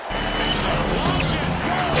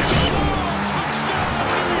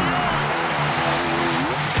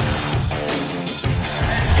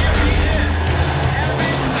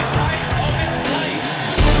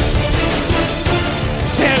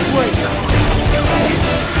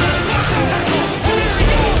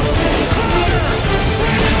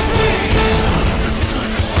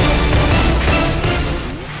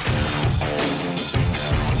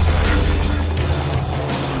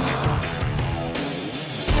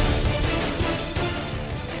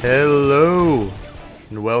Hello,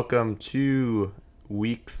 and welcome to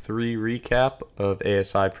Week 3 recap of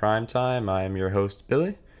ASI Primetime. I am your host,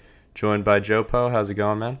 Billy, joined by Joe Poe. How's it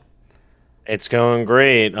going, man? It's going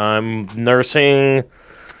great. I'm nursing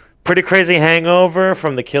pretty crazy hangover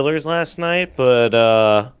from the Killers last night, but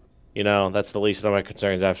that's the least of my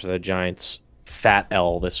concerns after the Giants' fat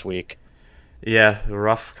L this week. Yeah, a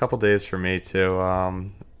rough couple days for me,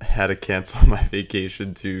 too. Had to cancel my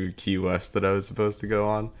vacation to Key West that I was supposed to go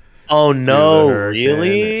on Oh due to the no, hurricane.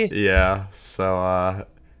 really? Yeah, so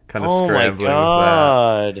kind of Oh my scrambling with that.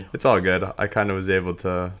 god. It's all good. I kind of was able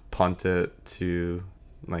to punt it to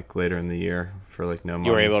like later in the year for like no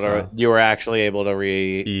money. You were actually able to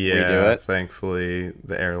redo Yeah, it? thankfully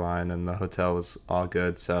the airline and the hotel was all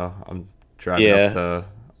good. So I'm driving up Yeah.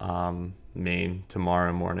 to Maine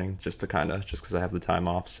tomorrow morning just because I have the time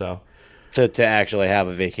off. So To actually have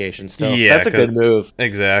a vacation still. yeah, That's a good move.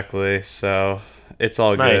 exactly. So it's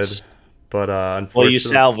all Nice. good, but Well, you unfortunately,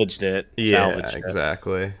 salvaged it. yeah, Salvaged it.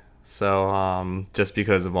 exactly. So just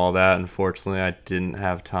because of all that, unfortunately, I didn't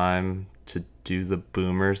have time to do the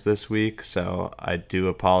Boomers this week. So I do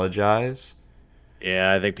apologize.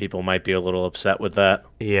 Yeah, I think people might be a little upset with that.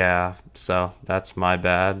 Yeah, so that's my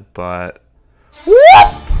bad, but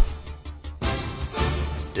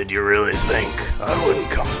did you really think I wouldn't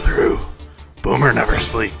come through? Boomer never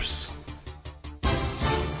sleeps.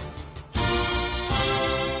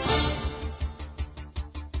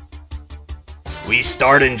 We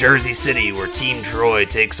start in Jersey City, where Team Troy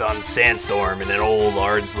takes on Sandstorm in an old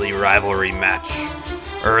Ardsley rivalry match.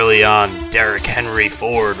 Early on, Derrick Henry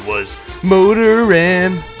Ford was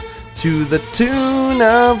motoring to the tune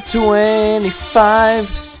of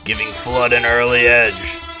 25, giving Flood an early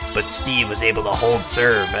edge. But Steve was able to hold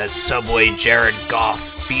serve as Subway Jared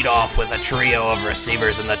Goff beat off with a trio of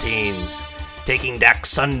receivers in the teens. Taking Dak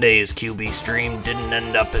Sunday's QB stream didn't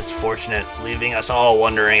end up as fortunate, leaving us all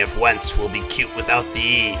wondering if Wentz will be cute without the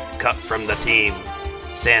E cut from the team.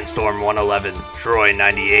 Sandstorm 111, Troy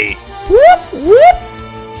 98. Whoop whoop!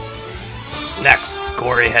 Next,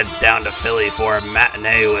 Corey heads down to Philly for a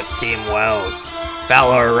matinee with Team Wells.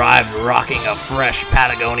 Fowler arrived rocking a fresh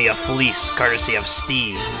Patagonia fleece courtesy of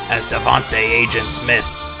Steve, as Devontae Agent Smith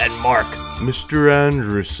and Mark, Mr.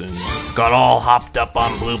 Anderson, got all hopped up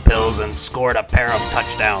on blue pills and scored a pair of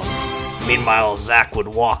touchdowns. Meanwhile, Zach would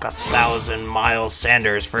walk 1,000 Miles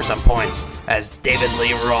Sanders for some points, as David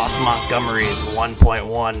Lee Roth Montgomery's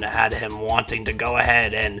 1.1 had him wanting to go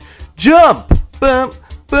ahead and jump, bump,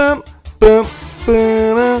 bump, bump,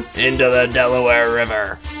 bump, into the Delaware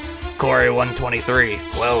River. Corey 123,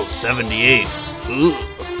 Wells 78. Ooh,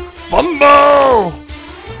 fumble!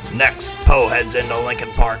 Next, Poe heads into Lincoln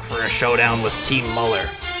Park for a showdown with Team Muller.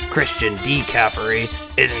 Christian D. Caffery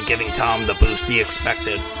isn't giving Tom the boost he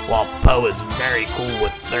expected, while Poe is very cool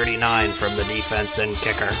with 39 from the defense and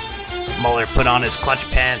kicker. Muller put on his clutch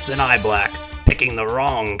pants and eye black, picking the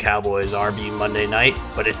wrong Cowboys RB Monday night,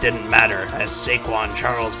 but it didn't matter, as Saquon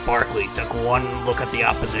Charles Barkley took one look at the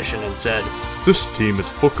opposition and said, "This team is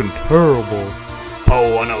fucking terrible."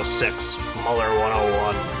 Poe 106, Muller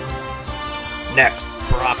 101. Next,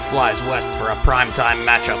 Brock flies west for a primetime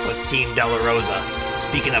matchup with Team De La Rosa.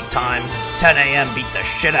 Speaking of time, 10 a.m. beat the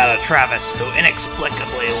shit out of Travis, who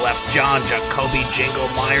inexplicably left John Jacoby Jingle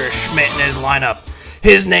Myers Schmidt in his lineup.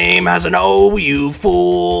 His name has an O, you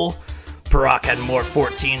fool! Brock had more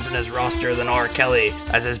 14s in his roster than R. Kelly,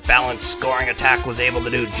 as his balanced scoring attack was able to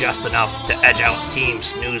do just enough to edge out Team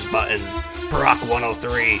Snooze Button. Brock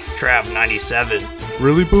 103, Trav 97.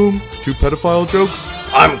 Really, Boom? 2 pedophile jokes?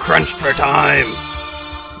 I'm crunched for time!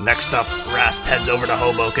 Next up, Rasp heads over to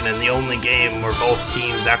Hoboken in the only game where both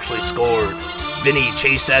teams actually scored. Vinny,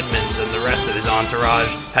 Chase Edmonds, and the rest of his entourage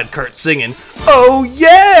had Kurt singing, "Oh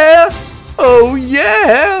yeah! Oh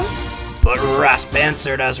yeah!" But Rasp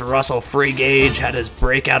answered as Russell Freegage had his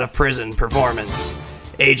break out of prison performance.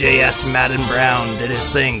 AJS Madden Brown did his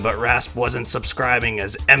thing, but Rasp wasn't subscribing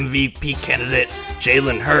as MVP candidate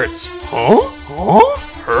Jalen Hurts.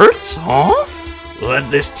 Hurts? Led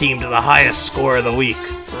this team to the highest score of the week.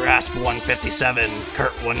 Rasp 157,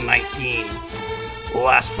 Kurt 119.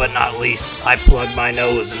 Last but not least, I plug my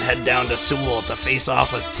nose and head down to Sewell to face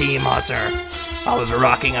off with Team Husser. I was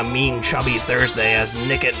rocking a mean chubby Thursday as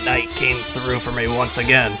Nick at Night came through for me once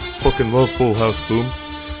again. Fucking love Full House, Boom.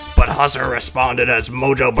 But Husser responded as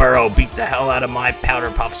Mojo Burrow beat the hell out of my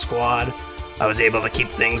Powder Puff squad. I was able to keep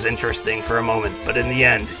things interesting for a moment, but in the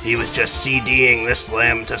end, he was just CDing this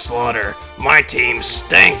lamb to slaughter. My team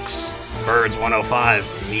stinks! Birds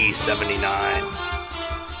 105, me 79.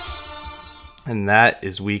 And that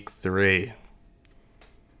is week 3.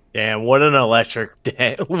 Damn, what an electric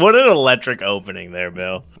day. What an electric opening there,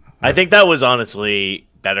 Bill. I think that was honestly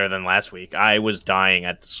better than last week. I was dying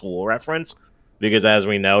at the school reference because, as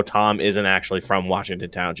we know, Tom isn't actually from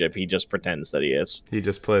Washington Township. He just pretends that he is. He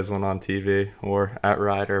just plays one on TV or at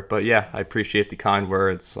Ryder. But yeah, I appreciate the kind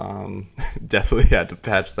words. Definitely had to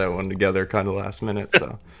patch that one together kind of last minute.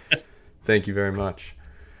 So thank you very much.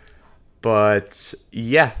 But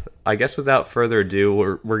yeah, I guess without further ado,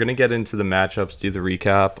 we're going to get into the matchups, do the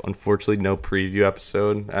recap. Unfortunately, no preview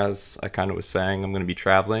episode. As I kind of was saying, I'm going to be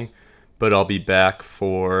traveling. But I'll be back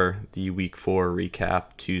for the Week 4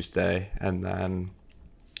 recap Tuesday. And then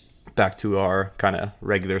back to our kind of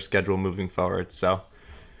regular schedule moving forward. So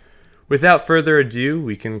without further ado,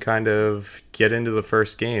 we can kind of get into the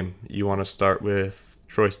first game. You want to start with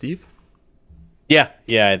Troy Steve? Yeah,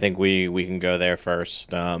 I think we can go there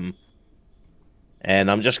first.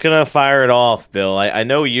 And I'm just going to fire it off, Bill. I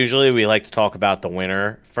know usually we like to talk about the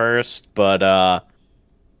winner first, but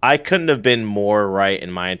I couldn't have been more right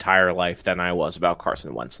in my entire life than I was about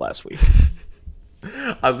Carson Wentz last week.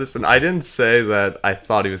 Listen, I didn't say that I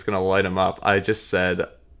thought he was going to light him up. I just said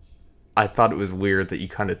I thought it was weird that you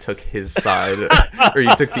kind of took his side, or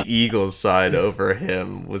you took the Eagles' side over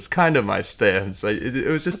him, was kind of my stance. It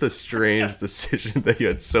was just a strange decision that you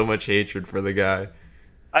had so much hatred for the guy.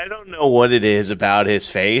 I don't know what it is about his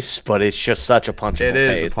face, but it's just such a punchable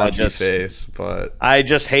face. It is a punchy face, but I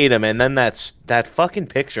just hate him. And then that fucking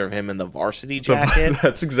picture of him in the varsity jacket.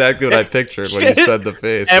 That's exactly what I pictured when you said the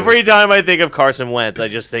face. Every time I think of Carson Wentz, I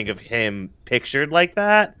just think of him pictured like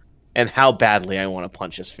that and how badly I want to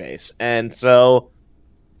punch his face. And so,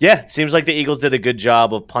 yeah, it seems like the Eagles did a good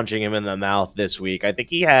job of punching him in the mouth this week. I think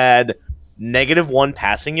he had -1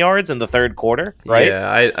 passing yards in the third quarter, right?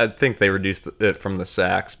 Yeah, I think they reduced it from the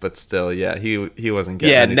sacks, but still, yeah, he wasn't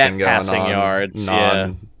getting anything net going passing on yards,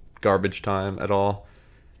 garbage time at all.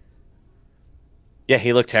 Yeah,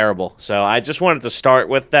 he looked terrible. So I just wanted to start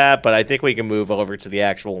with that, but I think we can move over to the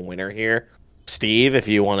actual winner here. Steve, if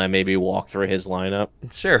you want to maybe walk through his lineup.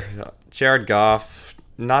 Sure. Jared Goff,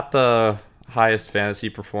 not the highest fantasy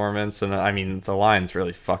performance, and I mean, the Lions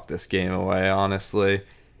really fucked this game away, honestly.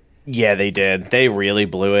 Yeah, they did. They really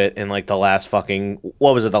blew it in like the last fucking,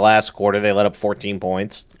 what was it, the last quarter? They let up 14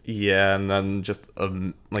 points. Yeah, and then just a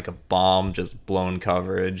bomb, just blown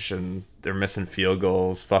coverage, and they're missing field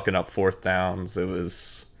goals, fucking up fourth downs. It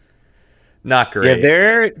was not great.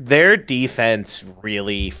 Yeah, their defense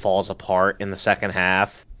really falls apart in the second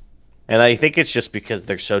half. And I think it's just because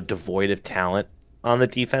they're so devoid of talent on the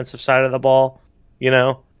defensive side of the ball, you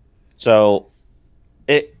know? So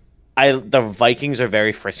the Vikings are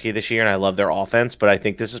very frisky this year, and I love their offense, but I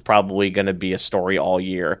think this is probably going to be a story all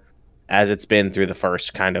year, as it's been through the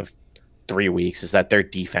first kind of 3 weeks, is that their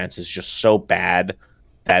defense is just so bad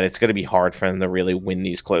that it's going to be hard for them to really win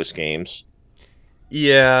these close games.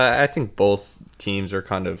 Yeah, I think both teams are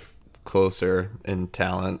kind of closer in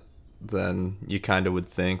talent than you kind of would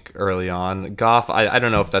think early on. Goff, I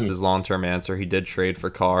don't know if that's his long-term answer. He did trade for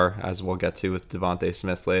Carr, as we'll get to with Devontae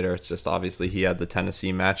Smith later. It's just obviously he had the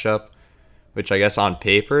Tennessee matchup, which I guess on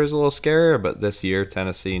paper is a little scarier, but this year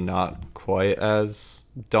Tennessee not quite as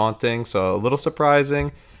daunting, so a little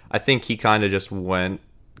surprising. I think he kind of just went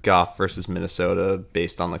Goff versus Minnesota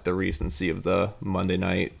based on like the recency of the Monday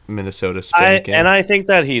night Minnesota spanking. And I think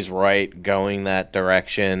that he's right going that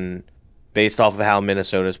direction based off of how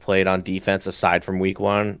Minnesota's played on defense aside from week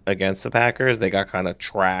 1 against the Packers. They got kind of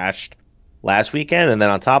trashed last weekend. And then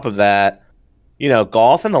on top of that, you know,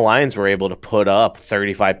 Goff and the Lions were able to put up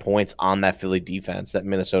 35 points on that Philly defense that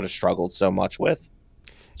Minnesota struggled so much with.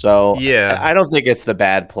 So yeah, I don't think it's the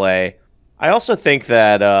bad play. I also think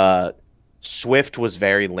that Swift was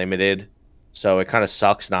very limited. So it kind of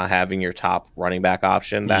sucks not having your top running back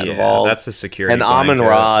option that involved. That's a security And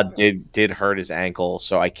Amon-Ra did hurt his ankle,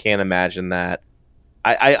 so I can't imagine that.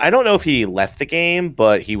 I don't know if he left the game,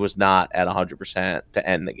 but he was not at 100% to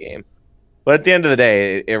end the game. But at the end of the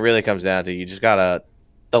day, it really comes down to you just gotta.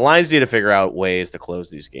 The Lions need to figure out ways to close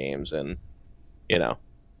these games, and you know,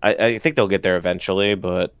 I think they'll get there eventually,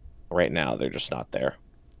 but right now they're just not there.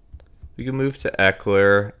 We can move to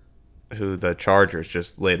Eckler, who the Chargers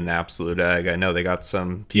just laid an absolute egg. I know they got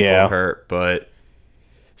some people hurt, but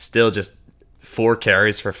still just 4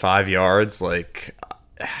 carries for 5 yards. Like,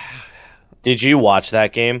 did you watch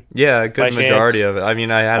that game? Yeah, a good majority of it. I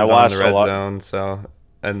mean, I had it on the red zone, so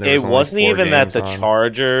and it wasn't even that the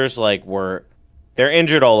Chargers they're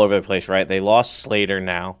injured all over the place, right? They lost Slater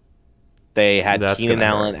now. They had Keenan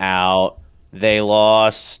Allen out. They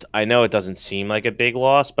lost, I know it doesn't seem like a big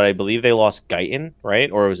loss, but I believe they lost Guyton,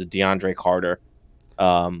 right? Or was it DeAndre Carter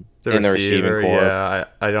in the receiving corps? Yeah,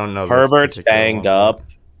 I don't know. Herbert's banged up.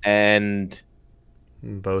 And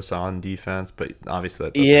Bosa on defense, but obviously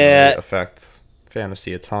that doesn't really yeah, affect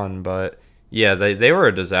fantasy a ton. But yeah, they were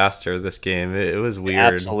a disaster this game. It was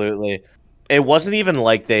weird. absolutely. It wasn't even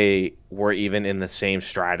like they were even in the same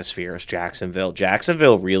stratosphere as Jacksonville.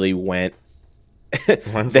 Jacksonville really went.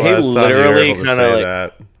 When's the They last time you were literally able to kind of say like,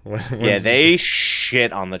 that? yeah, When's they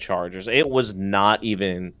shit on the Chargers. It was not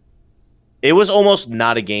even. It was almost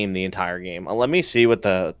not a game the entire game. Let me see what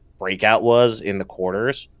the breakout was in the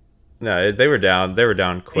quarters. No, they were down. They were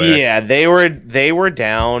down quick. Yeah, they were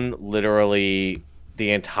down literally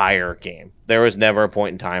the entire game. There was never a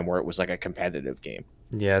point in time where it was like a competitive game.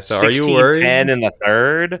 Yeah. So are you 16-10 worried? in the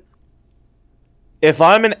third. If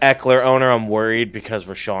I'm an Eckler owner, I'm worried because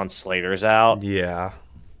Rashawn Slater's out. Yeah.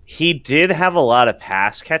 He did have a lot of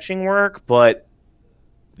pass catching work, but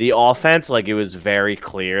the offense, like it was very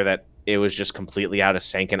clear that it was just completely out of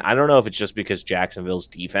sync. And I don't know if it's just because Jacksonville's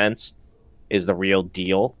defense is the real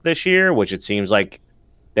deal this year, which it seems like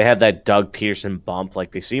they have that Doug Peterson bump.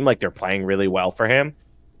 Like they seem like they're playing really well for him.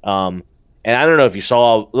 Um, and I don't know if you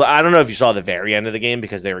saw. I don't know if you saw the very end of the game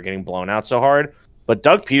because they were getting blown out so hard. But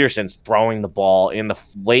Doug Peterson's throwing the ball in the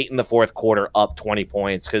late in the fourth quarter, up 20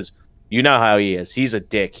 points because you know how he is. He's a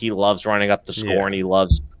dick. He loves running up the score Yeah. and he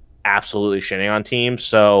loves absolutely shitting on teams.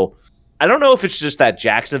 So I don't know if it's just that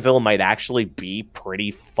Jacksonville might actually be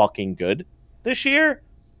pretty fucking good this year,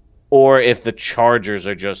 or if the Chargers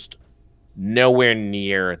are just nowhere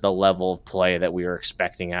near the level of play that we were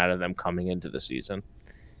expecting out of them coming into the season.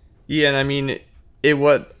 Yeah, and I mean, it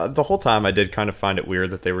what the whole time I did kind of find it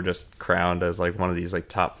weird that they were just crowned as like one of these like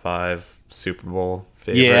top 5 Super Bowl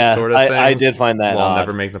favorite Yeah, sort of things. I did find that while odd.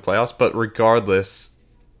 never making the playoffs. But regardless,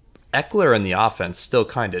 Eckler and the offense still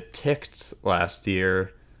kind of ticked last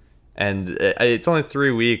year, and it's only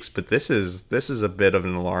 3 weeks, but this is a bit of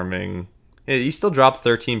an alarming. He still dropped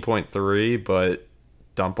 13.3, but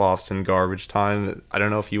dump offs in garbage time. I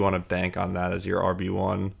don't know if you want to bank on that as your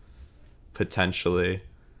RB1 potentially,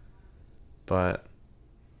 but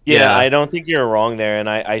Yeah, yeah. I don't think you're wrong there. And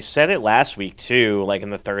I said it last week too, like in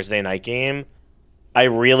the Thursday night game. I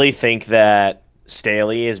really think that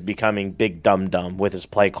Staley is becoming big dumb dumb with his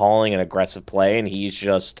play calling and aggressive play, and he's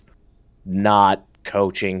just not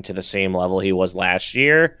coaching to the same level he was last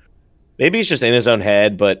year. Maybe he's just in his own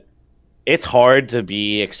head, but it's hard to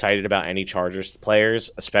be excited about any Chargers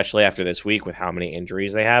players, especially after this week with how many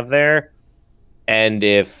injuries they have there. And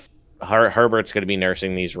if Herbert's going to be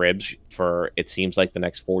nursing these ribs for it seems like the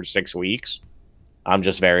next 4 to 6 weeks, I'm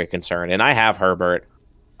just very concerned. And I have Herbert,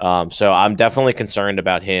 so I'm definitely concerned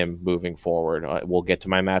about him moving forward. We'll get to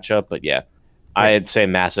my matchup, but yeah, Yeah. I'd say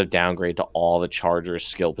massive downgrade to all the Chargers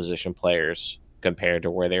skill position players compared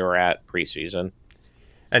to where they were at preseason.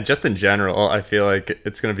 And just in general, I feel like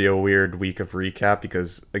it's going to be a weird week of recap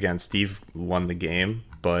because, again, Steve won the game,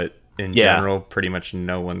 but in Yeah, general, pretty much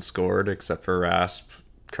no one scored except for Rasp,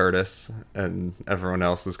 Curtis, and everyone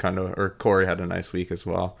else is kind of, or Corey had a nice week as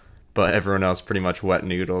well, but everyone else pretty much wet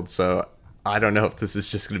noodled. So I don't know if this is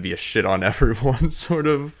just going to be a shit on everyone sort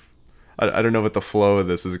of. I don't know what the flow of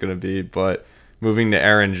this is going to be, but moving to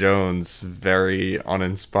Aaron Jones, very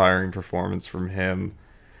uninspiring performance from him.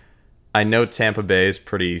 I know Tampa Bay is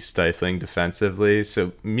pretty stifling defensively,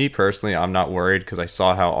 so me personally, I'm not worried because I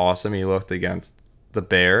saw how awesome he looked against the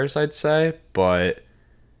Bears, I'd say, but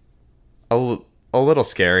a little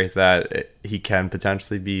scary that he can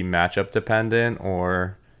potentially be matchup dependent,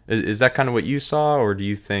 or is that kind of what you saw, or do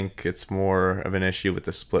you think it's more of an issue with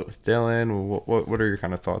the split with Dylan? What are your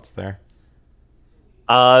kind of thoughts there?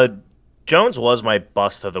 uh, Jones was my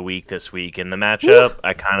bust of the week this week in the matchup.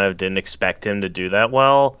 I kind of didn't expect him to do that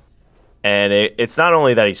well. And it's not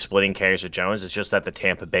only that he's splitting carries with Jones, it's just that the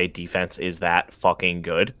Tampa Bay defense is that fucking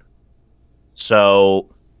good.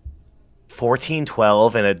 So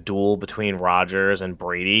 14-12 in a duel between Rodgers and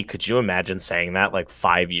Brady, could you imagine saying that like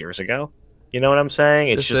 5 years ago? You know what I'm saying?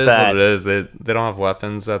 It It's just just is what that, it is. They don't have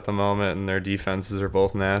weapons at the moment, and their defenses are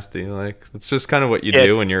both nasty. Like it's just kind of what you yeah,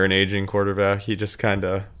 do when you're an aging quarterback. You just kind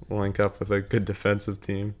of link up with a good defensive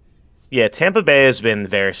team. yeah, Tampa Bay has been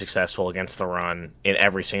very successful against the run in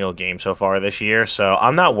every single game so far this year. So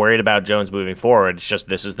I'm not worried about Jones moving forward. It's just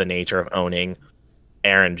this is the nature of owning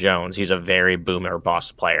Aaron Jones. He's a very boomer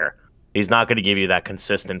bust player. He's not going to give you that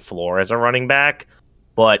consistent floor as a running back,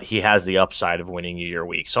 but he has the upside of winning you your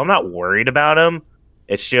week. So I'm not worried about him.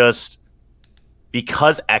 It's just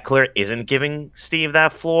because Eckler isn't giving Steve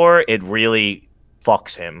that floor, it really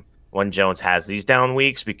fucks him when Jones has these down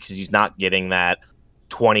weeks because he's not getting that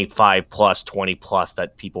 25 plus, 20 plus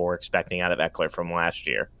that people were expecting out of Eckler from last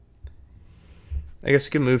year. I guess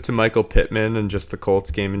we can move to Michael Pittman and just the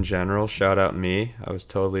Colts game in general. Shout out me. I was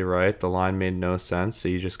totally right. The line made no sense, so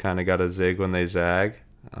you just kind of got to zig when they zag.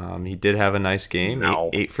 He did have a nice game,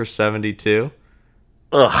 No. eight for 72.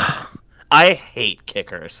 Ugh. I hate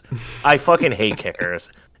kickers. I fucking hate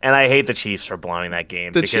kickers. And I hate the Chiefs for blowing that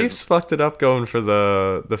game. The because Chiefs fucked it up going for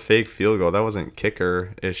the fake field goal. That wasn't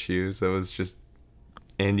kicker issues. That was just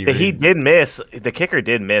Andy Reid. He did miss. The kicker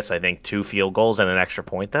did miss, I think, 2 field goals and an extra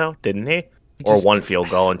point, though, didn't he? Or Just 1 field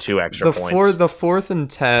goal and 2 extra points. The 4th and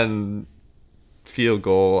 10 field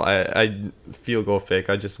goal, I field goal fake.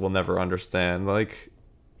 I just will never understand. Like,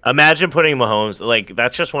 Imagine putting Mahomes, like,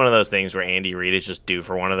 that's just one of those things where Andy Reid is just due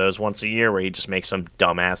for one of those once a year where he just makes some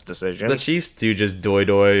dumbass decision. the Chiefs do just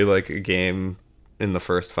doy like a game in the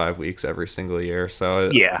first 5 weeks every single year. So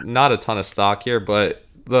Yeah. not a ton of stock here, but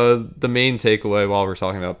the main takeaway while we're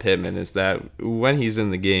talking about Pittman is that when he's in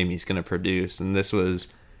the game, he's going to produce. And this was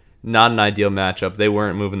not an ideal matchup. They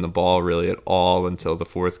weren't moving the ball really at all until the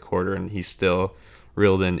fourth quarter, and he still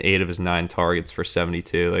reeled in 8 of his 9 targets for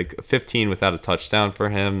 72. Like 15 without a touchdown for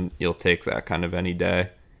him, you'll take that kind of any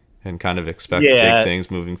day and kind of expect big things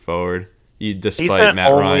moving forward. Despite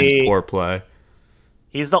Matt Ryan's poor play.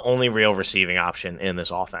 He's the only real receiving option in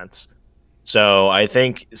this offense. So I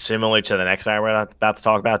think similar to the next guy we're about to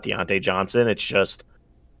talk about, Deontay Johnson, it's just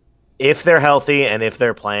if they're healthy and if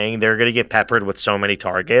they're playing, they're going to get peppered with so many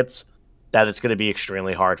targets that it's going to be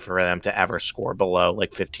extremely hard for them to ever score below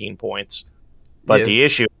like 15 points. But the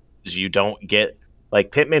issue is you don't get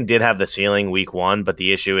like Pittman did have the ceiling week 1, but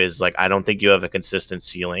the issue is like I don't think you have a consistent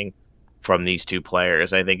ceiling from these two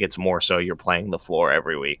players. I think it's more so you're playing the floor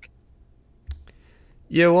every week.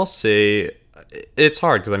 Yeah, we'll see. It's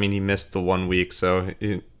hard because, I mean, he missed the 1 week, so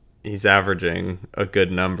he's averaging a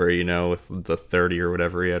good number, with the 30 or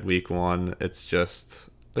whatever he had week 1. It's just...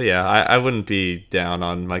 But yeah, I wouldn't be down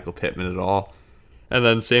on Michael Pittman at all. And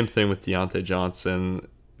then same thing with Deontay Johnson.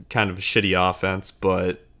 Kind of a shitty offense,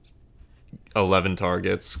 but 11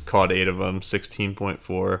 targets, caught 8 of them,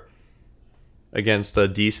 16.4 against a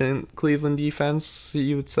decent Cleveland defense,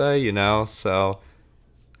 you would say, So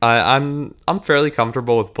I'm fairly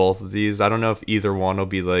comfortable with both of these. I don't know if either one will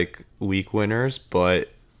be like week winners, but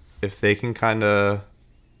if they can kind of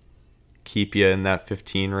keep you in that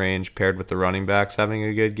 15 range paired with the running backs having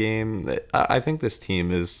a good game, I think this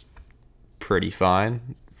team is pretty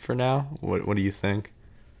fine for now. What do you think?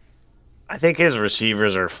 I think his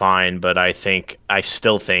receivers are fine, but I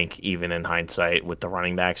still think even in hindsight with the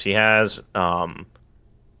running backs he has, that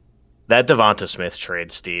Devonta Smith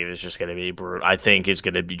trade, Steve, is just going to be brutal. I think you're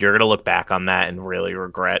going to look back on that and really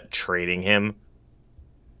regret trading him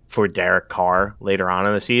for Derek Carr later on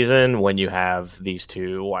in the season when you have these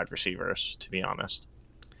 2 wide receivers, to be honest.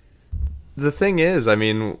 The thing is, I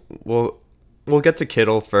mean, we'll get to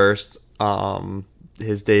Kittle first.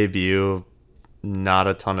 His debut, not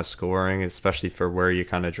a ton of scoring, especially for where you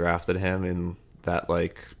kind of drafted him in that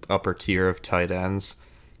like upper tier of tight ends.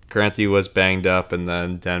 Granted, he was banged up, and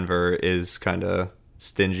then Denver is kind of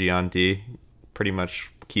stingy on D, pretty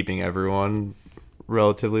much keeping everyone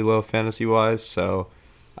relatively low fantasy-wise. So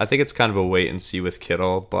I think it's kind of a wait and see with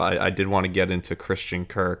Kittle, but I did want to get into Christian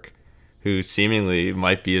Kirk, who seemingly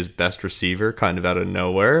might be his best receiver kind of out of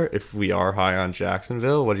nowhere if we are high on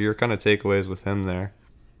Jacksonville. What are your kind of takeaways with him there?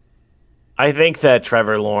 I think that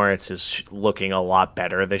Trevor Lawrence is looking a lot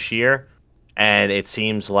better this year, and it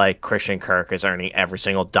seems like Christian Kirk is earning every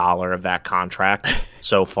single dollar of that contract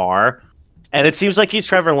so far. And it seems like he's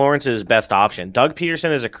Trevor Lawrence's best option. Doug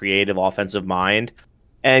Peterson is a creative offensive mind,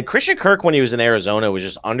 and Christian Kirk, when he was in Arizona, was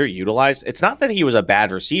just underutilized. It's not that he was a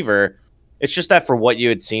bad receiver. It's just that for what you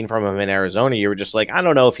had seen from him in Arizona, you were just like, I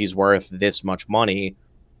don't know if he's worth this much money.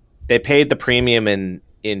 They paid the premium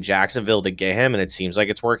in Jacksonville to get him, and it seems like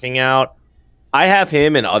it's working out. I have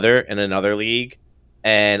him in another league,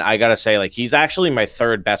 and I gotta say, like, he's actually my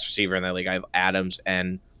 3rd best receiver in that league. I have Adams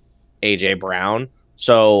and AJ Brown.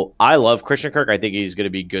 So I love Christian Kirk. I think he's gonna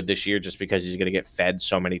be good this year just because he's gonna get fed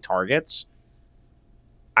so many targets.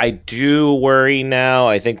 I do worry now,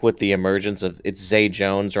 I think with the emergence of it's Zay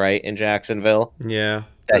Jones, right, in Jacksonville. Yeah.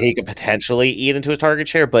 That he could potentially eat into his target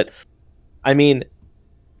share. But I mean,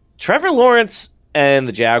 Trevor Lawrence and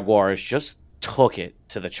the Jaguars just took it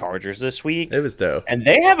to the Chargers this week. It was dope. And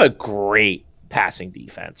they have a great passing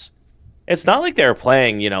defense. It's not like they're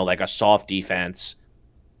playing, like a soft defense.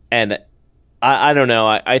 And I don't know.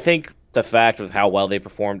 I think the fact of how well they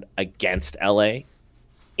performed against LA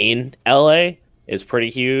in LA is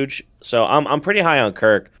pretty huge. So I'm pretty high on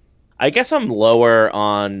Kirk. I guess I'm lower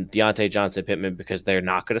on Deontay Johnson Pittman because they're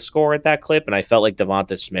not going to score at that clip. And I felt like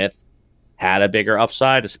Devonta Smith had a bigger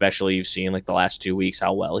upside, especially you've seen like the last 2 weeks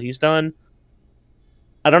how well he's done.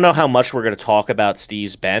 I don't know how much we're going to talk about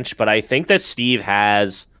Steve's bench, but I think that Steve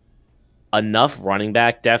has enough running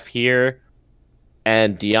back depth here,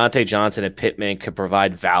 and Deontay Johnson and Pittman could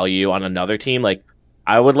provide value on another team. Like,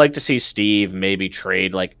 I would like to see Steve maybe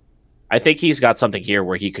trade. Like, I think he's got something here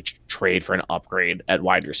where he could trade for an upgrade at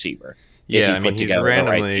wide receiver. If Yeah, he I mean, put he's together the right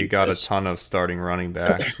randomly team got for a this. ton of starting running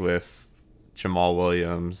backs with Jamal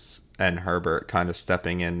Williams and Herbert kind of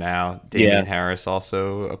stepping in now. Yeah. Damian Harris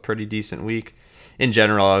also a pretty decent week. In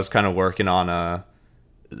general, I was kind of working on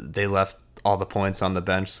they left all the points on the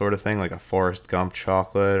bench sort of thing, like a Forrest Gump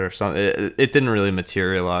chocolate or something. It didn't really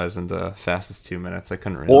materialize in the fastest 2 minutes. I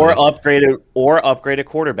couldn't really. Upgrade a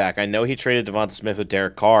quarterback. I know he traded Devonta Smith with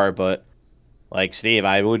Derek Carr, but like Steve,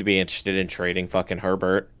 I would be interested in trading fucking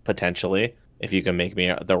Herbert potentially if you can make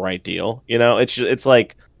me the right deal. It's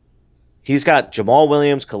like he's got Jamal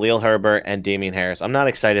Williams, Khalil Herbert, and Damian Harris. I'm not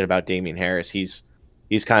excited about Damian Harris. He's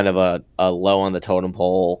kind of a low on the totem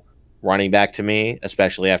pole running back to me,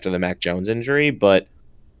 especially after the Mac Jones injury. But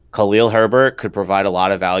Khalil Herbert could provide a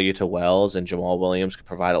lot of value to Wells, and Jamal Williams could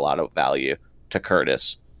provide a lot of value to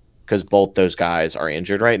Curtis because both those guys are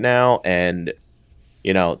injured right now, and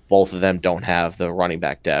both of them don't have the running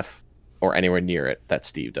back depth or anywhere near it that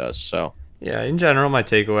Steve does. So Yeah, in general, my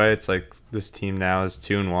takeaway, it's like this team now is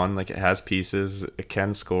 2-1. Like, it has pieces, it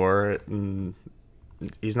can score, and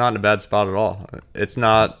he's not in a bad spot at all. It's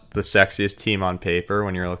not the sexiest team on paper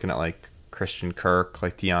when you're looking at like Christian Kirk,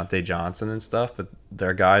 like Deontay Johnson and stuff, but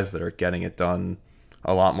they're guys that are getting it done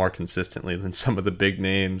a lot more consistently than some of the big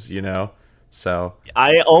names. So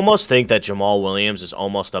I almost think that Jamal Williams is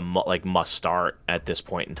almost a must start at this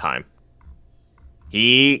point in time.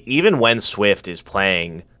 He even when Swift is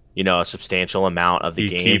playing, a substantial amount of the he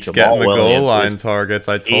game, keeps Jamal getting the Williams goal line was- targets.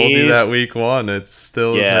 I told you that week one. It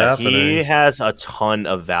still is yeah, happening. he has a ton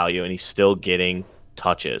of value and he's still getting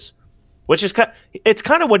touches, which is it's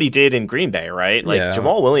kind of what he did in Green Bay, right? Like Yeah,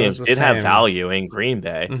 Jamal it was Williams the did have same. value in Green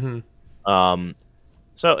Bay. Um,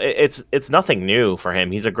 so it's nothing new for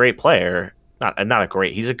him. He's a great player.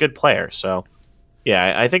 He's a good player. So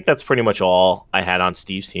yeah, I think that's pretty much all I had on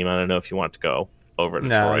Steve's team. I don't know if you want to go over to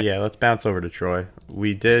No, Troy. yeah, let's bounce over to Troy.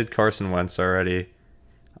 We did Carson Wentz already.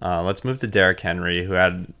 Let's move to Derrick Henry, who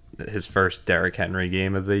had his first Derrick Henry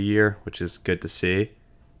game of the year, which is good to see.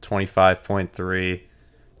 25.3,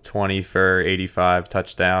 20 for 85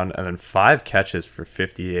 touchdown, and then 5 catches for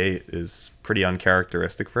 58 is pretty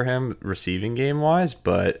uncharacteristic for him receiving game-wise,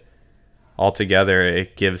 but altogether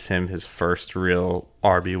it gives him his first real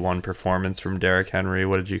RB1 performance from Derrick Henry.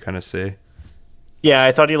 What did you kind of see? Yeah,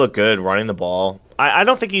 I thought he looked good running the ball. I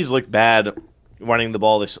don't think he's looked bad running the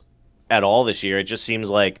ball at all this year. It just seems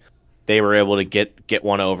like they were able to get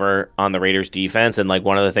one over on the Raiders defense, and like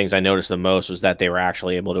one of the things I noticed the most was that they were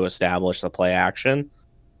actually able to establish the play action,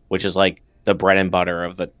 which is like the bread and butter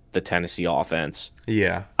of the Tennessee offense.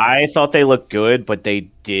 Yeah. I thought they looked good, but they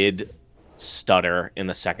did stutter in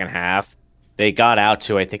the second half. They got out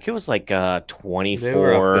to, I think it was like 24. They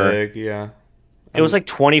were up big, yeah. It was like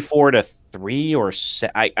 24-3 or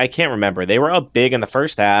I can't remember. They were up big in the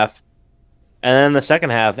first half, and then the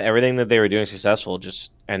second half, everything that they were doing successful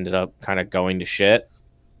just ended up kind of going to shit.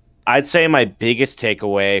 I'd say my biggest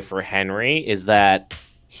takeaway for Henry is that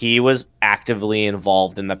he was actively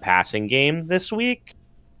involved in the passing game this week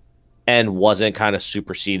and wasn't kind of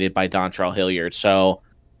superseded by Dontrell Hilliard. So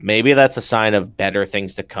maybe that's a sign of better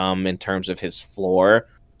things to come in terms of his floor,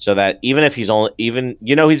 so that even if he's he's going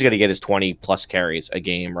to get his 20 plus carries a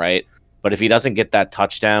game, right? But if he doesn't get that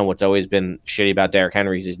touchdown, what's always been shitty about Derrick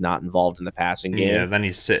Henry is he's not involved in the passing game. Yeah, then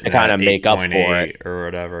he's sitting to kind at of make up for 8.8 it. or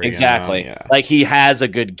whatever. Exactly. Yeah. Like he has a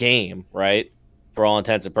good game, right? For all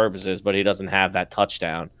intents and purposes, but he doesn't have that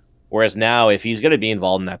touchdown. Whereas now, if he's going to be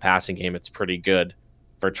involved in that passing game, it's pretty good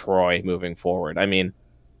for Troy moving forward. I mean,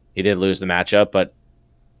 he did lose the matchup, but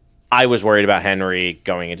I was worried about Henry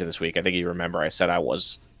going into this week. I think you remember I said I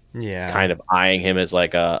was kind of eyeing him as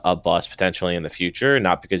like a bust potentially in the future,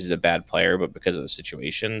 not because he's a bad player, but because of the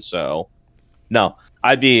situation. So, no,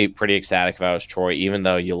 I'd be pretty ecstatic if I was Troy, even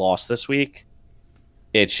though you lost this week.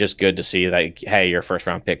 It's just good to see that, hey, your first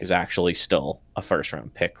round pick is actually still a first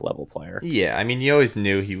round pick level player. Yeah, I mean, you always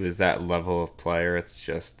knew he was that level of player. It's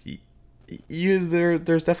just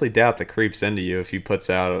there's definitely doubt that creeps into you if he puts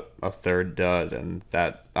out a third dud, and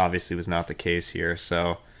that obviously was not the case here.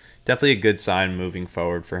 So definitely a good sign moving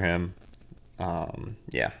forward for him.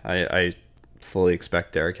 I fully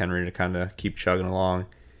expect Derrick Henry to kind of keep chugging along.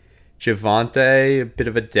 Javonte, a bit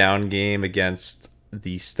of a down game against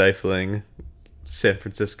the stifling San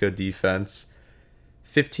Francisco defense.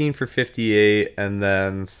 15 for 58 and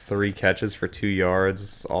then 3 catches for 2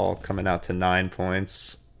 yards, all coming out to 9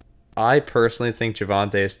 points. I personally think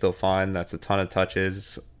Javonte is still fine. That's a ton of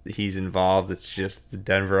touches. He's involved. It's just the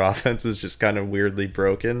Denver offense is just kind of weirdly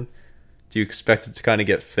broken. Do you expect it to kind of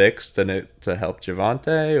get fixed and it to help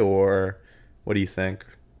Javonte, or what do you think?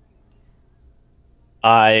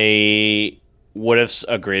 I would have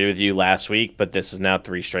agreed with you last week, but this is now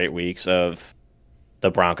 3 straight weeks of the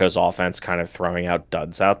Broncos offense kind of throwing out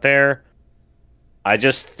duds out there. I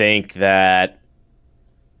just think that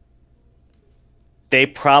they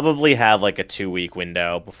probably have like a 2 week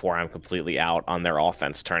window before I'm completely out on their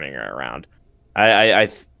offense turning it around. I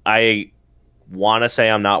want to say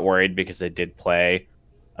I'm not worried because they did play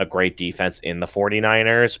a great defense in the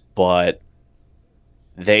 49ers, but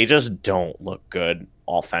they just don't look good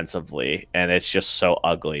offensively, and it's just so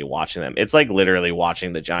ugly watching them. It's like literally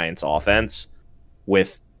watching the Giants offense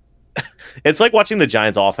with it's like watching the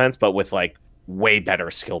Giants offense but with like way better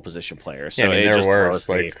skill position players. So Yeah, I mean, it they're just worse.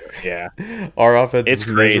 throws me- Like, yeah. our offense It's is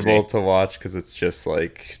miserable crazy. to watch because it's just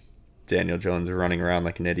like Daniel Jones running around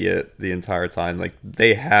like an idiot the entire time. Like,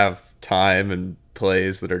 they have time and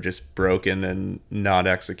plays that are just broken and not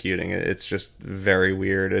executing it. It's just very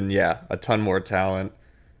weird. And yeah, a ton more talent.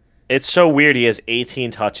 It's so weird. He has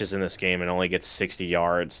 18 touches in this game and only gets 60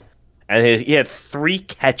 yards. And he had 3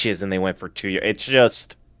 catches and they went for 2 yards. It's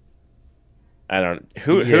just I don't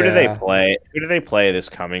who do they Yeah. play? Who do they play this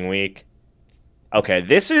coming week? Okay,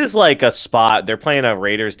 this is like a spot. They're playing a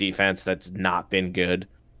Raiders defense that's not been good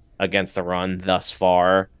against the run thus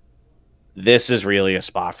far. This is really a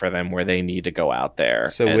spot for them where they need to go out there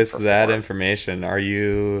So and with that perform. information,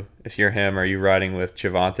 if you're him, are you riding with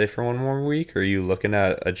Javante for one more week, or are you looking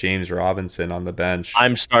at a James Robinson on the bench?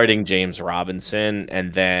 I'm starting James Robinson,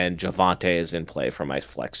 and then Javante is in play for my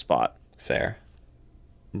flex spot. Fair.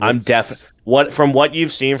 I'm Let's- from what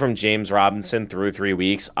you've seen from James Robinson through 3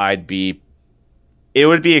 weeks, it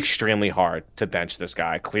would be extremely hard to bench this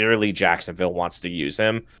guy. Clearly, Jacksonville wants to use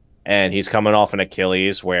him, and he's coming off an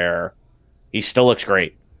Achilles where he still looks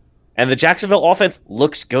great. And the Jacksonville offense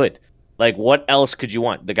looks good. Like, what else could you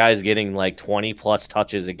want? The guy's getting like 20 plus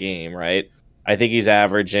touches a game, right? I think he's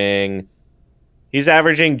averaging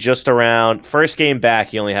just around first game back,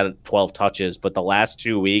 he only had 12 touches, but the last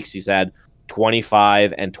 2 weeks he's had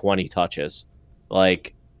 25 and 20 touches.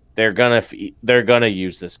 Like, they're gonna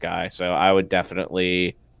use this guy. So I would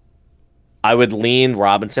lean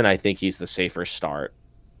Robinson. I think he's the safer start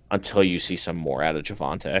until you see some more out of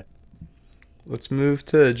Javante. Let's move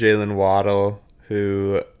to Jalen Waddle,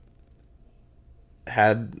 who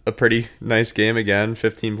had a pretty nice game again,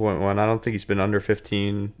 15.1. I don't think he's been under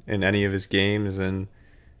 15 in any of his games. And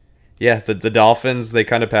yeah, the Dolphins, they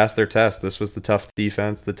kind of passed their test. This was the tough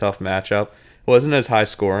defense, the tough matchup. It wasn't as high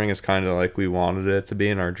scoring as kind of like we wanted it to be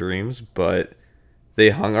in our dreams, but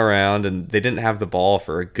they hung around and they didn't have the ball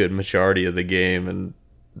for a good majority of the game. And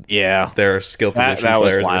Yeah, their skill position that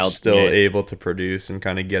was players were wild to still me. able to produce and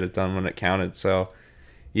kind of get it done when it counted. So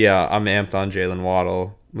yeah, I'm amped on Jalen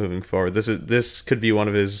Waddle moving forward. This could be one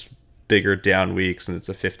of his bigger down weeks, and it's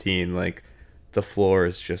a 15. Like, the floor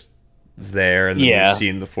is just there, and then Yeah. we've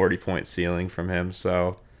seen the 40-point ceiling from him.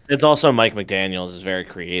 So It's also Mike McDaniels is very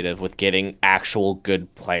creative with getting actual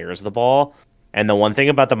good players the ball. And the one thing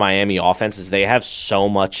about the Miami offense is they have so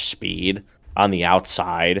much speed on the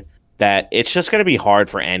outside that it's just going to be hard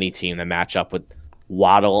for any team to match up with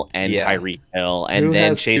Waddle and Yeah. Tyreek Hill and who then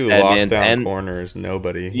has Chase two Edmonds lockdown and corners?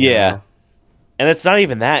 Nobody. yeah. know? And it's not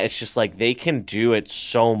even that. It's just like they can do it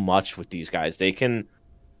so much with these guys. They can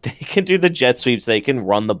do the jet sweeps. They can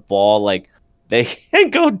run the ball. Like, they can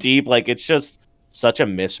go deep. Like, it's just such a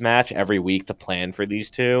mismatch every week to plan for these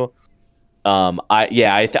two.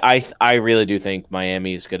 I really do think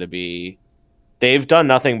Miami is going to be. They've done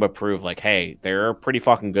nothing but prove like, hey, they're pretty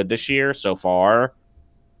fucking good this year so far.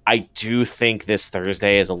 I do think this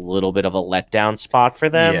Thursday is a little bit of a letdown spot for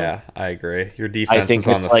them. Yeah, I agree. Your defense think was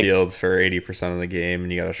on it's the like- field for 80% of the game,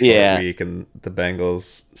 and you got a short Yeah. week, and the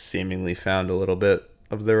Bengals seemingly found a little bit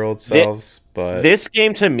of their old selves. But This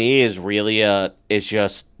game to me is really is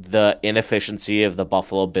just the inefficiency of the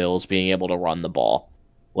Buffalo Bills being able to run the ball.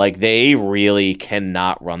 Like, they really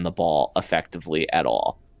cannot run the ball effectively at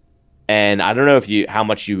all. And I don't know how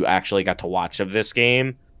much you actually got to watch of this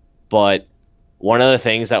game, but one of the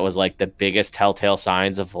things that was like the biggest telltale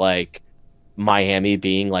signs of like Miami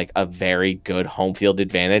being like a very good home field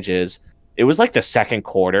advantage is it was like the second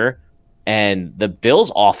quarter and the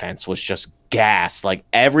Bills offense was just gassed. Like,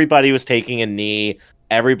 everybody was taking a knee.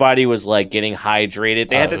 Everybody was like getting hydrated.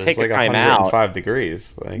 They had to it was take like a timeout. 105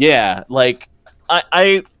 degrees. Like, Yeah, like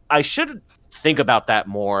I should think about that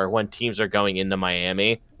more when teams are going into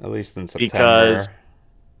Miami. at least in September. Because-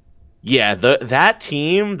 Yeah, that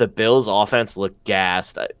team, the Bills offense looked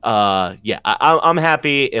gassed. Yeah, I'm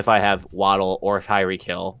happy if I have Waddle or Tyreek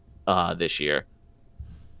Hill this year.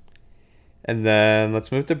 And then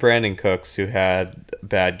let's move to Brandon Cooks, who had a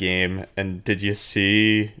bad game. And did you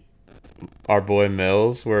see our boy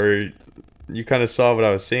Mills, where you kind of saw what I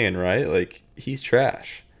was seeing, right? Like, he's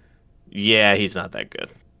trash. Yeah, he's not that good.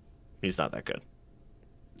 He's not that good.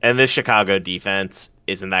 And this Chicago defense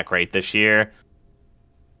isn't that great this year.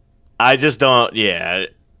 I just don't. Yeah,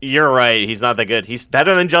 you're right. He's not that good. He's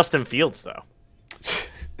better than Justin Fields, though.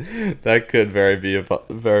 That could very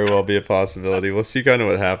well be a possibility. We'll see kind of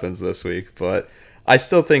what happens this week, but I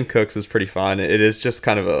still think Cooks is pretty fine. It is just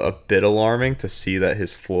kind of a bit alarming to see that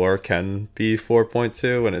his floor can be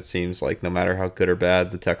 4.2, and it seems like no matter how good or bad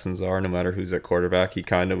the Texans are, no matter who's at quarterback, he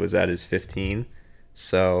kind of was at his 15.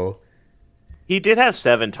 So He did have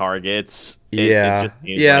 7 targets. yeah, It just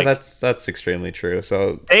seems yeah, like that's extremely true.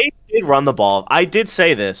 So they did run the ball. I did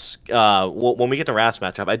say this when we get to Raf's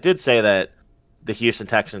matchup. I did say that the Houston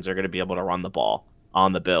Texans are going to be able to run the ball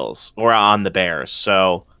on the Bills or on the Bears.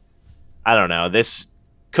 So I don't know. This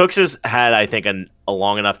Cooks has had, I think, a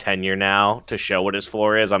long enough tenure now to show what his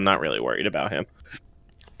floor is. I'm not really worried about him.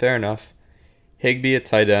 fair enough. Higbee at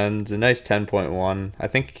tight end, a nice 10.1. I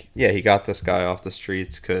think, yeah, he got this guy off the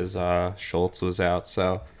streets because Schultz was out.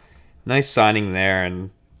 So nice signing there, and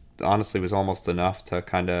honestly was almost enough to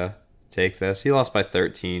kind of take this. He lost by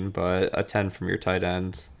 13, but a 10 from your tight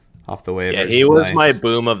end off the waivers. Yeah, he is was nice. my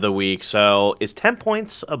boom of the week. So is 10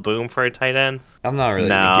 points a boom for a tight end? I'm not really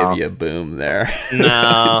going to give you a boom there.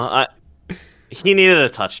 No, he needed a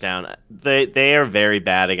touchdown. They are very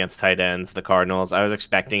bad against tight ends, the Cardinals. I was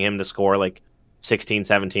expecting him to score like 16,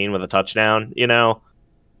 17 with a touchdown,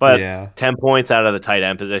 But Yeah. 10 points out of the tight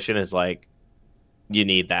end position is like, you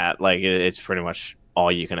need that. Like, it's pretty much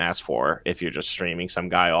all you can ask for if you're just streaming some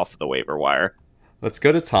guy off the waiver wire. Let's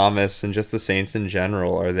go to Thomas and just the Saints in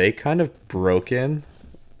general. Are they kind of broken?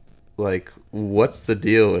 Like, what's the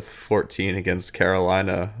deal with 14 against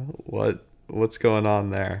Carolina? What's going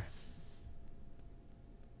on there?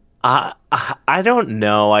 I don't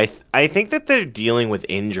know. I think that they're dealing with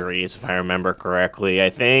injuries, if I remember correctly. I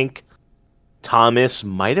think Thomas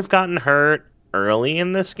might have gotten hurt early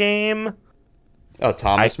in this game. Oh,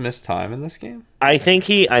 Thomas missed time in this game? I think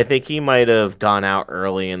he might have gone out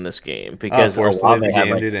early in this game because Forced to leave Olave the had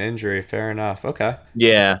game like, due to injury. Fair enough. Okay.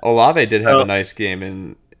 yeah, Olave did have So- a nice game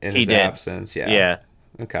in he his did. absence. Yeah. Yeah.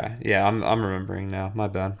 Okay. Yeah, I'm remembering now. My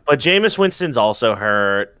bad. But Jameis Winston's also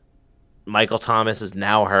hurt. Michael Thomas is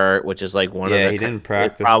now hurt, which is like one of Yeah, the he didn't it's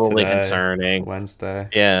practice probably today, concerning. Wednesday.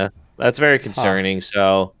 Yeah, that's very concerning.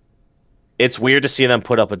 So it's weird to see them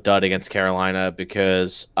put up a dud against Carolina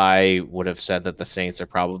because I would have said that the Saints are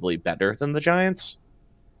probably better than the Giants.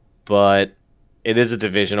 But it is a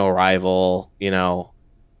divisional rival,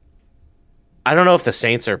 I don't know if the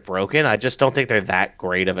Saints are broken. I just don't think they're that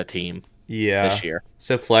great of a team Yeah. this year.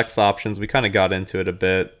 So flex options, we kind of got into it a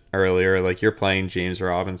bit earlier. Like, you're playing James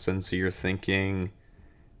Robinson, so you're thinking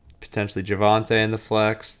potentially Javante in the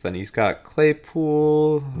flex. Then he's got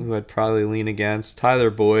Claypool, who I'd probably lean against.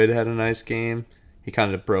 Tyler Boyd had a nice game. He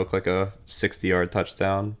kind of broke like a 60-yard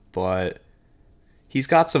touchdown, but he's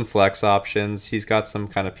got some flex options. He's got some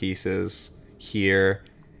kind of pieces here.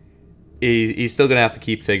 He's still going to have to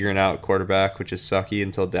keep figuring out quarterback, which is sucky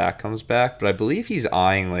until Dak comes back. But I believe he's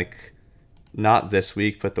eyeing, like, not this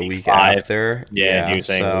week, but the week 5. after. Yeah, you're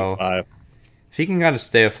saying so week 5. if he can kind of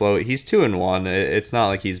stay afloat, he's 2-1. It's not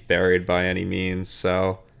like he's buried by any means.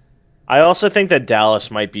 So I also think that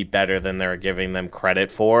Dallas might be better than they're giving them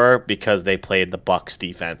credit for because they played the Bucks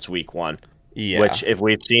defense week 1. yeah, Which, if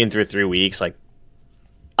we've seen through 3 weeks, like,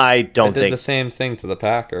 I they don't did think the same thing to the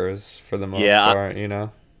Packers for the most Yeah, part.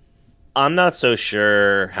 I'm not so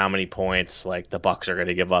sure how many points like the Bucks are going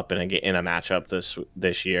to give up in a matchup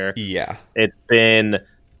this year. Yeah, It's been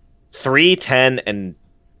 3, 10, and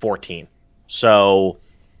 14. So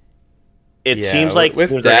it Yeah, seems like with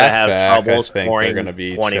teams are going to Dak have back, trouble I think they're scoring gonna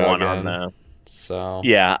be 21 on chugging. the. so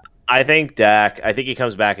Yeah, I think Dak. I think he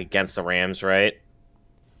comes back against the Rams, right?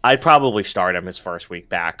 I'd probably start him his first week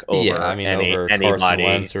back over yeah. I mean, over Carson anybody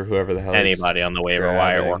Wentz or whoever the hell is anybody on the waiver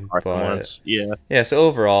wire or grabbing, Carson but- Wentz. Yeah. Yeah, so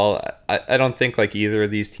overall, I don't think like either of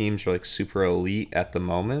these teams are like super elite at the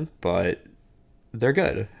moment, but they're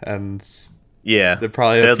good, and Yeah. they're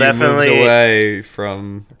probably They'll a few moves definitely- away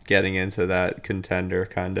from getting into that contender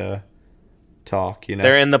kind of talk.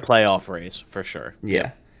 They're in the playoff race for sure.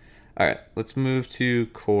 Yeah. All right, let's move to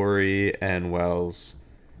Corey and Wells.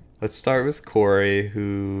 Let's start with Corey,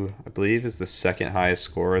 who I believe is the second highest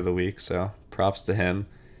scorer of the week, so props to him.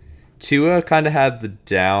 Tua kind of had the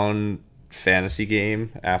down fantasy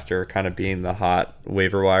game after kind of being the hot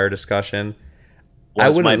waiver wire discussion.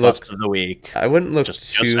 Was my bust of the week. I wouldn't look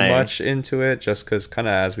Just too saying. much into it, just because, kind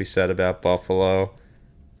of as we said about Buffalo,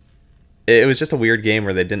 it was just a weird game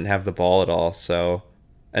where they didn't have the ball at all. So,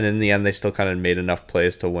 and in the end, they still kind of made enough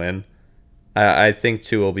plays to win. I think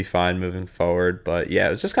Tua will be fine moving forward, but yeah,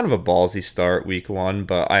 it was just kind of a ballsy start week 1.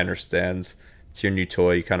 But I understand it's your new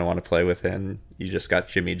toy, you kind of want to play with it, and you just got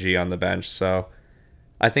Jimmy G on the bench, so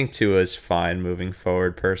I think Tua is fine moving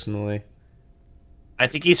forward personally. I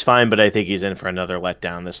think he's fine, but I think he's in for another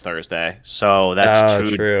letdown this Thursday. So that's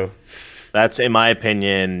True. That's, in my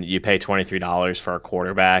opinion, you pay $23 for a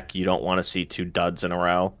quarterback. You don't want to see 2 duds in a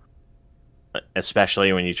row,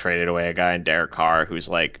 especially when you traded away a guy in Derek Carr who's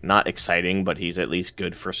like not exciting, but he's at least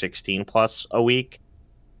good for 16 plus a week.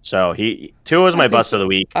 So Tua was my bust of the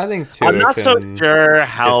week. I think Tua I'm not so sure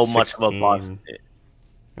how get much of a bust. 16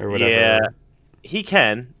 or whatever. Yeah, he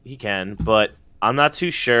can, but I'm not too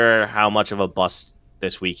sure how much of a bust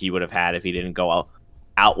this week he would have had if he didn't go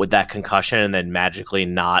out with that concussion and then magically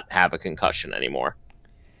not have a concussion anymore.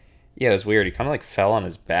 Yeah, it was weird. He kind of like fell on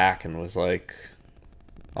his back and was like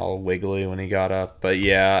all wiggly when he got up. But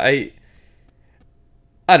yeah,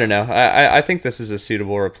 I don't know. I think this is a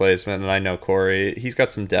suitable replacement, and I know Corey, he's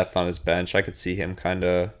got some depth on his bench. I could see him kind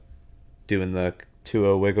of doing the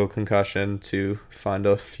Tua wiggle concussion to find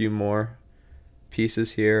a few more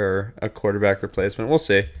pieces here, or a quarterback replacement. We'll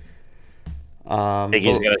see. I think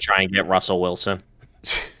he's going to try and get Russell Wilson.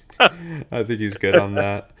 I think he's good on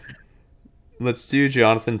that. Let's do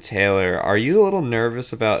Jonathan Taylor. Are you a little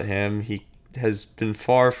nervous about him? He has been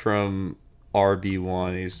far from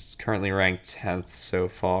RB1. He's currently ranked 10th so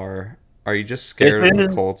far. Are you just scared of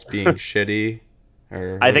the Colts being shitty?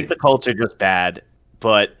 I think the Colts are just bad.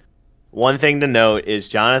 But one thing to note is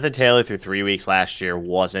Jonathan Taylor through 3 weeks last year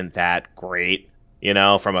wasn't that great,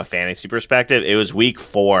 from a fantasy perspective. It was week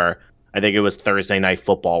 4. I think it was Thursday Night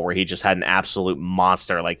Football where he just had an absolute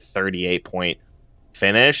monster, like 38-point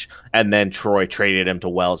finish. And then Troy traded him to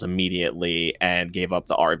Wells immediately and gave up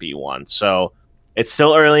the RB1. So it's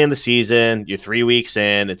still early in the season. You're 3 weeks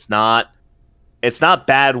in. It's not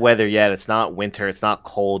bad weather yet. It's not winter. It's not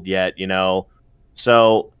cold yet,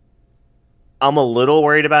 So I'm a little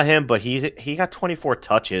worried about him, but he got 24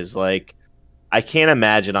 touches. Like, I can't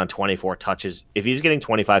imagine on 24 touches. If he's getting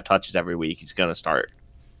 25 touches every week, he's going to start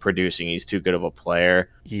producing. He's too good of a player.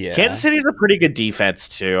 Yeah. Kansas City's a pretty good defense,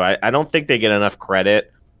 too. I don't think they get enough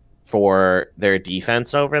credit for their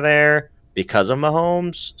defense over there because of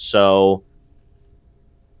Mahomes. So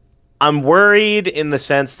I'm worried in the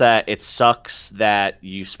sense that it sucks that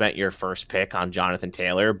you spent your first pick on Jonathan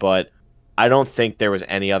Taylor, but I don't think there was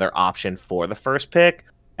any other option for the first pick.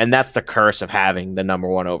 And that's the curse of having the number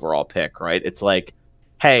 1 overall pick, right? It's like,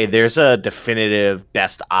 hey, there's a definitive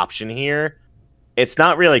best option here. It's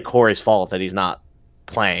not really Corey's fault that he's not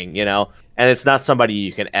playing, and it's not somebody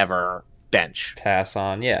you can ever bench. Pass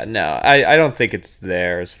on. Yeah, no, I don't think it's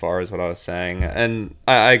there as far as what I was saying. And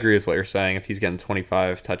I agree with what you're saying. If he's getting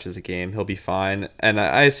 25 touches a game, he'll be fine. And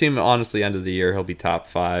I assume, honestly, end of the year, he'll be top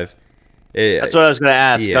 5. That's what I was going to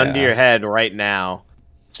ask. Yeah. Gun to your head right now.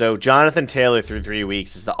 So Jonathan Taylor through 3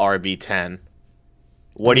 weeks is the RB10.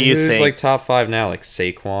 What do you think? Who's like top 5 now? Like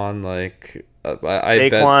Saquon? Like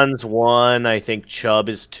Saquon's 1. I think Chubb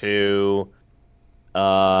is 2.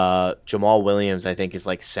 Jamal Williams, I think, is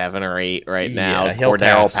like 7 or 8 right now. Yeah, he'll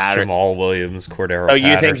pass Jamal Williams, Cordero. So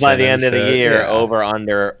you think by the end of the year, yeah. over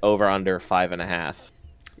under 5.5?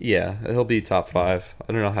 Yeah, he'll be top 5.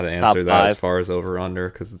 I don't know how to answer that as far as over under,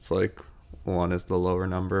 because it's like 1 is the lower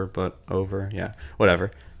number, but over, yeah,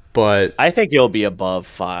 whatever. But I think he'll be above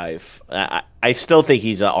 5. I still think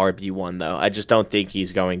he's a RB1 though. I just don't think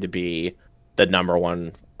he's going to be the number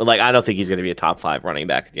 1. Like, I don't think he's going to be a top 5 running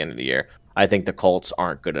back at the end of the year. I think the Colts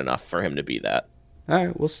aren't good enough for him to be that. All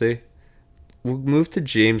right, we'll see. We'll move to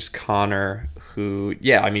James Conner, who,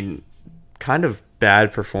 yeah, I mean, kind of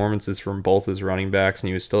bad performances from both his running backs, and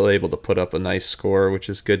he was still able to put up a nice score, which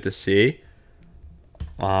is good to see.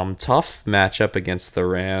 Tough matchup against the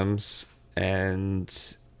Rams,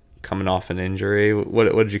 and coming off an injury.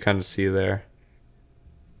 What did you kind of see there?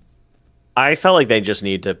 I felt like they just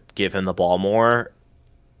need to give him the ball more.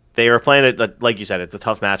 They were playing it, like you said, it's a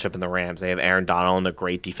tough matchup in the Rams. They have Aaron Donald and a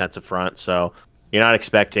great defensive front, so you're not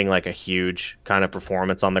expecting like a huge kind of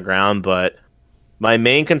performance on the ground. But my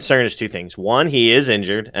main concern is 2 things. 1, he is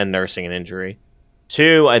injured and nursing an injury.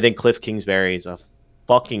 2, I think Cliff Kingsbury is a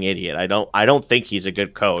fucking idiot. I don't think he's a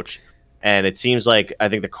good coach. And it seems like I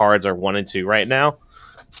think the Cards are 1-2 right now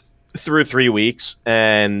through 3 weeks.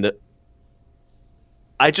 And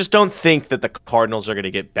I just don't think that the Cardinals are going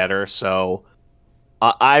to get better. So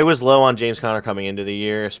I was low on James Conner coming into the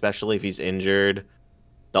year, especially if he's injured.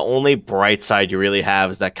 The only bright side you really have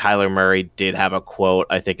is that Kyler Murray did have a quote,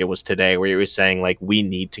 I think it was today, where he was saying, like, we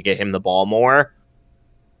need to get him the ball more.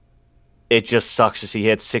 It just sucks to see he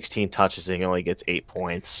had 16 touches and he only gets 8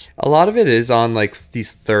 points. A lot of it is on like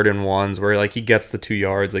these 3rd and 1s where like he gets the 2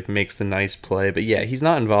 yards, like makes the nice play, but yeah, he's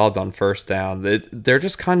not involved on first down. They're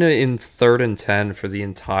just kind of in 3rd and 10 for the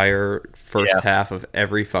entire first half of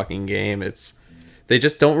every fucking game. They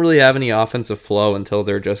just don't really have any offensive flow until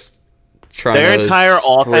they're just trying Their to entire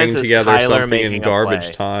offense string is together Kyler something making in a garbage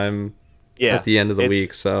play. time Yeah, at the end of the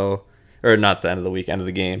week. So, or not the end of the week, end of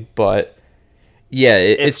the game, but. Yeah,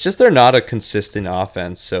 it's just they're not a consistent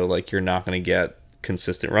offense, so like you're not going to get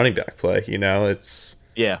consistent running back play. You know, it's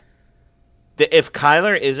if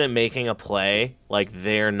Kyler isn't making a play, like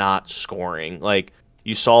they're not scoring. Like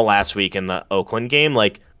you saw last week in the Oakland game,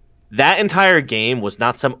 like that entire game was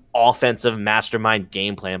not some offensive mastermind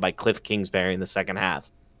game plan by Cliff Kingsbury in the second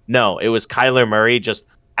half. No, it was Kyler Murray just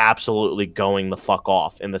absolutely going the fuck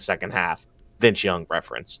off in the second half. Vince Young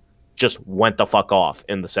reference. Just went the fuck off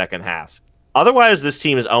in the second half. Otherwise, this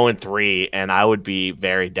team is 0-3, and I would be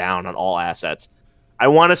very down on all assets. I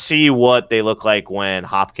want to see what they look like when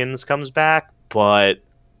Hopkins comes back, but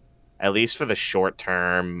at least for the short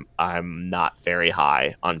term, I'm not very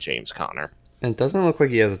high on James Conner. And it doesn't look like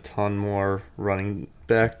he has a ton more running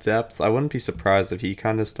back depth. I wouldn't be surprised if he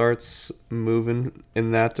kind of starts moving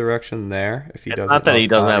in that direction there. If he doesn't, not that he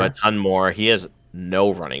doesn't have a ton more. He has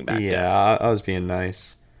no running back depth. Yeah, I was being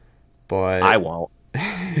nice, but I won't.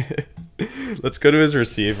 Let's go to his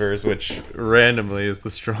receivers, which randomly is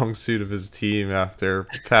the strong suit of his team after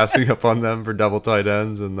passing up on them for double tight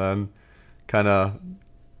ends and then kind of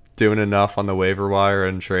doing enough on the waiver wire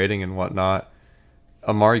and trading and whatnot.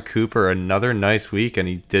 Amari Cooper, another nice week, and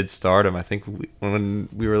he did start him. I think when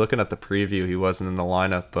we were looking at the preview, he wasn't in the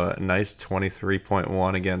lineup, but a nice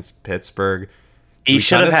 23.1 against Pittsburgh. He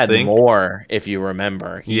should have had more, if you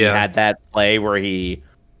remember. He had that play where he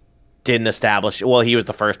didn't establish. Well, he was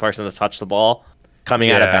the first person to touch the ball coming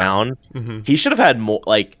out of bounds. Mm-hmm. He should have had more.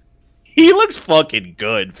 Like, he looks fucking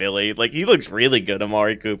good, Philly. Like, he looks really good,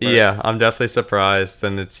 Amari Cooper. Yeah, I'm definitely surprised,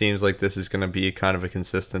 and it seems like this is going to be kind of a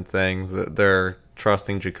consistent thing. They're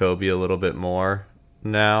trusting Jacoby a little bit more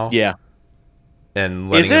now. Yeah. And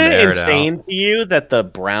letting him air it out. Isn't it insane to you that the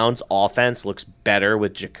Browns' offense looks better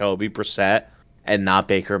with Jacoby Brissett and not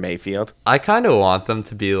Baker Mayfield? I kind of want them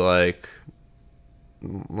to be like,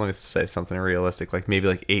 let me say something realistic, like maybe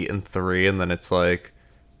like 8-3, and then it's like,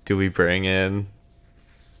 do we bring in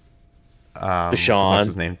Deshaun? What's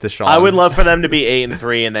his name? Deshaun. I would love for them to be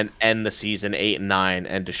 8-3 and then end the season 8-9,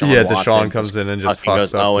 and Deshaun. Yeah, Watson Deshaun comes in and just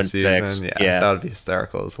fucks up the season. 6. Yeah, that would be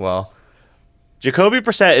hysterical as well. Jacoby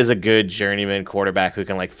Brissett is a good journeyman quarterback who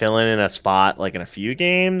can like fill in a spot like in a few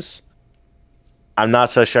games. I'm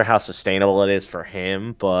not so sure how sustainable it is for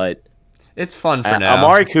him, but it's fun for now.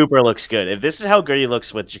 Amari Cooper looks good. If this is how good he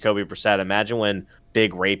looks with Jacoby Brissett, imagine when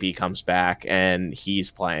Big Rapey comes back and he's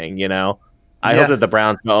playing, you know? I hope that the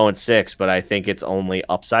Browns go 0-6, but I think it's only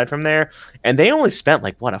upside from there. And they only spent,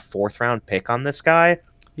 like, what, a 4th-round pick on this guy?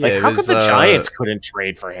 Like, how come the Giants couldn't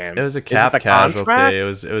trade for him? It was a cap casualty. It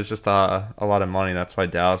was just a lot of money. That's why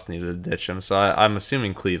Dallas needed to ditch him. So I'm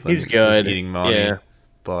assuming Cleveland is eating money. Yeah.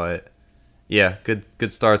 But, yeah,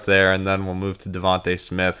 good start there. And then we'll move to Devontae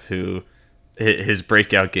Smith, who his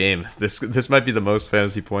breakout game. This might be the most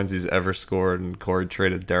fantasy points he's ever scored, and Corey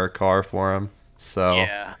traded Derek Carr for him. So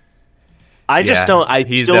yeah. I still don't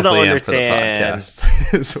understand. For the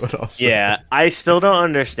podcast, is what I'll say. Yeah, I still don't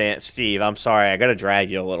understand. Steve, I'm sorry, I gotta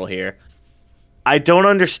drag you a little here. I don't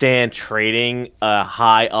understand trading a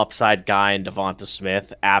high upside guy in Devonta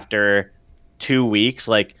Smith after 2 weeks.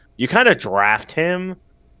 Like, you kind of draft him.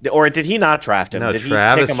 Or did he not draft him? No, did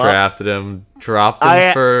Travis he pick him drafted him, dropped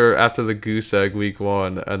him for after the goose egg week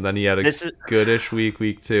 1, and then he had a goodish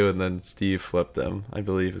week 2, and then Steve flipped him. I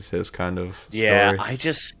believe is his kind of story. Yeah,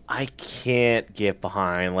 I can't get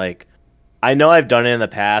behind. Like, I know I've done it in the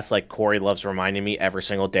past. Like, Corey loves reminding me every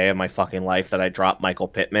single day of my fucking life that I dropped Michael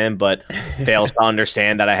Pittman, but fails to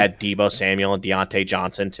understand that I had Deebo Samuel and Deontay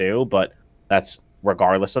Johnson too. But that's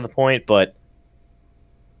regardless of the point. But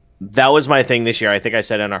that was my thing this year. I think I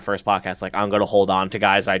said in our first podcast, like, I'm going to hold on to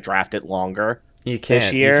guys I drafted longer. You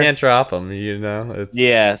can't drop them, you know?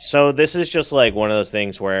 Yeah, so this is just like one of those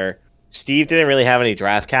things where Steve didn't really have any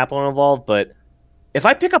draft capital involved, but if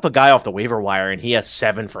I pick up a guy off the waiver wire and he has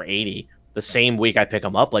 7 for 80 the same week I pick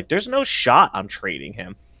him up, like, there's no shot I'm trading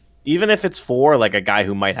him. Even if it's for, like, a guy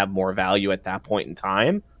who might have more value at that point in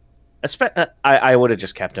time. I would have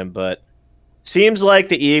just kept him, but Seems like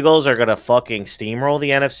the Eagles are gonna fucking steamroll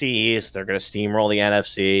the NFC East. They're gonna steamroll the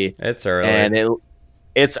NFC, It's early. and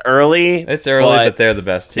it's early. It's early, but they're the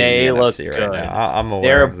best team they in the look NFC right good. now. I'm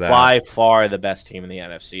aware They're of that. by far the best team in the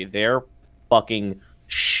NFC. They're fucking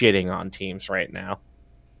shitting on teams right now.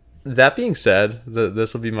 That being said,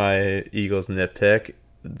 this will be my Eagles nitpick.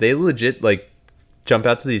 They legit jump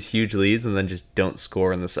out to these huge leads and then just don't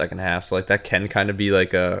score in the second half. So that can kind of be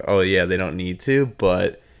oh yeah, they don't need to,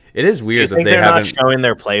 but it is weird that they they're haven't. not showing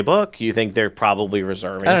their playbook. You think they're probably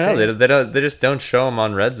reserving? I don't know. They don't. They just don't show them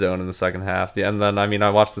on red zone in the second half. And then I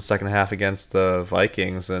watched the second half against the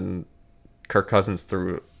Vikings, and Kirk Cousins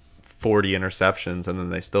threw 40 interceptions, and then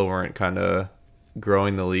they still weren't kind of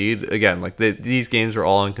growing the lead. Again, these games are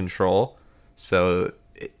all in control, so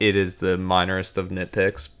it is the minorest of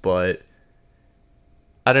nitpicks. But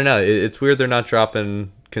I don't know. It's weird they're not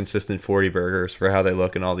dropping consistent 40 burgers for how they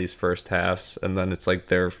look in all these first halves, and then it's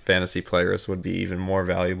their fantasy players would be even more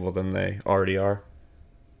valuable than they already are.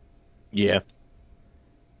 Yeah.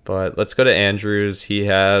 But let's go to Andrews. He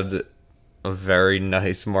had a very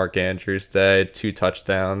nice Mark Andrews day, 2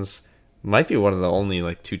 touchdowns. Might be one of the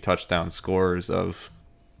only 2 touchdown scorers of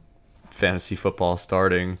fantasy football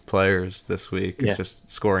starting players this week. Yeah. Just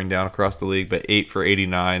scoring down across the league, but 8 for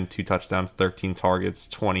 89, 2 touchdowns, 13 targets,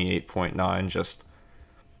 28.9. Just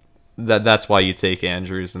that's why you take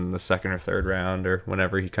Andrews in the second or third round or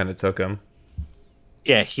whenever he kind of took him.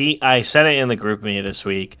 Yeah, I said it in the group me this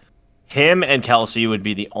week. Him and Kelsey would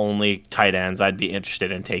be the only tight ends I'd be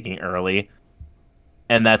interested in taking early.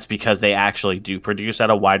 And that's because they actually do produce at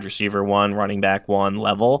a wide receiver 1, running back 1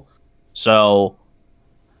 level. So,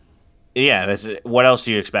 yeah, what else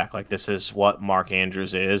do you expect? This is what Mark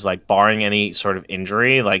Andrews is. Barring any sort of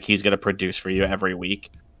injury, he's going to produce for you every week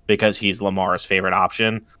because he's Lamar's favorite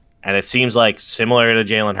option. And it seems similar to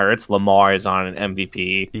Jalen Hurts, Lamar is on an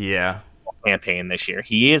MVP campaign this year.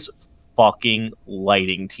 He is fucking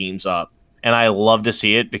lighting teams up. And I love to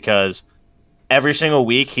see it because every single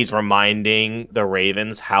week he's reminding the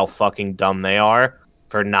Ravens how fucking dumb they are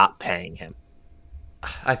for not paying him.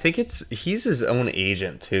 I think he's his own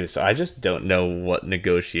agent too, so I just don't know what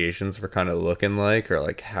negotiations were kind of looking like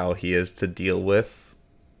or how he is to deal with.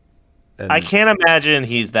 And I can't imagine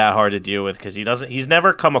he's that hard to deal with because he's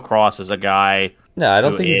never come across as a guy. No, I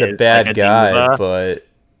don't think he's a bad guy, diva. but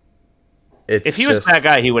if he was a bad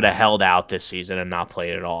guy, he would have held out this season and not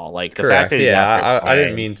played at all. The correct. fact that he's I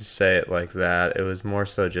didn't mean to say it like that. It was more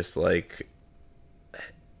so just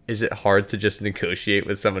is it hard to just negotiate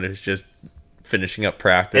with someone who's just finishing up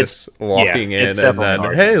practice, walking in, and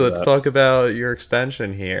then, hey, let's talk about your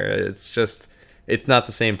extension here. It's not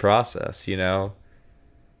the same process,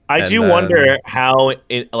 I do wonder how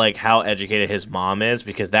educated his mom is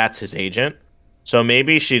because that's his agent. So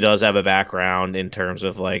maybe she does have a background in terms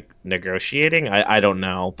of negotiating. I don't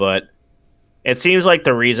know, but it seems like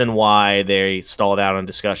the reason why they stalled out on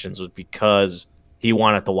discussions was because he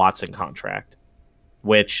wanted the Watson contract,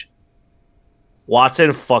 which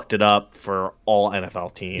Watson fucked it up for all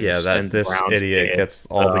NFL teams. Yeah, this Browns idiot gets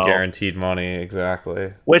all the guaranteed money,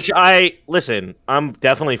 exactly. Which listen, I'm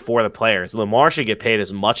definitely for the players. Lamar should get paid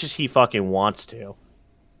as much as he fucking wants to.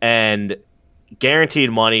 And guaranteed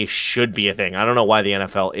money should be a thing. I don't know why the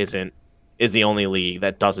NFL is the only league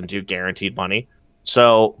that doesn't do guaranteed money.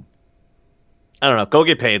 So, I don't know. Go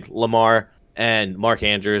get paid, Lamar and Mark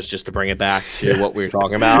Andrews, just to bring it back to what we were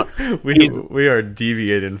talking about. We are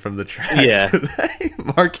deviating from the track today.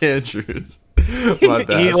 Mark Andrews. My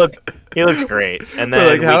bad. He looks great. And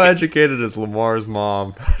then how educated is Lamar's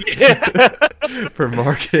mom? For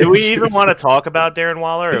Mark Andrews. Do we even want to talk about Darren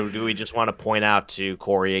Waller, or do we just want to point out to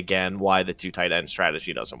Corey again why the 2 tight end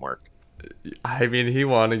strategy doesn't work? He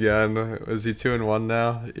won again. Is he 2-1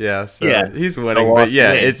 now? Yeah, so he's winning. So, but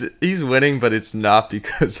he's winning, but it's not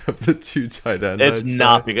because of the 2 tight end.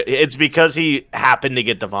 It's because he happened to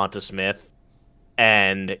get Devonta Smith,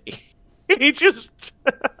 and he just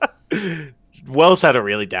Wells had a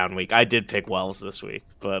really down week. I did pick Wells this week,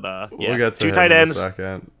 but we'll get to 2 tight ends. In a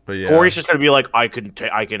second. But yeah, Corey's just gonna be I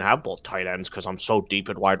can have both tight ends because I'm so deep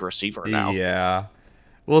at wide receiver now. Yeah.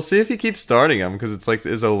 We'll see if he keeps starting him because it's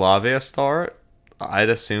is Olave a start? I'd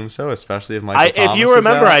assume so, especially if Michael Thomas if you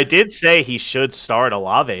remember, is out. I did say he should start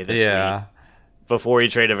Olave this week before he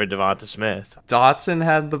traded for Devonta Smith. Dotson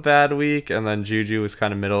had the bad week, and then Juju was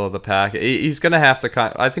kind of middle of the pack. He's going to have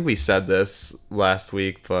to I think we said this last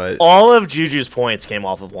week, but all of Juju's points came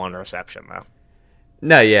off of 1 reception, though.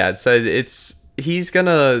 No, yeah, so he's going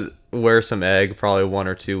to wear some egg probably 1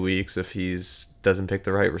 or 2 weeks if he's doesn't pick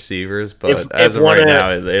the right receivers, but as of right now,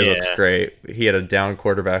 it looks great. He had a down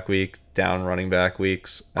quarterback week, down running back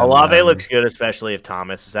weeks. And Olave then- looks good, especially if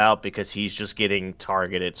Thomas is out, because he's just getting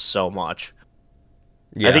targeted so much.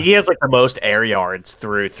 Yeah. I think he has like the most air yards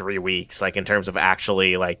through 3 weeks, like in terms of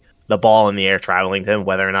actually like the ball in the air traveling to him,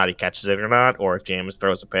 whether or not he catches it or not, or if Jameis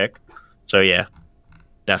throws a pick. So yeah,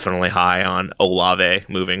 definitely high on Olave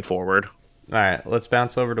moving forward. All right, let's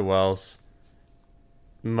bounce over to Wells.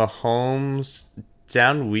 Mahomes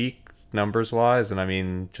down week numbers wise, and I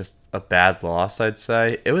mean just a bad loss, I'd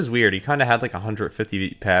say. It was weird. He kind of had like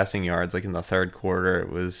 150 passing yards like in the third quarter. It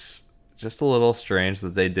was just a little strange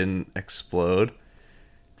that they didn't explode.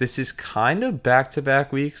 This is kind of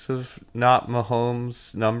back-to-back weeks of not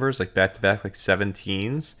Mahomes numbers, like back-to-back like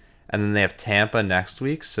 17s. And then they have Tampa next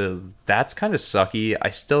week, so that's kind of sucky. I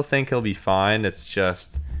still think he'll be fine. It's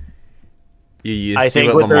just you I see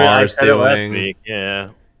think what with Lamar's I said it last doing. week, yeah,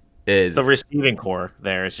 It, the receiving core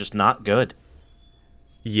there is just not good.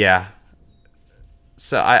 yeah.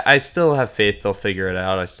 So I still have faith they'll figure it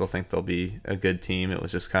out. I still think they'll be a good team. It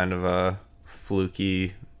was just kind of a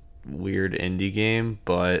fluky, weird indie game.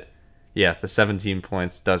 But yeah, the 17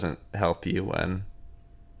 points doesn't help you when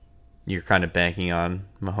you're kind of banking on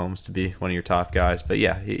Mahomes to be one of your top guys. But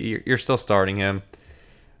yeah, you're still starting him.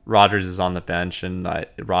 Rodgers is on the bench, and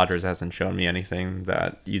Rodgers hasn't shown me anything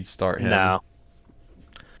that you'd start him. No.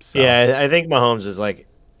 So, Yeah, I think Mahomes is like,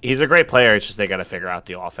 he's a great player. It's just they got to figure out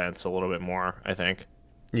the offense a little bit more, I think.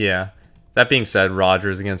 yeah. That being said,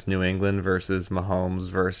 Rodgers against New England versus Mahomes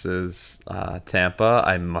versus Tampa,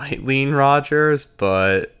 I might lean Rodgers,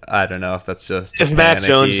 but I don't know if that's just If Matt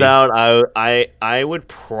Jones out, I would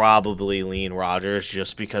probably lean Rodgers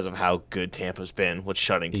just because of how good Tampa's been with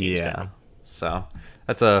shutting teams down. So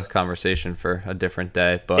that's a conversation for a different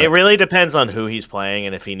day. But It really depends on who he's playing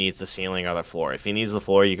and if he needs the ceiling or the floor. If he needs the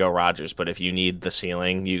floor, you go Rodgers, but if you need the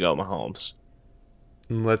ceiling, you go Mahomes.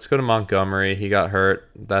 let's go to Montgomery. He got hurt.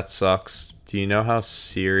 That sucks. Do you know how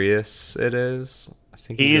serious it is? I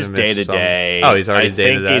think He's gonna day miss to some- day. Oh, he's already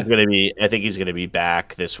day to day. I think he's gonna be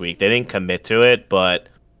back this week. They didn't commit to it, but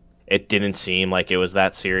it didn't seem like it was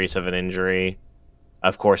that serious of an injury.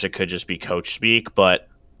 Of course, it could just be coach speak, but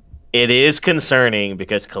it is concerning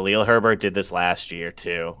because Khalil Herbert did this last year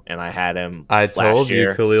too, and I had him. I told last you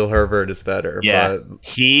year. Khalil Herbert is better. Yeah, But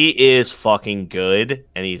he is fucking good,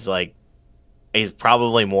 and he's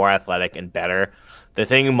probably more athletic and better. The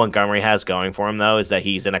thing Montgomery has going for him though is that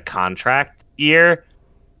he's in a contract year,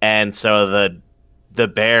 and so the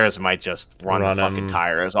Bears might just run the fucking him.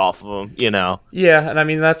 tires off of him, you know. yeah, and I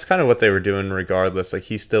mean that's kind of what they were doing regardless. Like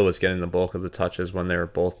he still was getting the bulk of the touches when they were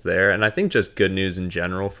both there. And I think just good news in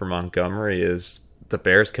general for Montgomery is the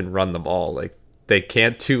Bears can run the ball. Like they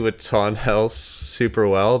can't do a ton else super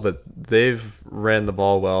well, but they've ran the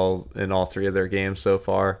ball well in all three of their games so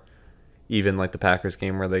far. Even like the Packers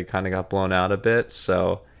game where they kind of got blown out a bit.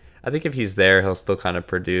 So I think if he's there, he'll still kind of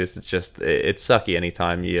produce. It's just it's sucky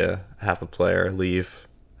anytime you have a player leave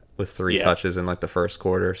with 3 touches in like the first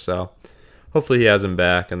quarter. So hopefully he has him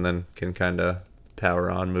back and then can kind of power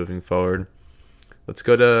on moving forward. Let's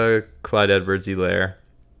go to Clyde Edwards-Helaire.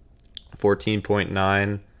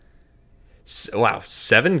 14.9. Wow,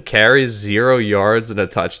 7 carries, 0 yards, and a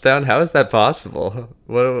touchdown. How is that possible?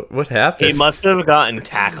 What happened? He must have gotten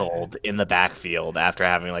tackled in the backfield after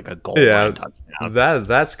having like a goal line touchdown.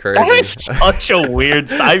 That's crazy. That is such a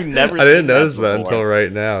weird. I've never. I didn't seen notice that before. until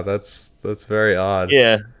right now. That's very odd.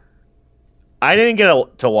 Yeah, I didn't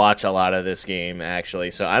get to watch a lot of this game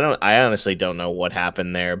actually, so I honestly don't know what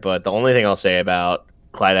happened there. But the only thing I'll say about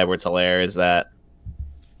Clyde Edwards-Helaire is that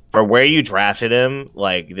for where you drafted him,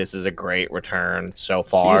 like this is a great return so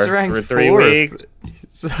far He's ranked through 3 4th. weeks.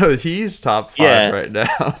 So he's top 5 Yeah. right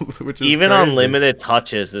now, which is Even on crazy. limited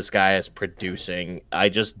touches, this guy is producing. I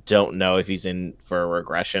just don't know if he's in for a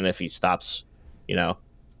regression if he stops, you know.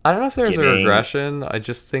 I don't know if there's a getting- regression. I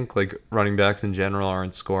just think like running backs in general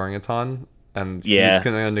aren't scoring a ton, and Yeah. he's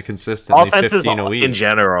going to consistently Offenses 15 a week. in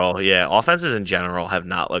general, offenses in general have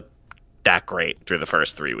not looked that great through the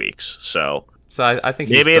first 3 weeks. So So I think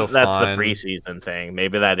he's maybe still that's fine. the preseason thing.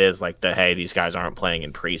 Maybe that is like hey, these guys aren't playing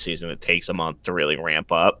in preseason. It takes a month to really ramp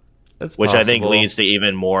up, It's which I think possible. leads to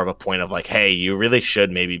even more of a point of like, hey, you really should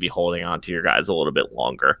maybe be holding on to your guys a little bit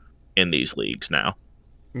longer in these leagues now.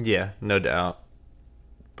 Yeah, no doubt.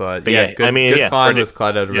 But But yeah, yeah, good, I mean, good yeah, find pretty- with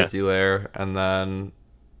Clyde Edwards-Helaire, and then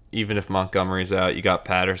even if Montgomery's out, you got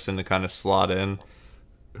Patterson to kind of slot in,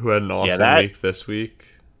 who had an awesome that- week this week.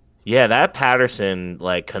 Yeah, that Patterson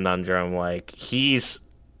like conundrum, like he's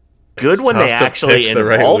good It's when tough they to actually pick the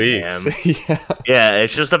right involve weeks. him. Yeah. Yeah,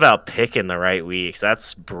 it's just about picking the right weeks.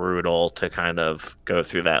 That's brutal to kind of go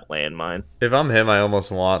through that landmine. If I'm him, I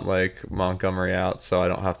almost want like Montgomery out, so I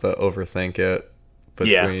don't have to overthink it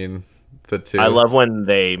between the two. I love when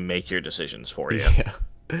they make your decisions for you.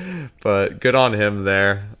 Yeah. But good on him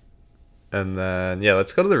there. And then, yeah,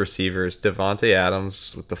 let's go to the receivers. Devontae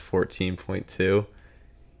Adams with the 14.2.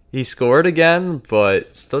 He scored again,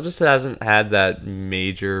 but still just hasn't had that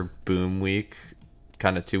major boom week,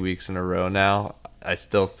 kind of 2 weeks in a row now. I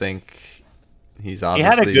still think he's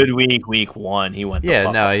obviously... He had a good week 1. He went he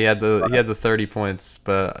had the 30 points,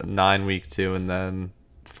 but 9 week 2, and then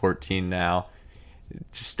 14 now.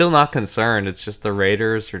 Just still not concerned. It's just the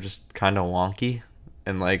Raiders are just kind of wonky,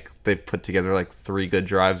 and like they put together like 3 good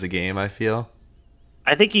drives a game, I feel.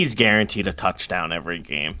 I think he's guaranteed a touchdown every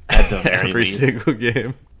game at the very Every least. single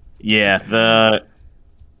game. Yeah,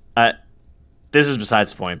 this is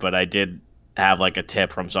besides the point, but I did have like a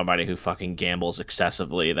tip from somebody who fucking gambles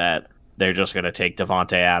excessively that they're just going to take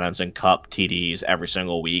Devontae Adams and Kupp TDs every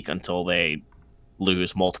single week until they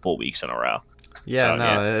lose multiple weeks in a row.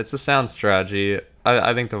 Yeah, it's a sound strategy.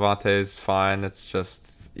 I think Devontae is fine. It's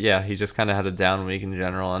just, yeah, he just kind of had a down week in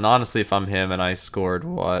general. And honestly, if I'm him and I scored,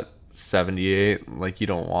 78, like you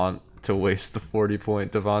don't want to waste the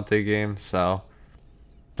 40-point Devontae game. So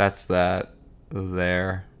that's that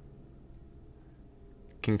there.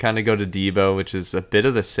 Can kind of go to Debo, which is a bit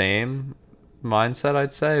of the same mindset,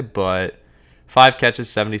 I'd say, but 5 catches,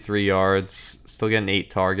 73 yards, still getting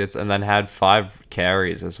 8 targets, and then had 5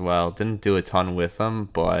 carries as well. Didn't do a ton with them,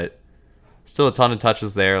 but still a ton of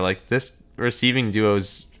touches there. Like, this receiving duo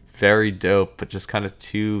is very dope, but just kind of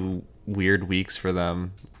 2 weird weeks for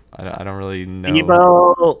them. I don't really know.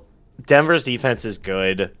 Debo, Denver's defense is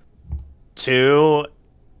good. 2,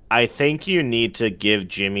 I think you need to give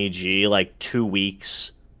Jimmy G like 2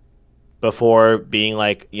 weeks before being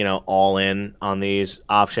like, all in on these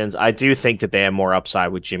options. I do think that they have more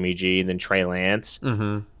upside with Jimmy G than Trey Lance.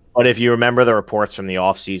 Mm-hmm. But if you remember the reports from the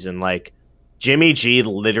offseason, like Jimmy G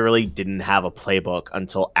literally didn't have a playbook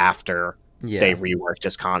until after they reworked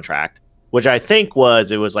his contract, which I think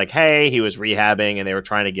it was like, hey, he was rehabbing and they were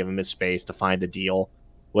trying to give him his space to find a deal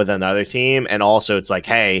with another team. And also it's like,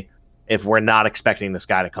 hey, if we're not expecting this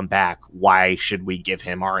guy to come back, why should we give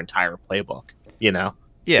him our entire playbook?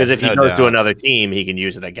 Yeah, because if he goes to another team, he can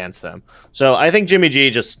use it against them. So I think Jimmy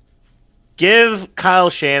G, just give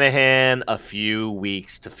Kyle Shanahan a few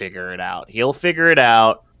weeks to figure it out. He'll figure it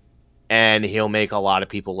out, and he'll make a lot of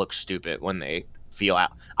people look stupid when they feel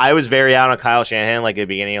out. I was very out on Kyle Shanahan like at the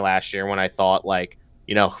beginning of last year when I thought like,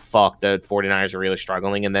 fuck, the 49ers are really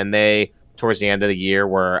struggling. And then they, towards the end of the year,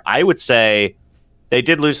 where I would say they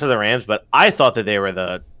did lose to the Rams, but I thought that they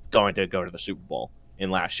were going to go to the Super Bowl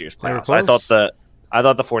in last year's playoffs. I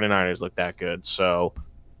thought the 49ers looked that good. So,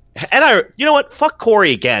 and you know what? Fuck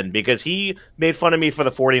Corey again, because he made fun of me for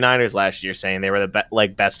the 49ers last year, saying they were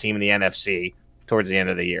the best team in the NFC towards the end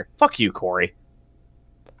of the year. Fuck you, Corey.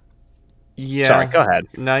 Yeah. Sorry, go ahead.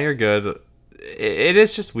 No, you're good. It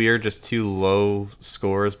is just weird, just 2 low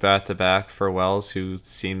scores back to back for Wells, who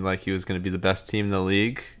seemed like he was going to be the best team in the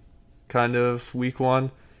league, kind of week 1.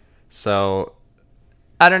 So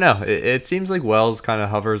I don't know. It seems like Wells kind of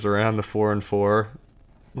hovers around the 4-4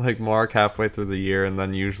 like mark halfway through the year, and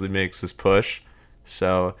then usually makes his push.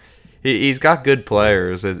 So he's got good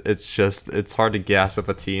players. It's hard to gas up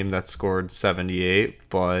a team that scored 78,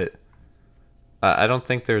 but I don't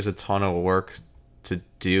think there's a ton of work to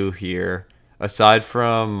do here aside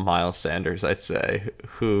from Miles Sanders, I'd say,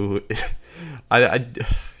 who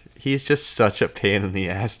he's just such a pain in the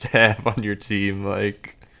ass to have on your team.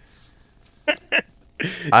 Like,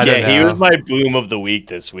 I don't know. He was my boom of the week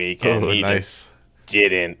this week, and he nice. just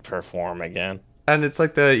didn't perform again. And it's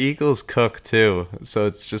like the Eagles cook too, so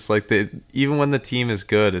it's just like even when the team is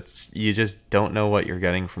good, you just don't know what you're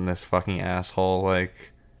getting from this fucking asshole.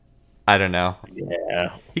 Like, I don't know.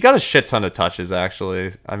 Yeah, he got a shit ton of touches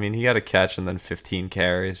actually. I mean, he got a catch and then 15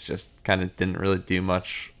 carries. Just kind of didn't really do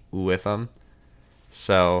much with them.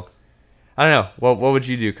 So I don't know. What would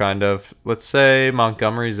you do? Kind of. Let's say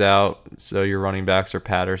Montgomery's out, so your running backs are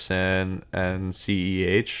Patterson and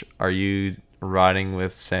CEH. Are you riding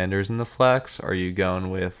with Sanders in the flex? Are you going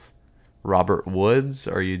with Robert Woods?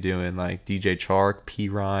 Are you doing like DJ Chark, P.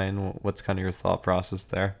 Ryan? What's kind of your thought process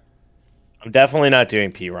there? I'm definitely not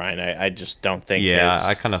doing P. Ryan. I just don't think. Yeah,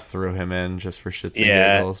 I kind of threw him in just for shits and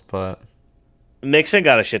giggles, but Mixon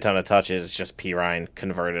got a shit ton of touches. It's just P. Ryan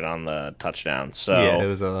converted on the touchdown. So yeah, it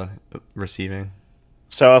was a receiving.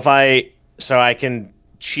 So I can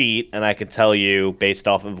cheat and I can tell you based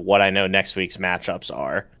off of what I know next week's matchups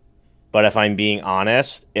are. But if I'm being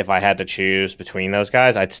honest, if I had to choose between those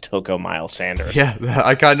guys, I'd still go Miles Sanders. Yeah,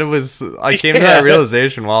 I kind of was. I came to that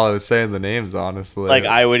realization while I was saying the names, honestly. Like,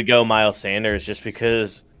 I would go Miles Sanders just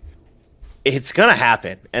because it's gonna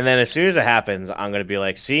happen. And then as soon as it happens, I'm gonna be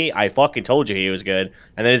like, see, I fucking told you he was good.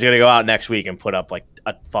 And then he's gonna go out next week and put up like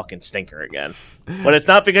a fucking stinker again. But it's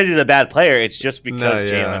not because he's a bad player. It's just because No,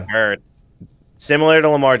 yeah. Jalen Hurts, similar to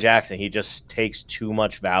Lamar Jackson, he just takes too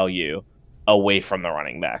much value away from the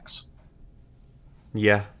running backs.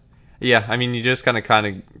 Yeah. Yeah, I mean, you just kind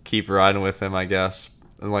of keep riding with him, I guess.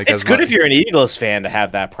 And like, It's good if you're an Eagles fan to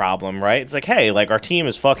have that problem, right? It's like, hey, like our team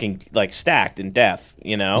is fucking like stacked in depth,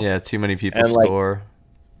 you know? Yeah, too many people And, like, score.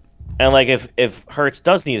 And like if Hurts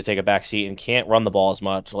does need to take a back seat and can't run the ball as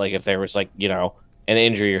much, like if there was like, you know, an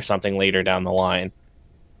injury or something later down the line,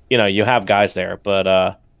 you know, you have guys there.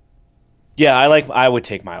 But yeah, I would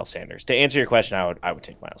take Miles Sanders. To answer your question, I would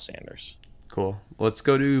take Miles Sanders. Cool. Let's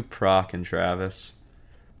go to Proc and Travis.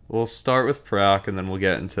 We'll start with Proc, and then we'll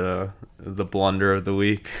get into the blunder of the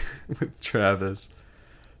week with Travis.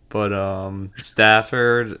 But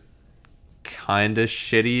Stafford, kind of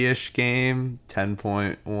shitty-ish game,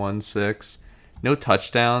 10.16. No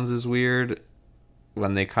touchdowns is weird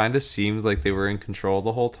when they kind of seemed like they were in control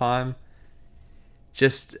the whole time.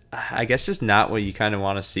 I guess just not what you kind of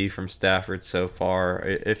want to see from Stafford so far.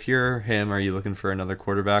 If you're him, are you looking for another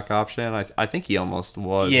quarterback option? I think he almost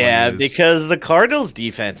was. Yeah, when he was... because the Cardinals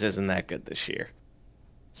defense isn't that good this year.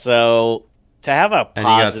 So to have a And you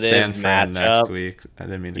got positive San Fran next matchup, week. I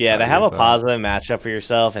didn't mean to yeah, cut to have you, a but- positive matchup for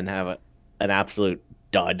yourself and have an absolute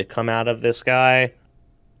dud come out of this guy,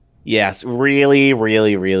 yes, really,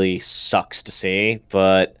 really, really sucks to see.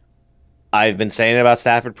 But I've been saying about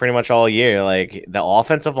Stafford pretty much all year. Like, the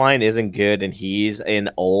offensive line isn't good, and he's an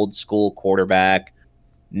old school quarterback.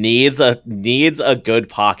 Needs a good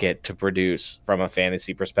pocket to produce from a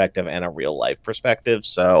fantasy perspective and a real life perspective.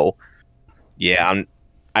 So, yeah,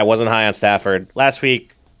 I wasn't high on Stafford last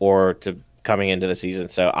week or to coming into the season.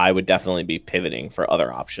 So I would definitely be pivoting for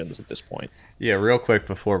other options at this point. Yeah, real quick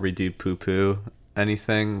before we do poo-poo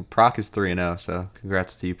anything, Proc is 3-0, so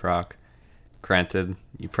congrats to you, Proc. Granted,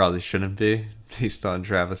 you probably shouldn't be, based on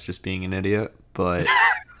Travis just being an idiot, but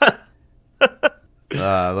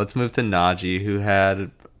let's move to Najee, who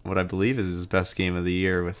had what I believe is his best game of the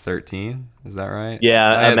year with 13. Is that right?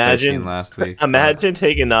 Yeah, I had imagine 13 last week. Imagine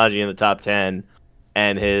taking Najee in the top 10,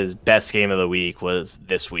 and his best game of the week was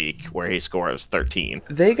this week, where he scores 13.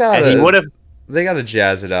 They And he would have. gotta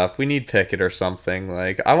jazz it up. We need Pickett or something.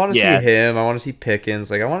 Like, I want to Yeah. see him. I want to see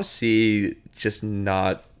Pickens. Like, I want to see just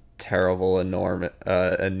not terrible,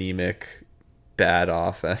 anemic, bad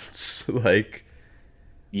offense. Like,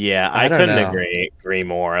 Yeah, I I don't couldn't know. agree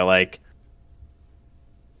more. Like,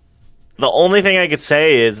 the only thing I could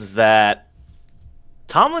say is that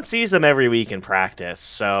Tomlin sees him every week in practice,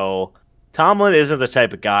 so Tomlin isn't the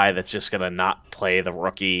type of guy that's just gonna not play the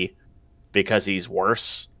rookie because he's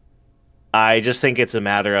worse. I just think it's a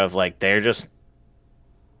matter of, like, they're just...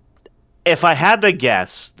 If I had to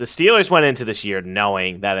guess, the Steelers went into this year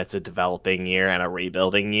knowing that it's a developing year and a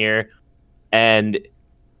rebuilding year, and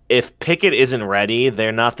if Pickett isn't ready,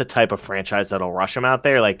 they're not the type of franchise that'll rush him out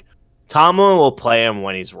there. Like, Tomlin will play him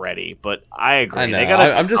when he's ready, but I agree. I know. They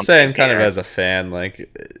gotta I'm do just saying, something kind of here. as a fan,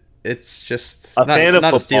 like, it's just A fan of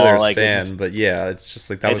not a football, Steelers like, it fan, just- but yeah, it's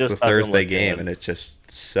just like that it was the just doesn't Thursday look game, good. and it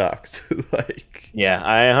just sucked. Like, Yeah,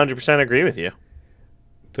 I 100% agree with you.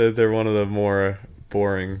 they're one of the more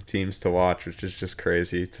boring teams to watch, which is just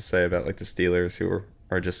crazy to say about like the Steelers, who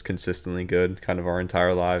are just consistently good kind of our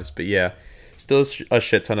entire lives. But yeah, still a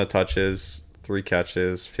shit ton of touches, 3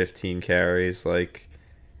 catches, 15 carries. Like,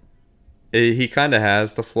 he kind of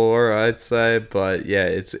has the floor, I'd say. But yeah,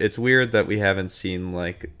 it's weird that we haven't seen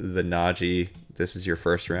like the Najee, this is your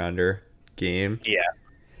first rounder game. Yeah.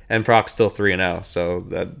 And Proc's still 3-0, so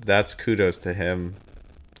that's kudos to him,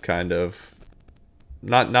 kind of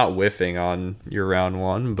not whiffing on your round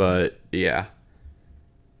one, but yeah.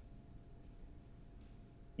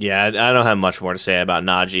 Yeah, I don't have much more to say about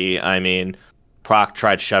Najee. I mean, Proc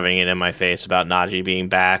tried shoving it in my face about Najee being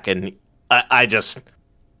back, and I just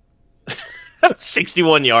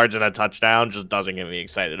 61 yards and a touchdown just doesn't get me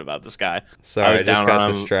excited about this guy. Sorry, I was just down got on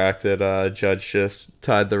him. distracted. Judge just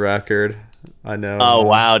tied the record. I know. Oh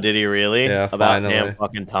wow, did he really? Yeah, About finally. damn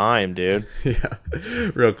fucking time, dude. Yeah.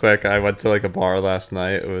 Real quick, I went to like a bar last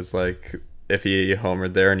night. It was like, if you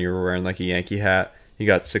homered there and you were wearing like a Yankee hat, you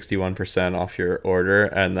got 61% off your order,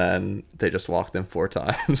 and then they just walked in 4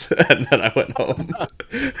 times, and then I went home,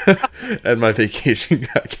 and my vacation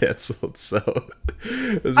got canceled. So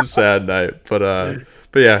it was a sad night, but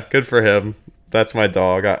yeah, good for him. That's my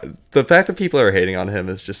dog. The fact that people are hating on him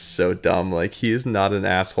is just so dumb. Like, he is not an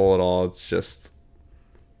asshole at all. It's just,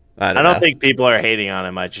 I don't don't know. think people are hating on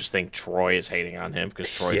him. I just think Troy is hating on him because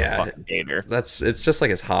Troy's a fucking hater. It's just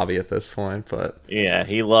like his hobby at this point. But Yeah,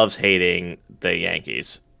 he loves hating the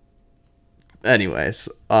Yankees. anyways,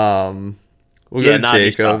 we'll Yeah, go to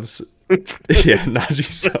Najee Jacobs. Yeah, Najee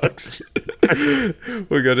sucks.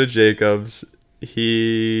 We'll go to Jacobs.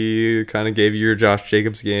 He kind of gave you your Josh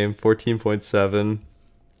Jacobs game, 14.7.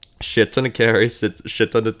 Shit ton of carries,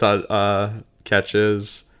 shit ton of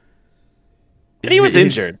catches. And he was He's-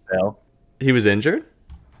 injured, though. He was injured?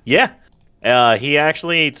 Yeah. He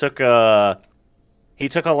actually took a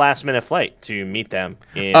last minute flight to meet them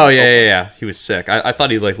in Oh, Oakland. yeah. He was sick. I thought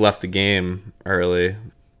he like left the game early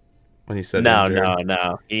when he said No, injured.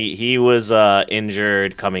 no. He was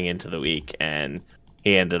injured coming into the week, and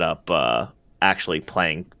he ended up actually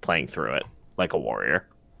playing through it like a warrior.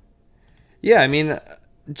 Yeah, I mean,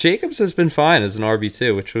 Jacobs has been fine as an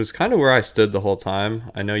RB2, which was kind of where I stood the whole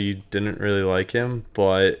time. I know you didn't really like him,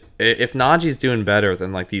 but if Najee's doing better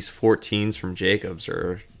than like these 14s from Jacobs,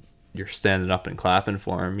 or you're standing up and clapping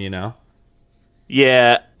for him, you know?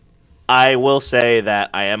 Yeah, I will say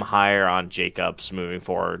that I am higher on Jacobs moving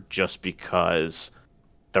forward just because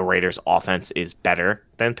the Raiders' offense is better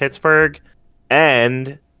than Pittsburgh,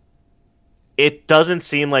 and it doesn't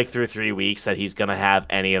seem like through 3 weeks that he's going to have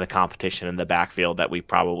any of the competition in the backfield that we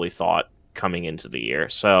probably thought coming into the year.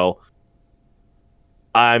 So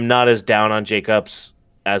I'm not as down on Jacobs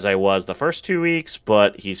as I was the first 2 weeks,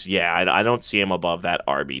 but I don't see him above that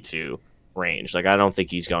RB2 range. Like, I don't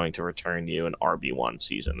think he's going to return you an RB1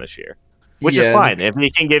 season this year, which is Yeah, fine. If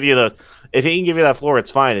he can give you that floor,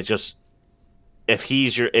 it's fine. It's just if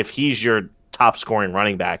he's your top scoring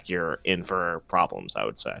running back, you're in for problems, I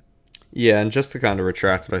would say. Yeah, and just to kind of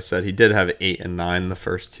retract what I said, he did have 8 and 9 the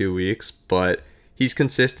first 2 weeks, but he's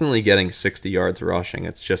consistently getting 60 yards rushing.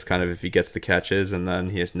 It's just kind of if he gets the catches, and then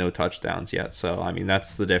he has no touchdowns yet. So, I mean,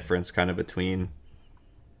 that's the difference kind of between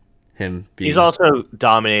him being... He's also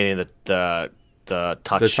dominating the the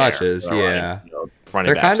touches, yeah.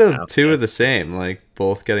 Running They're kind backs of now, two so. of the same, like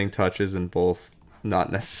both getting touches and both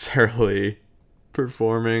not necessarily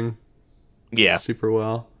performing Yeah. super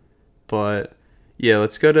well. But yeah,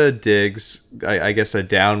 let's go to Diggs. I guess a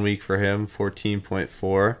down week for him,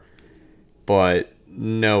 14.4. But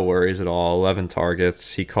no worries at all. 11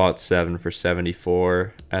 targets. He caught 7 for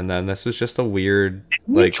 74. And then this was just a weird, Did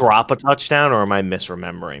he like, drop a touchdown, or am I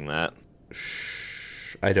misremembering that?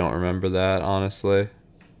 I don't remember that, honestly.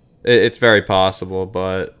 It's very possible,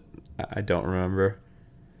 but I don't remember.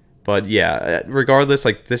 But yeah, regardless,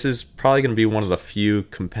 like, this is probably going to be one of the few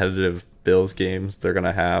competitive Bills games they're going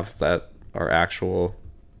to have that are actual,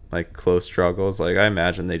 like, close struggles. Like, I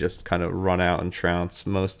imagine they just kind of run out and trounce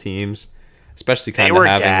most teams, especially kind of were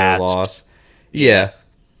having their gassed. loss. Yeah.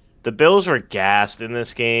 The Bills were gassed in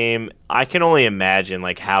this game. I can only imagine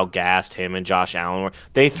like how gassed him and Josh Allen were.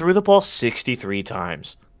 They threw the ball 63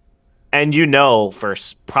 times. And for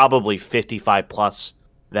probably 55 plus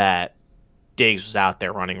that Diggs was out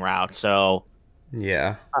there running routes. So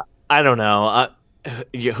Yeah. I don't know.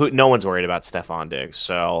 No one's worried about Stephon Diggs,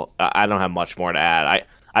 so I don't have much more to add.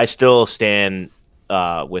 I still stand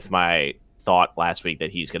with my thought last week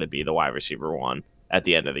that he's going to be the wide receiver 1 at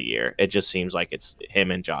the end of the year. It just seems like it's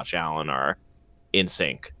him and Josh Allen are in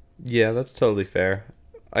sync. Yeah, that's totally fair.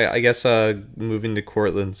 I guess moving to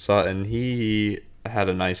Cortland Sutton, he had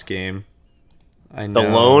a nice game. I know. The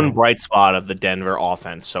lone bright spot of the Denver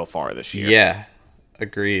offense so far this year. Yeah,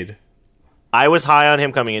 agreed. I was high on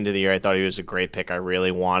him coming into the year. I thought he was a great pick. I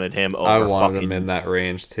really wanted him over I wanted him in that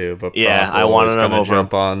range too, but Yeah, Brock I will wanted always him kinda over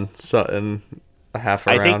jump on Sutton a half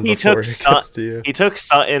a I round think he before took he gets to you. He took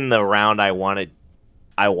Sutton the round I wanted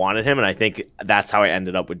him, and I think that's how I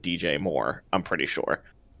ended up with DJ Moore. I'm pretty sure.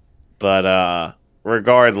 But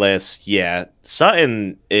regardless, yeah,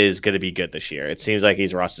 Sutton is going to be good this year. It seems like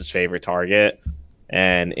he's Russ's favorite target,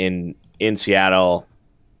 and in Seattle,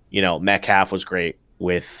 Metcalf was great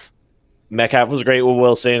with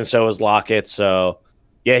Wilson, so was Lockett. So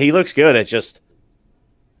yeah, he looks good. It's just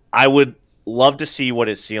I would love to see what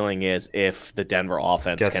his ceiling is if the Denver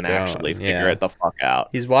offense Gets can going, actually figure yeah. it the fuck out.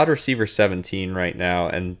 He's wide receiver 17 right now,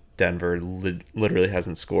 and Denver literally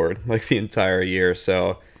hasn't scored like the entire year.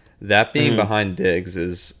 So that being behind Diggs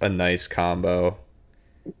is a nice combo.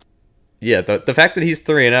 Yeah, the fact that he's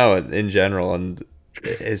 3-0 in general, and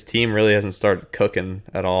his team really hasn't started cooking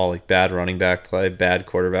at all. Like bad running back play, bad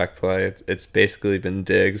quarterback play. It's basically been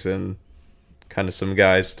Diggs and kind of some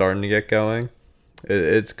guys starting to get going.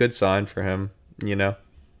 It's a good sign for him, Yeah,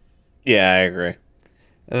 I agree.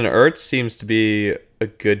 And then Ertz seems to be a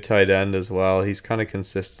good tight end as well. He's kind of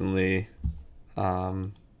consistently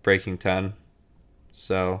breaking 10.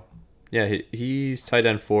 So Yeah, he's tight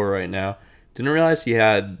end 4 right now. Didn't realize he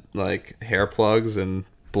had like hair plugs and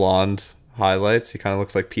blonde highlights. He kind of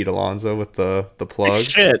looks like Pete Alonso with the plugs.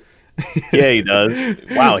 Shit. Yeah, he does.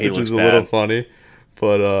 Wow, he which looks is a bad. little funny.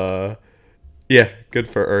 But yeah, good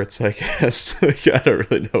for Ertz, I guess. Like, I don't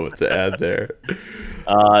really know what to add there.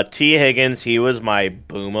 T. Higgins, he was my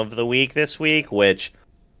boom of the week this week, which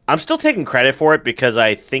I'm still taking credit for it because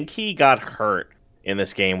I think he got hurt in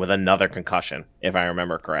this game with another concussion, if I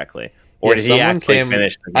remember correctly. Or did he actually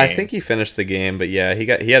finish the game? I think he finished the game, but yeah, he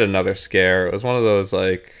had another scare. It was one of those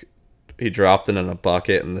like he dropped it in a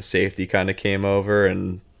bucket and the safety kind of came over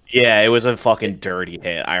and Yeah, it was a fucking dirty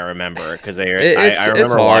hit. I remember because I it's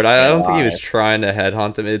remember hard. I watching it don't think he was live. trying to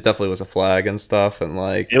headhunt him. It definitely was a flag and stuff, and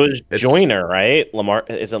like It was it's- Joyner, right?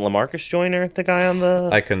 Is it Lamarcus Joyner, the guy on the?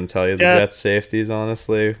 I couldn't tell you the Yeah. Jets safeties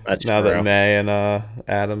honestly. That's now true. that May and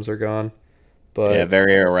Adams are gone, but Yeah,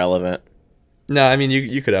 very irrelevant. no, I mean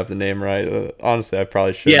you could have the name right. Honestly, I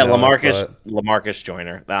probably should. Yeah, know it, Lamarcus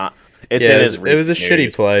Joyner. It's yeah, in it his. was a shitty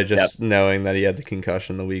news. play just knowing that he had the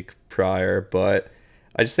concussion the week prior, but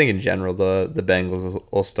I just think in general the Bengals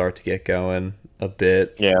will start to get going a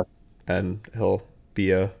bit, Yeah. and he'll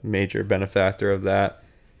be a major benefactor of that.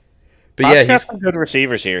 But Potts yeah, got he's some good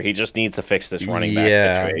receivers here. He just needs to fix this running back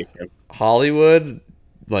Yeah. situation. Hollywood,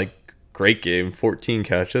 like great game, 14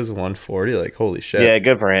 catches, 140, like holy shit. Yeah,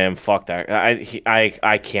 good for him. Fuck that.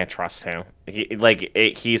 I can't trust him.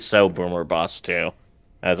 He's so boomer bust too,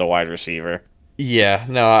 as a wide receiver. Yeah,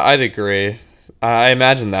 no, I'd agree. I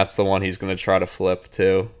imagine that's the one he's going to try to flip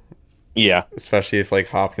too, Yeah. especially if like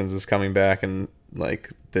Hopkins is coming back and like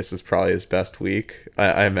this is probably his best week.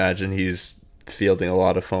 I imagine he's fielding a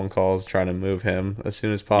lot of phone calls trying to move him as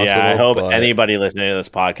soon as possible. Yeah, I hope but- anybody listening to this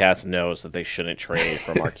podcast knows that they shouldn't trade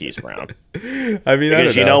for Marquise Brown. I mean, I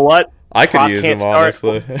Because don't you know what? I could Proc use can't him start-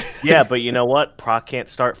 honestly. Yeah, but you know what? Proc can't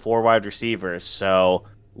start 4 wide receivers, so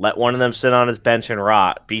let one of them sit on his bench and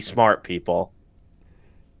rot. Be smart, people.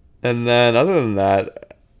 And then other than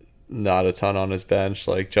that, not a ton on his bench.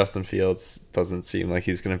 Like Justin Fields doesn't seem like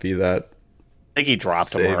he's going to be that I think he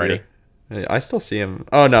dropped him savior. already. I still see him.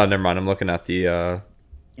 Oh no, never mind. I'm looking at the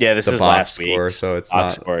Yeah, this is box last score, week. so it's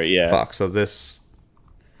Box not score, yeah. fuck. So this,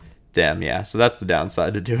 damn, yeah. So that's the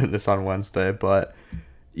downside to doing this on Wednesday. But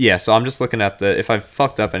yeah, so I'm just looking at the. If I've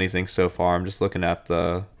fucked up anything so far, I'm just looking at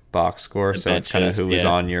the box score. The So it's kind of benches, who was yeah.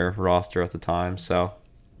 on your roster at the time. So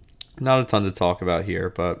not a ton to talk about here,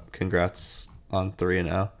 but congrats on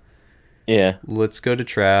 3-0. Yeah. Let's go to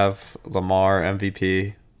Trav. Lamar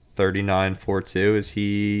MVP 39-42. Is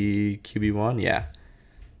he QB1? Yeah.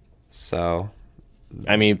 So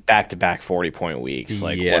I mean, back-to-back 40-point weeks.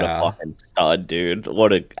 Like, what Yeah. a fucking stud, dude.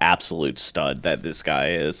 What an absolute stud that this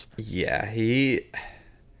guy is. yeah, he.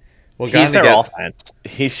 Well, He's to their get- offense.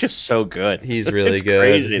 He's just so good. He's really It's good.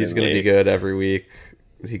 crazy He's to going to me. be good every week.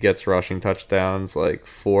 He gets rushing touchdowns, like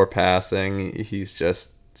 4 passing. He's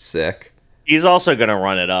just sick. He's also going to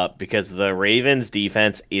run it up because the Ravens'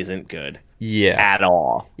 defense isn't good Yeah. at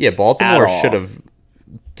all. Yeah, Baltimore all. should have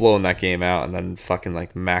blown that game out, and then fucking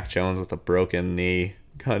like Mac Jones with a broken knee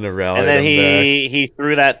kind of rallied And then him back. he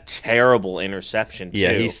threw that terrible interception, too.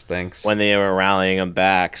 Yeah, he stinks. when they were rallying him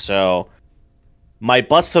back. So my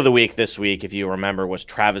bust of the week this week, if you remember, was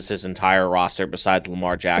Travis's entire roster besides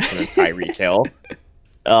Lamar Jackson and Tyreek Hill.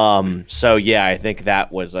 So yeah, I think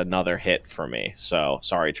that was another hit for me. So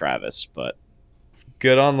sorry, Travis, but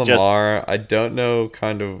Good on Just- Lamar. I don't know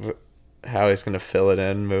kind of how he's going to fill it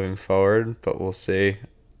in moving forward, but we'll see.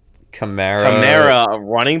 Kamara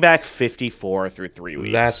running back 54 through 3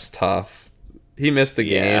 weeks. That's tough. He missed the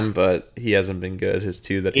Yeah. game, but he hasn't been good. His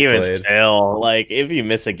 2 that he even played. still, like, if you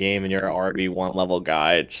miss a game and you're an RB1 level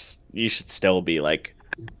guy, you should still be like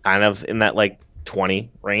kind of in that like 20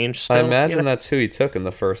 range. Still, I imagine you know? that's who he took in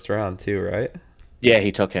the first round too, right? Yeah,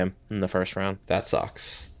 he took him in the first round. That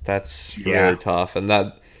sucks. That's really Yeah. tough, and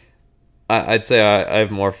I'd say I have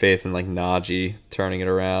more faith in like Najee turning it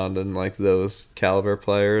around and like those caliber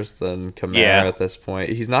players than Kamara Yeah. at this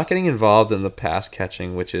point. He's not getting involved in the pass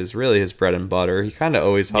catching, which is really his bread and butter. He kind of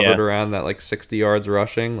always hovered Yeah. around that like 60 yards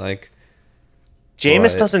rushing. Like,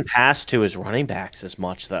 Jameis But- doesn't pass to his running backs as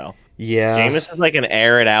much though. yeah, Jameis is like an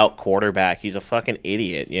air it out quarterback. He's a fucking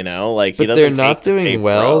idiot, you know? Like he but doesn't they're not take the doing big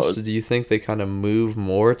well. throws. So do you think they kind of move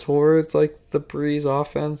more towards like the Breeze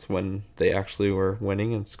offense when they actually were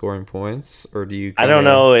winning and scoring points, or do you? I don't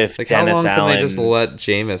kinda- know if Like, Dennis how long Allen. can they just let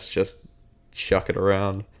Jameis just chuck it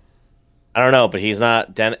around? I don't know, but he's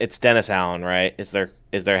not. It's Dennis Allen, right? Is their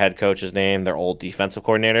head coach's name? Their old defensive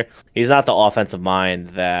coordinator. He's not the offensive mind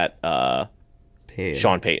that Pain.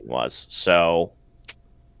 Sean Payton was. So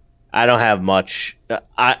I don't have much.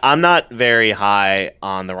 I'm not very high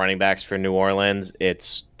on the running backs for New Orleans.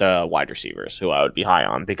 It's the wide receivers who I would be high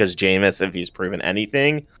on because Jameis, if he's proven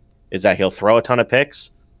anything, is that he'll throw a ton of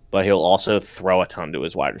picks, but he'll also throw a ton to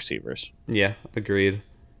his wide receivers. Yeah, agreed.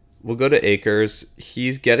 We'll go to Akers.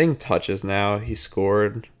 He's getting touches now. He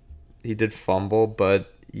scored. He did fumble,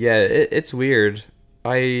 but yeah, it's weird.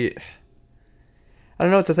 I don't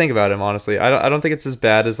know what to think about him, honestly. I don't think it's as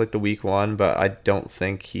bad as like the week one, but I don't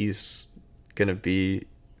think he's gonna be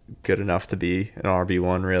good enough to be an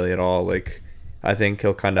RB1 really at all. Like I think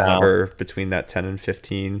he'll kind of hover between that 10 and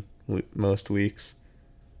 15 most weeks.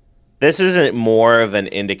 This isn't more of an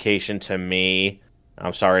indication to me.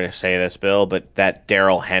 I'm sorry to say this, Bill, but that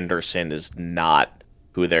Darrell Henderson is not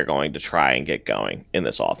who they're going to try and get going in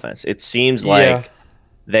this offense. It seems like Yeah.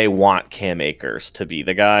 they want Cam Akers to be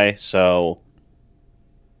the guy, so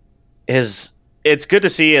it's good to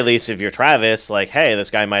see, at least if you're Travis, like, hey,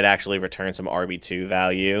 this guy might actually return some RB2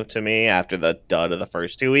 value to me after the dud of the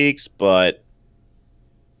first 2 weeks, but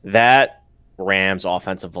that Rams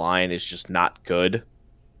offensive line is just not good.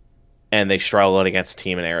 And they struggled against a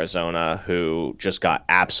team in Arizona who just got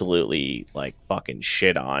absolutely like fucking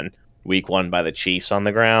shit on week one by the Chiefs on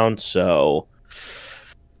the ground. So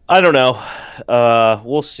I don't know.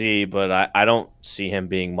 We'll see, but I don't see him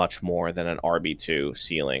being much more than an RB2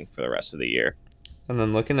 ceiling for the rest of the year. And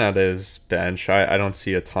then looking at his bench, I don't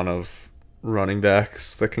see a ton of running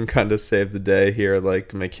backs that can kind of save the day here. Like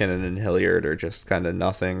McKinnon and Hilliard are just kind of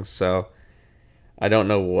nothing. So I don't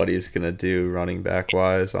know what he's going to do running back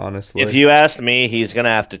wise, honestly. If you asked me, he's going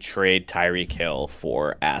to have to trade Tyreek Hill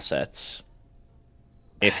for assets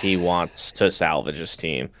if he wants to salvage his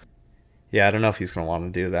team. Yeah, I don't know if he's going to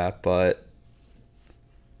want to do that, but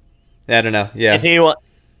I don't know. Yeah. If he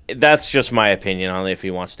that's just my opinion on if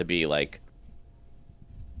he wants to be like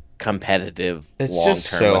competitive It's long just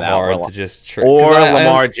term so without hard to just or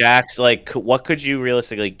Lamar Jackson. Like, what could you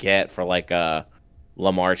realistically get for like a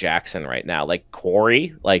Lamar Jackson right now? Like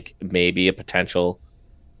Corey, like maybe a potential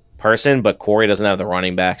person, but Corey doesn't have the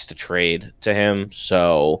running backs to trade to him.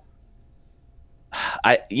 So,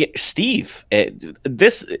 Steve,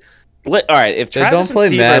 all right. If Travis don't play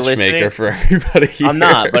and Steve are matchmaker listening, for everybody here. I'm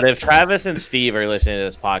not. But if Travis and Steve are listening to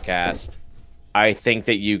this podcast, I think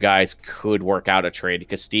that you guys could work out a trade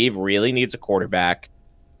because Steve really needs a quarterback,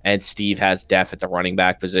 and Steve has depth at the running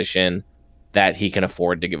back position that he can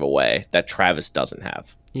afford to give away that Travis doesn't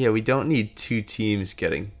have. Yeah, we don't need two teams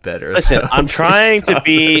getting better. Listen, though. I'm trying to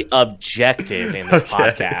be objective in this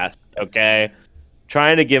podcast, okay?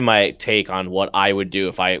 Trying to give my take on what I would do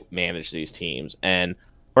if I managed these teams. And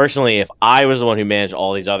personally, if I was the one who managed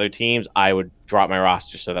all these other teams, I would drop my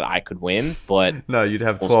roster so that I could win. But No, you'd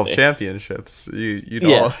have We'll 12 see. championships. You'd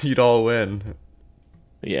Yeah. all win.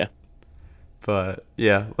 yeah, But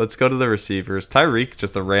yeah, let's go to the receivers. Tyreek,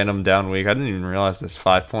 just a random down week. I didn't even realize this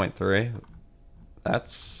 5.3.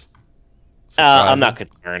 That's I'm not surprising.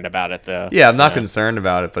 concerned about it though. Yeah, I'm not Yeah. concerned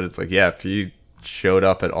about it, but it's like, yeah, if he showed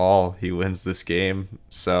up at all, he wins this game.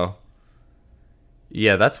 So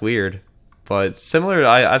yeah, that's weird. But similar,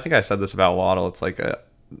 I think I said this about Waddle. It's like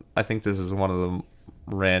I think this is one of the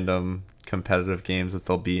random competitive games that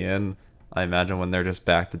they'll be in. I imagine when they're just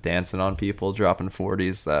back to dancing on people, dropping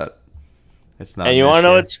 40s, that it's not. And an you want to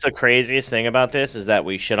know issue. what's the craziest thing about this is that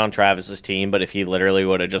we shit on Travis's team, but if he literally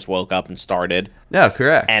would have just woke up and started, Yeah,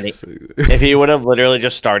 correct. and if he would have literally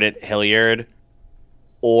just started Hilliard,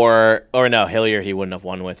 or no, Hilliard he wouldn't have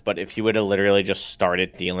won with, but if he would have literally just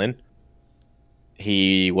started Thielen,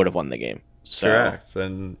 he would have won the game. So, correct.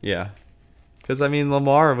 And yeah, because I mean,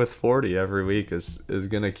 Lamar with 40 every week is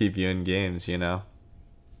gonna keep you in games, you know.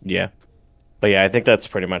 yeah. But yeah, I think that's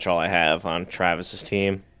pretty much all I have on Travis's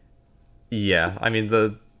team. Yeah, I mean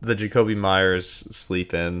the Jacoby Myers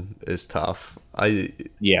sleep in is tough.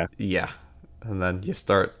 Yeah. Yeah, and then you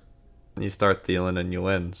start Thielen and you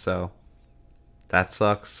win. So that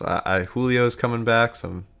sucks. Julio's coming back,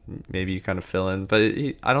 so maybe you kind of fill in. But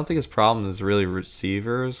I don't think his problem is really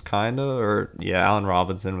receivers, kind of. Or yeah, Allen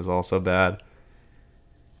Robinson was also bad.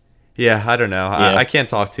 Yeah, I don't know. Yeah. I can't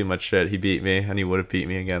talk too much shit. He beat me, and he would have beat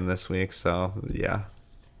me again this week. So yeah,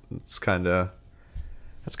 that's kind of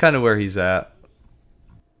where he's at.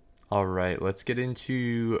 All right, let's get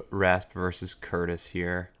into Rasp versus Curtis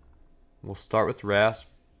here. We'll start with Rasp.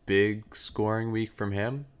 Big scoring week from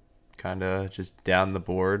him. Kind of just down the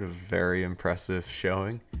board. A very impressive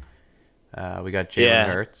showing. We got Jalen Yeah.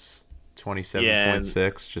 Hurts,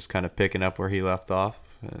 27.6, just kind of picking up where he left off.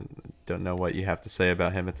 And don't know what you have to say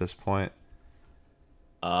about him at this point.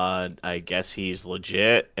 I guess he's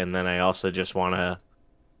legit, and then I also just want to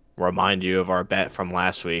remind you of our bet from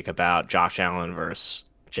last week about Josh Allen versus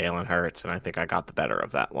Jalen Hurts, and I think I got the better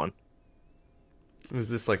of that one. Is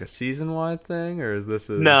this like a season-wide thing, or is this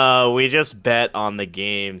No, we just bet on the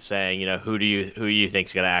game, saying, who you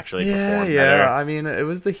think's gonna actually Yeah, perform yeah. better. I mean, it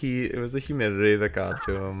was the heat, it was the humidity that got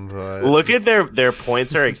to him. But Look at their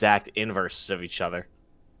points are exact inverses of each other.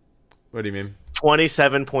 what do you mean?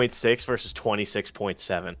 27.6 versus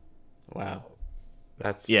 26.7. Wow,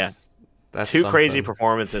 that's Two crazy something.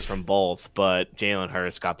 performances from both, but Jalen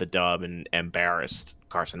Hurts got the dub and embarrassed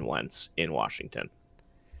Carson Wentz in Washington.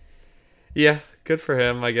 Yeah, good for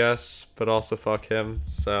him, I guess, but also fuck him.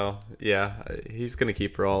 So yeah, he's gonna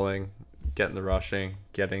keep rolling, getting the rushing,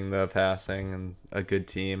 getting the passing, and a good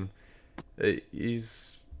team.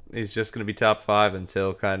 He's just gonna be top 5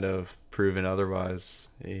 until kind of proven otherwise.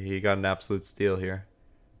 He got an absolute steal here.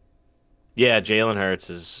 Yeah, Jalen Hurts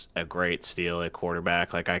is a great steal at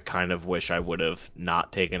quarterback. Like, I kind of wish I would have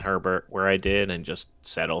not taken Herbert where I did and just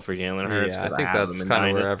settle for Jalen Hurts. Yeah, I 'Cause think have that's him in kind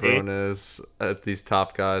of where Dynasty. everyone is at these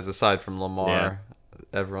top guys, aside from Lamar.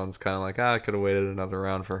 Everyone's kind of like, I could have waited another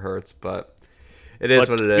round for Hurts, but it is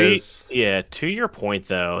what it is. Yeah, to your point,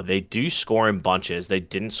 though, they do score in bunches. They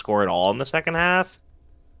didn't score at all in the second half,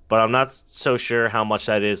 but I'm not so sure how much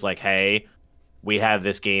that is like, hey, we have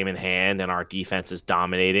this game in hand and our defense is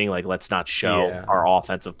dominating. Like, let's not show Yeah. our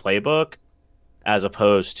offensive playbook, as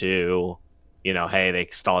opposed to, hey, they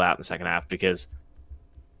stalled out in the second half. Because,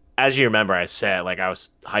 as you remember, I said, like, I was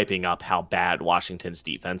hyping up how bad Washington's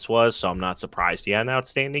defense was, so I'm not surprised he had an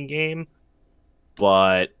outstanding game.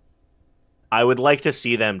 But I would like to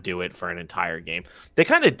see them do it for an entire game. They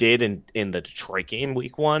kind of did in the Detroit game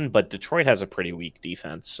week 1, but Detroit has a pretty weak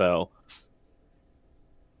defense, so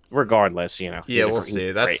regardless, Yeah, we'll he's see.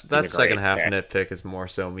 great. That He's a second great half pick. nitpick is more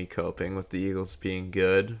so me coping with the Eagles being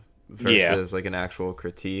good versus like an actual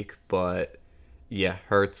critique. But yeah,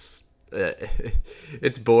 Hurts.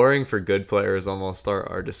 It's boring for good players almost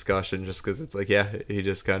our discussion just because it's like, yeah, he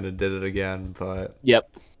just kind of did it again. But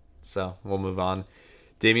Yep. so we'll move on.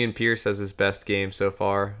 Damian Pierce has his best game so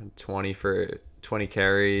far, 20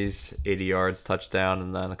 carries, 80 yards, touchdown,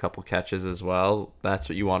 and then a couple catches as well. That's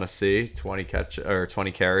what you want to see, 20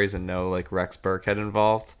 carries and no like Rex Burkhead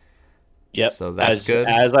involved. Yep. So that's good.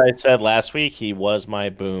 As I said last week, he was my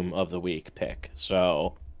boom of the week pick.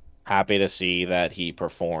 So happy to see that he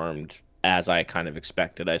performed as I kind of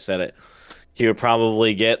expected. I said it. He would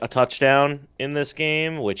probably get a touchdown in this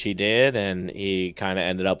game, which he did, and he kind of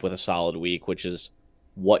ended up with a solid week, which is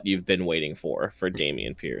what you've been waiting for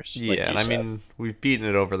Damian Pierce. like Yeah, you and I said. mean, we've beaten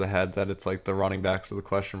it over the head that it's like the running backs are the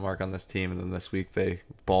question mark on this team, and then this week they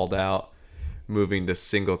balled out, moving to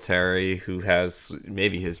Singletary, who has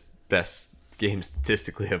maybe his best game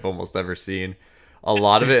statistically I've almost ever seen. A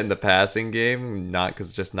lot of it in the passing game, not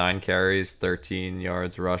because just 9 carries, 13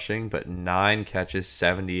 yards rushing, but 9 catches,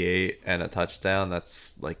 78, and a touchdown.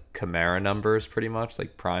 That's like Kamara numbers pretty much,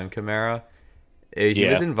 like prime Kamara. He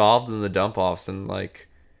was Yeah. involved in the dump offs, and like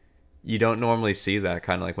you don't normally see that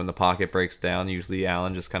kind of like when the pocket breaks down. Usually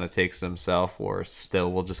Allen just kind of takes it himself, or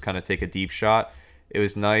still will just kind of take a deep shot. It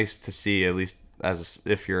was nice to see, at least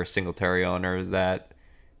if you're a Singletary owner, that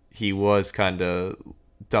he was kind of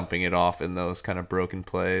dumping it off in those kind of broken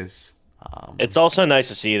plays. It's also nice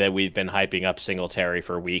to see that we've been hyping up Singletary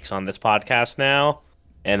for weeks on this podcast now,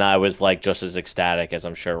 and I was like just as ecstatic as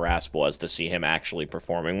I'm sure Rasp was to see him actually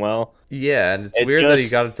performing well. Yeah, and it's It weird that he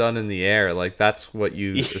just- got it done in the air. Like that's what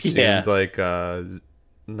you assumed. Yeah. Like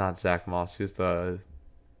not Zach Moss, who's the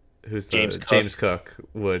James Cook. James Cook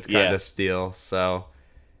would kind Yeah. of steal. So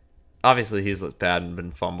obviously he's looked bad and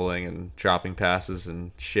been fumbling and dropping passes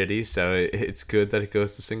and shitty. So it's good that it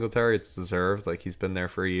goes to Singletary. It's deserved. Like he's been there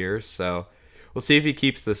for years. So we'll see if he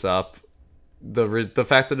keeps this up. The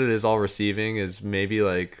fact that it is all receiving is maybe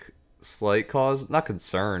like slight cause, not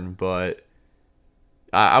concern, but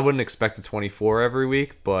I wouldn't expect a 24 every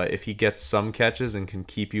week. But if he gets some catches and can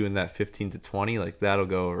keep you in that 15 to 20, like that'll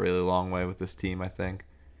go a really long way with this team, I think.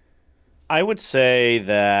 I would say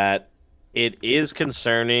that it is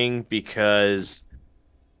concerning because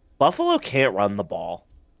Buffalo can't run the ball,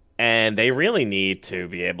 and they really need to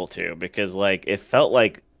be able to, because like it felt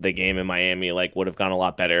like the game in Miami like would have gone a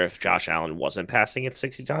lot better if Josh Allen wasn't passing it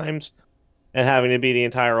 60 times and having to be the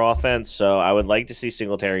entire offense. So I would like to see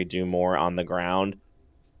Singletary do more on the ground.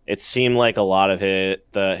 It seemed like a lot of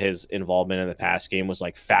his involvement in the pass game was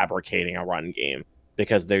like fabricating a run game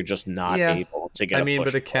because they're just not Yeah. able to get. I a mean, push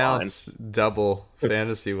but it on the line. counts double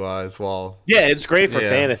fantasy wise. While Yeah, it's great for Yeah.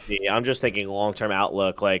 fantasy. I'm just thinking long-term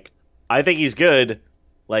outlook. Like, I think he's good.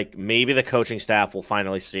 Like, maybe the coaching staff will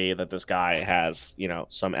finally see that this guy has,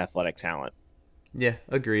 some athletic talent. yeah,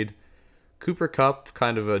 agreed. Cooper Cup,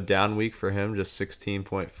 kind of a down week for him, just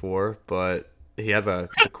 16.4, but he had the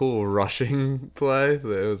cool rushing play. It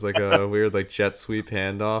was like a weird like jet sweep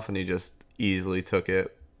handoff, and he just easily took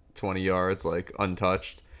it 20 yards like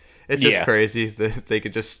untouched. It's just Yeah. crazy that they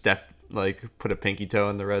could just put a pinky toe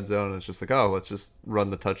in the red zone, and it's just like, oh, let's just run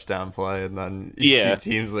the touchdown play, and then you Yeah.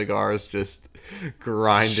 see teams like ours just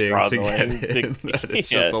grinding Struggling to get in.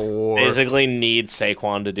 It's yeah, just a war. basically need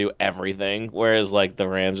Saquon to do everything, whereas like the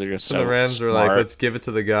Rams are just so And the Rams are smart. like, let's give it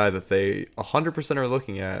to the guy that they 100% are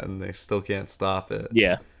looking at, and they still can't stop it.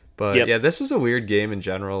 Yeah. But Yep. yeah, this was a weird game in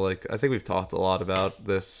general. Like, I think we've talked a lot about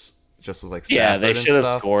this just with like Yeah, Stafford they and should have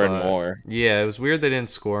stuff, scored but more. Yeah, it was weird they didn't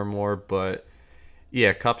score more, but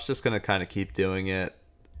yeah, Cup's just gonna kind of keep doing it.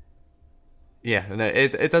 Yeah, and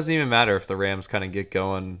it doesn't even matter if the Rams kind of get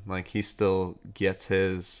going. Like, he still gets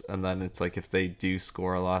his, and then it's like if they do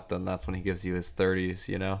score a lot, then that's when he gives you his 30s,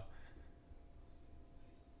 you know?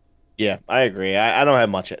 Yeah, I agree. I don't have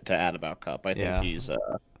much to add about Cup. I think Yeah.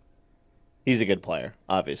 he's a good player,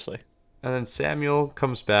 obviously. And then Samuel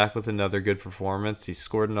comes back with another good performance. He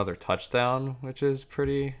scored another touchdown, which is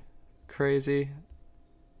pretty crazy.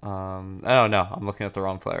 Oh no, I'm looking at the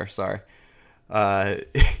wrong player. Sorry.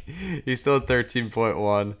 He's still at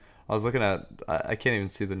 13.1. I was looking at. I can't even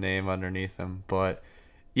see the name underneath him, but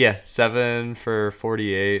yeah, 7 for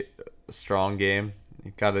 48. Strong game. He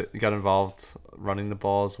got involved running the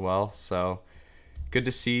ball as well. So good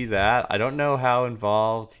to see that. I don't know how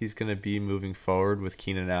involved he's going to be moving forward with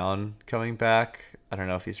Keenan Allen coming back. I don't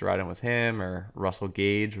know if he's riding with him or Russell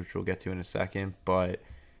Gage, which we'll get to in a second. But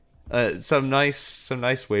some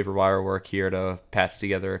nice waiver wire work here to patch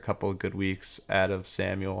together a couple of good weeks out of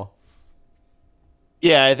Samuel.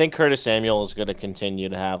 Yeah, I think Curtis Samuel is going to continue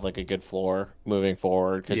to have like a good floor moving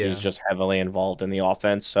forward because Yeah. he's just heavily involved in the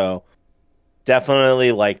offense. So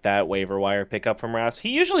definitely like that waiver wire pickup from Rouse. He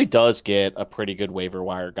usually does get a pretty good waiver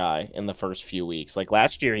wire guy in the first few weeks. Like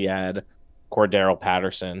last year, he had Cordero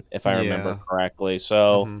Patterson, if I remember Yeah. correctly.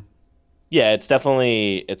 So Mhm. yeah, it's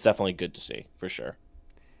definitely good to see for sure.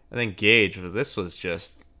 I think Gage, this was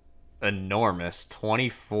just enormous.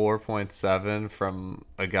 24.7 from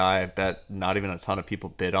a guy I bet not even a ton of people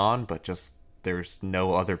bid on, but just there's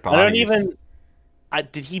no other bodies. I don't even.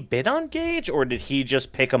 Did he bid on Gage or did he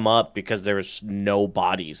just pick him up because there was no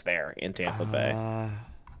bodies there in Tampa Bay?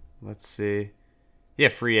 Let's see. Yeah,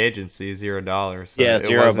 free agency, $0. So Yeah, it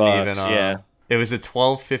 $0. wasn't even, yeah. It was a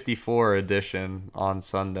 12.54 edition on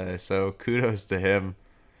Sunday, so kudos to him.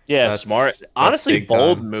 Yeah, That's- smart. that's Honestly, big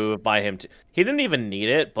bold time. move by him. He didn't even need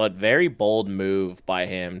it, but very bold move by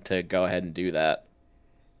him to go ahead and do that.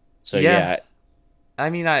 So yeah, I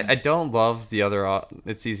mean, I don't love the other.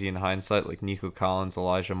 It's easy in hindsight, like Nico Collins,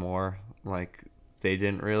 Elijah Moore. Like, they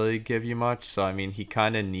didn't really give you much. So, I mean, he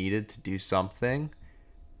kind of needed to do something.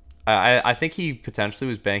 I think he potentially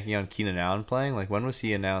was banking on Keenan Allen playing. Like, when was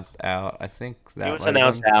he announced out? I think that he was might have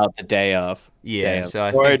announced been out the day of. Yeah, Day of. so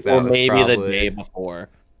I or, think that or was maybe the probably day before.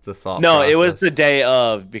 the thought No, it was process. the day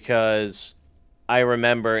of because I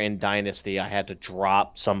remember in Dynasty I had to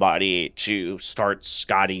drop somebody to start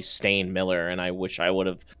Scotty Stain Miller, and I wish I would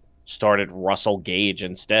have started Russell Gage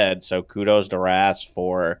instead. So kudos to Rass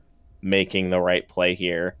for making the right play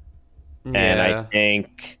here. And I Yeah.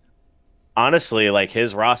 think honestly, like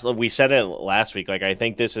his roster, we said it last week. Like I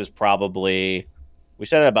think this is probably we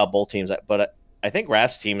said it about both teams, but I think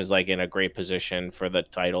Rass' team is like in a great position for the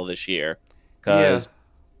title this year because. Yeah.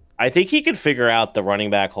 I think he could figure out the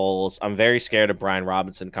running back holes. I'm very scared of Brian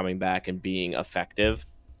Robinson coming back and being effective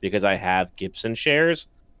because I have Gibson shares,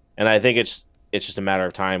 and I think it's just a matter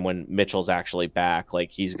of time when Mitchell's actually back.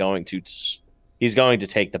 Like he's going to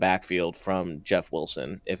take the backfield from Jeff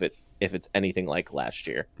Wilson if it's anything like last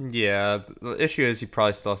year. Yeah, the issue is he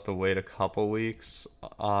probably still has to wait a couple weeks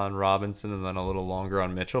on Robinson and then a little longer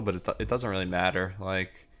on Mitchell, but it doesn't really matter.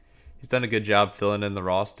 Like, he's done a good job filling in the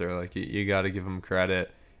roster. Like, you got to give him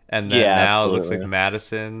credit. And then Yeah, now it looks absolutely. like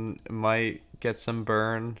Madison might get some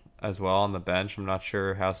burn as well on the bench. I'm not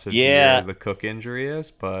sure how severe Yeah. the Cook injury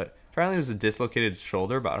is, but apparently it was a dislocated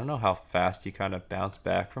shoulder, but I don't know how fast he kind of bounced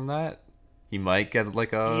back from that. He might get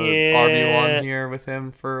like a Yeah. RB1 here with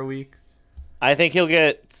him for a week. I think he'll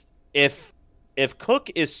get if Cook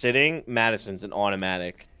is sitting, Madison's an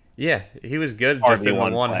automatic. Yeah, he was good just in the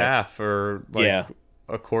RB1 one play. half or like Yeah.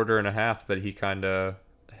 a quarter and a half that he kind of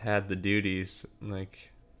had the duties. Like,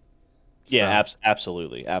 Yeah, so-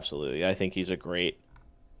 absolutely. I think he's a great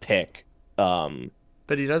pick.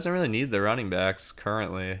 But he doesn't really need the running backs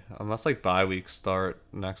currently, unless like bye weeks start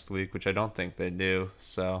next week, which I don't think they do.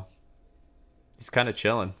 So he's kind of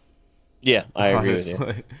chilling. Yeah, I agree with you.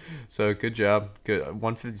 Honestly. So good job. Good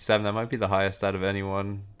 157. That might be the highest out of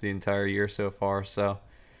anyone the entire year so far. So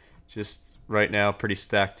just right now, pretty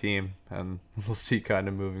stacked team, and we'll see kind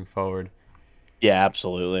of moving forward. Yeah,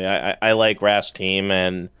 absolutely. I like Raph's team,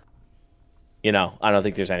 and I don't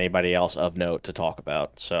think there's anybody else of note to talk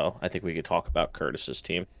about. So I think we could talk about Curtis's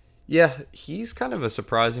team. Yeah, he's kind of a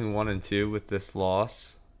surprising 1-2 with this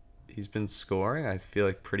loss. He's been scoring, I feel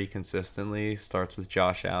like, pretty consistently. Starts with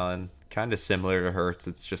Josh Allen, kind of similar to Hurts.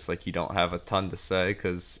 It's just like you don't have a ton to say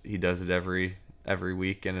because he does it every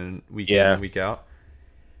week and week in Yeah. and week out.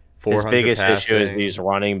 His 400 biggest issue is passing. these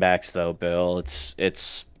running backs, though, Bill. It's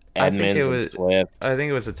I think it Edmonds was and Swift. I think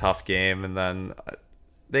it was a tough game, and then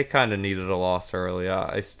they kind of needed a loss early.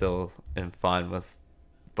 I still am fine with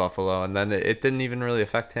Buffalo, and then it didn't even really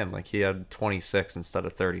affect him. Like, he had 26 instead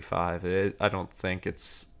of 35. I don't think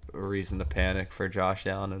it's a reason to panic for Josh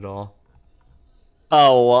Allen at all.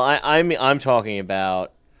 Oh well, I'm talking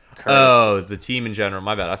about Curtis. Oh, the team in general.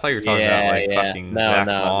 My bad. I thought you were talking about Yeah, like yeah. fucking No, Zach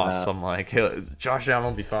no, Moss. no. I'm like, Josh Allen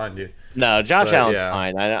will be fine, dude. No, Josh But Allen's yeah,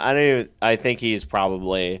 fine. I don't even, I think he's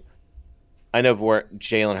probably. I know where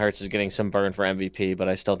Jalen Hurts is getting some burn for MVP, but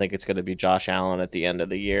I still think it's going to be Josh Allen at the end of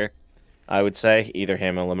the year. I would say either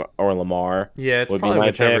him or Lamar yeah, it's would be probably my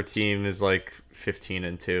whichever picks. team is like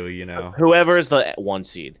 15-2. You know. Whoever is the 1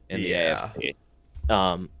 seed in the Yeah. AFC.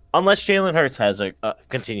 Unless Jalen Hurts has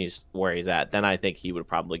continues where he's at, then I think he would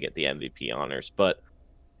probably get the MVP honors. But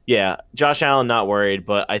yeah, Josh Allen not worried,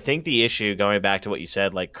 but I think the issue, going back to what you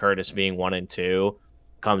said, like Curtis being 1-2,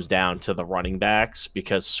 comes down to the running backs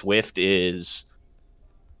because Swift is,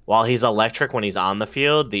 while he's electric when he's on the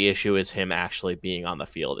field, the issue is him actually being on the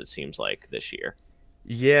field. It seems like this year.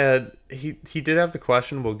 Yeah, he did have the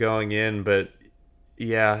questionable going in, but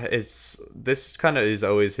yeah, this kind of is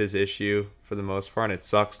always his issue for the most part. And it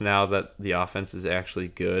sucks now that the offense is actually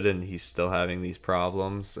good and he's still having these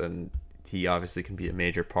problems, and he obviously can be a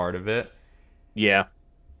major part of it. Yeah,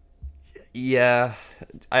 Yeah,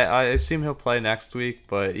 I assume he'll play next week,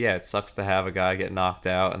 but yeah, it sucks to have a guy get knocked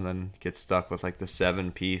out and then get stuck with like the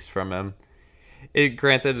 7 piece from him.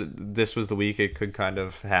 Granted, this was the week it could kind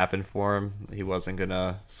of happen for him. He wasn't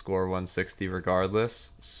gonna score 160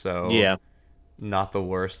 regardless, so yeah. not the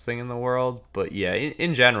worst thing in the world. But yeah,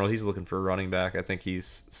 in general, he's looking for a running back. I think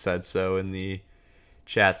he's said so in the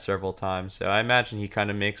chat several times. So I imagine he kind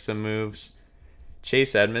of makes some moves.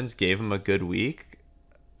 Chase Edmonds gave him a good week.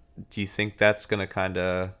 Do you think that's going to kind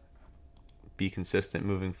of be consistent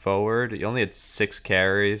moving forward? He only had 6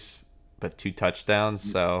 carries, but 2 touchdowns.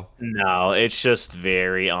 So No, it's just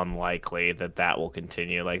very unlikely that that will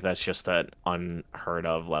continue. Like, that's just an unheard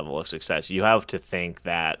of level of success. You have to think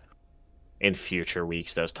that in future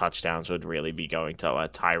weeks, those touchdowns would really be going to a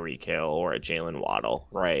Tyreek Hill or a Jalen Waddle,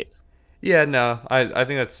 right? yeah, no, I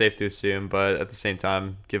think that's safe to assume. But at the same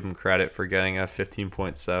time, give him credit for getting a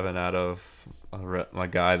 15.7 out of a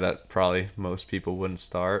guy that probably most people wouldn't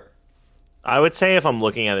start. I would say if I'm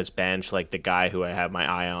looking at his bench, like the guy who I have my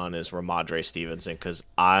eye on is Ramondre Stevenson because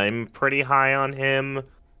I'm pretty high on him,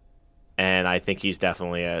 and I think he's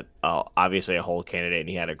definitely obviously a whole candidate, and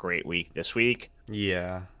he had a great week this week.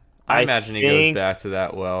 Yeah. I I imagine he goes think back to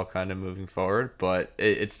that well kind of moving forward, but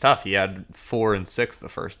it's tough. He had 4 and 6 the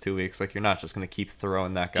first 2 weeks. Like, you're not just going to keep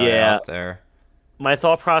throwing that guy yeah, out there. my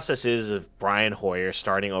thought process is if Brian Hoyer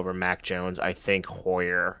starting over Mac Jones, I think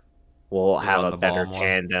Hoyer will have Run a the ball better more.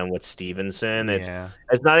 tandem with Stevenson. Yeah.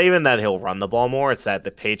 It's not even that he'll run the ball more, it's that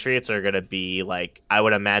the Patriots are going to be like I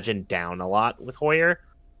would imagine down a lot with Hoyer.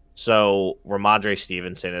 So Ramondre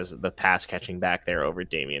Stevenson is the pass catching back there over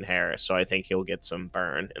Damian Harris. So I think he'll get some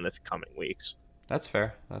burn in the coming weeks. That's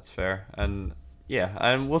fair. That's fair. And yeah,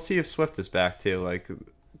 and we'll see if Swift is back too. Like,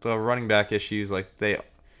 the running back issues, like the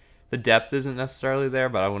depth isn't necessarily there,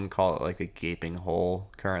 but I wouldn't call it like a gaping hole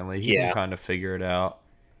currently. He Yeah. can kind of figure it out.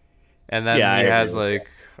 And then Yeah, I he agree has with like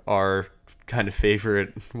our kind of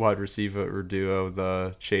favorite wide receiver duo,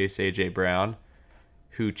 the Chase AJ Brown,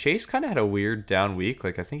 who Chase kind of had a weird down week.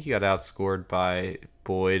 Like, I think he got outscored by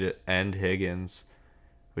Boyd and Higgins,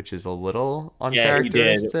 which is a little Yeah, he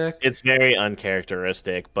did. uncharacteristic. It's very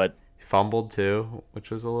uncharacteristic, but He fumbled too,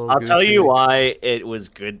 which was a little I'll tell you goofy. why it was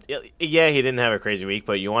good. Yeah, he didn't have a crazy week,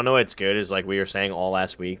 but you want to know what's good is like we were saying all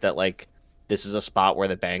last week that like this is a spot where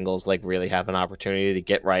the Bengals like really have an opportunity to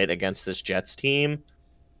get right against this Jets team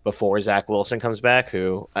before Zach Wilson comes back.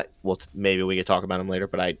 Who maybe we could talk about him later,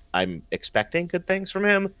 but I'm expecting good things from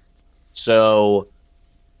him. So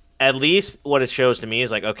at least what it shows to me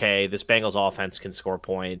is like, okay, this Bengals offense can score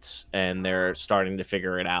points, and they're starting to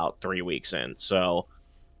figure it out 3 weeks in. So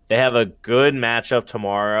they have a good matchup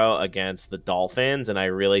tomorrow against the Dolphins, and I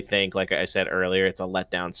really think, like I said earlier, it's a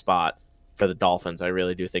letdown spot for the Dolphins. I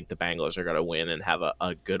really do think the Bengals are going to win and have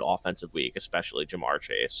a good offensive week, especially Jamar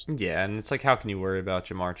Chase. Yeah, and it's like, how can you worry about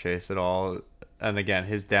Jamar Chase at all? And again,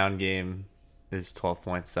 his down game is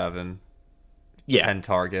 12.7, Yeah. 10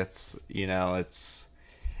 targets. It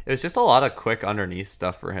was just a lot of quick underneath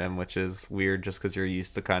stuff for him, which is weird just because you're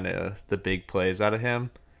used to kind of the big plays out of him.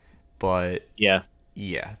 But Yeah.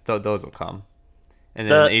 yeah, those will come. And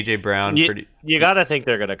then A.J. Brown, you got to think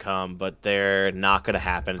they're going to come, but they're not going to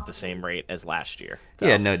happen at the same rate as last year.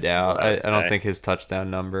 Yeah, no doubt. I don't think his touchdown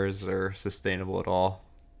numbers are sustainable at all.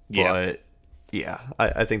 Yeah. But yeah,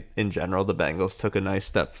 I think in general the Bengals took a nice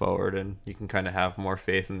step forward, and you can kind of have more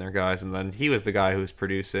faith in their guys. And then he was the guy who was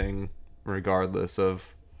producing regardless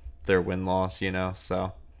of their win-loss,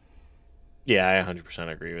 so. Yeah, I 100%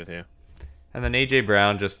 agree with you. And then A.J.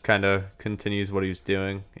 Brown just kind of continues what he was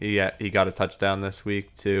doing. He got a touchdown this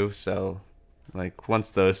week too, so like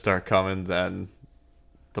once those start coming, then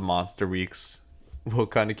the monster weeks will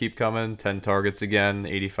kind of keep coming. 10 targets again,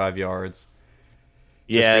 85 yards.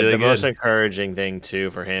 Yeah, really the good. most encouraging thing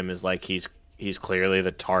too for him is like he's clearly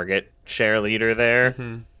the target share leader there,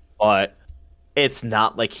 but it's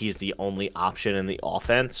not like he's the only option in the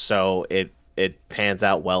offense, so it pans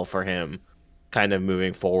out well for him kind of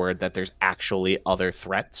moving forward that there's actually other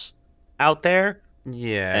threats out there.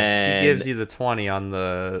 Yeah, And- he gives you the 20 on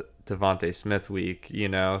the Devontae Smith week,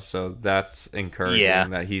 so that's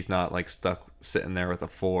encouraging that he's not like stuck sitting there with a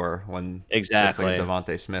 4 when Exactly. it's like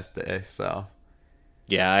a Devontae Smith day. So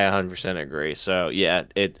Yeah, I 100% agree. So yeah,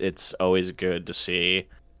 it's always good to see,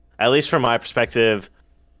 at least from my perspective.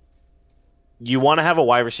 You want to have a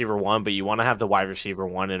wide receiver 1, but you want to have the wide receiver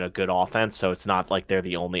 1 in a good offense, so it's not like they're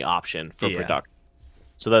the only option for Yeah. production.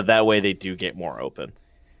 So that way they do get more open.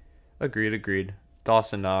 agreed.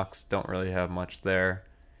 Dawson Knox, don't really have much there.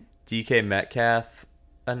 DK Metcalf,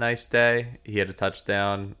 a nice day. He had a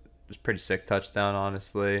touchdown. It was a pretty sick touchdown,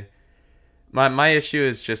 honestly. My issue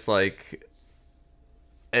is just like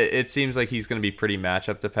it seems like he's going to be pretty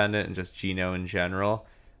matchup dependent and just Geno in general.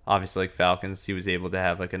 Obviously, like Falcons, he was able to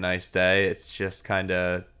have like a nice day. It's just kind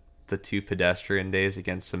of the 2 pedestrian days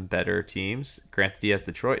against some better teams. Granted, he has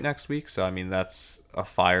Detroit next week, so I mean that's a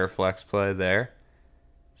fire flex play there.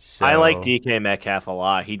 So, I like DK Metcalf a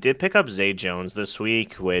lot. He did pick up Zay Jones this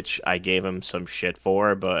week, which I gave him some shit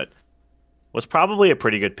for, but was probably a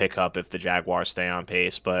pretty good pickup if the Jaguars stay on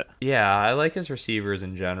pace. But Yeah, I like his receivers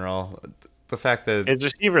in general. The fact that his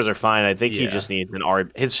receivers are fine. I think he Yeah. just needs an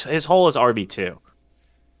RB. His hole is RB2,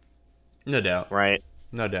 no doubt, right?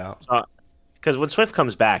 no doubt. Because when Swift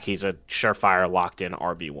comes back, he's a surefire locked-in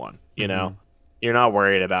RB1. You know, you're not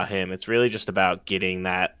worried about him. It's really just about getting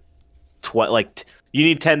that. You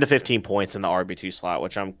need 10 to 15 points in the RB2 slot,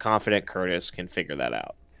 which I'm confident Curtis can figure that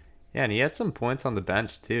out. Yeah, and he had some points on the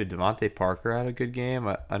bench too. Devontae Parker had a good game.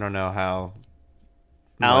 I don't know how.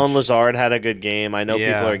 Alan much- Lazard had a good game. I know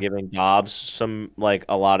Yeah. people are giving Dobbs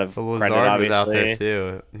a lot of But credit, Lazard was out there obviously.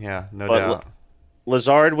 too. Yeah, no But doubt.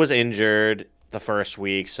 Lazard was injured the first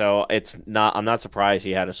week, so I'm not surprised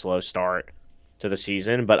he had a slow start to the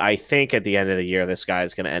season, but I think at the end of the year this guy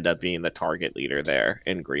is going to end up being the target leader there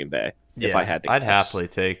in Green Bay. If I had to I'd guess. happily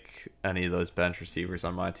take any of those bench receivers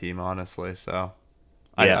on my team, honestly. So,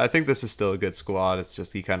 Yeah. I think this is still a good squad. It's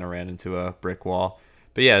just he kind of ran into a brick wall.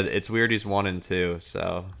 But yeah, it's weird he's 1 and 2,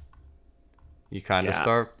 so you kind of Yeah.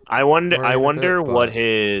 start. I wonder worrying a bit, what but-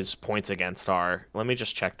 his points against are. Let me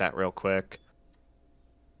just check that real quick.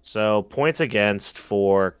 So, points against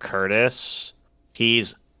for Curtis,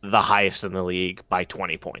 he's the highest in the league by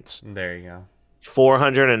 20 points. There you go.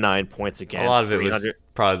 409 points against. A lot of it 300 was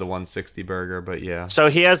probably the 160 burger, but yeah. So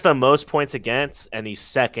he has the most points against, and he's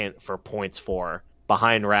second for points for,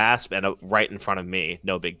 behind Rasp and right in front of me.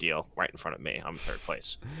 No big deal. Right in front of me. I'm third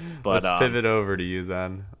place. But Let's pivot over to you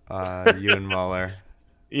then. You and Muller.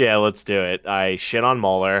 yeah, let's do it. I shit on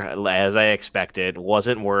Mueller as I expected.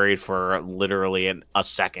 Wasn't worried for literally a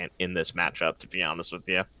second in this matchup, to be honest with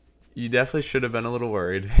you. You definitely should have been a little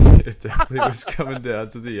worried. It definitely was coming down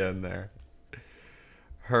to the end there.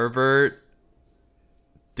 Herbert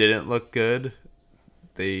didn't look good.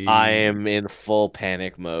 I am in full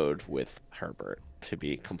panic mode with Herbert, to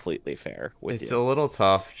be completely fair with It's you. a little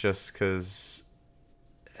tough just because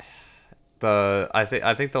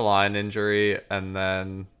I think the line injury and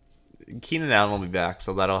then Keenan Allen will be back,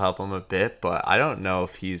 so that'll help him a bit. But I don't know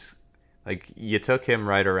if he's like you took him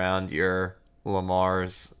right around your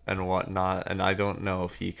Lamar's and whatnot, and I don't know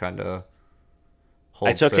if he kind of.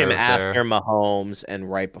 I took him serve after there. Mahomes and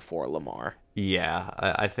right before Lamar. Yeah,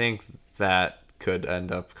 I think that could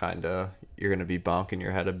end up kind of you're gonna be bonking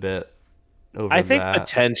your head a bit over I think that.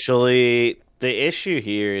 potentially the issue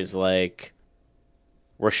here is like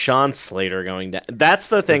Rashawn Slater going down. That's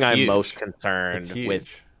the thing That's I'm huge. most It's concerned with.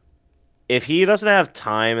 huge. If he doesn't have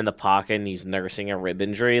time in the pocket and he's nursing a rib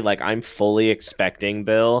injury, like I'm fully expecting,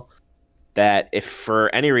 Bill, that if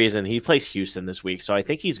for any reason he plays Houston this week, so I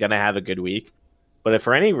think he's going to have a good week. But if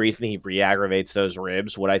for any reason he re-aggravates those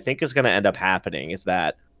ribs, what I think is going to end up happening is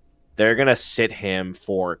that they're going to sit him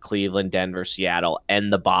for Cleveland, Denver, Seattle,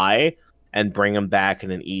 and the bye, and bring him back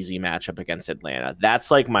in an easy matchup against Atlanta. That's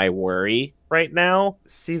like my worry right now.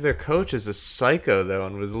 See, their coach is a psycho though,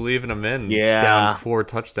 and was leaving him in Yeah. down 4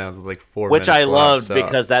 touchdowns with like 4 Which minutes I left, loved so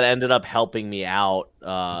because that ended up helping me out.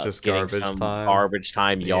 Just getting garbage some time. garbage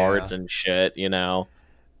time yards Yeah. and shit.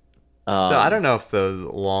 So I don't know if the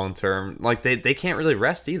long term, like they can't really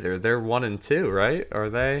rest either. They're 1-2, right? Are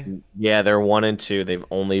they? Yeah, they're 1-2. They've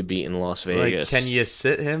only beaten Las Like, Vegas. can you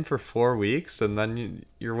sit him for 4 weeks and then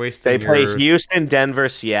you're They wasting play your? Houston, Denver,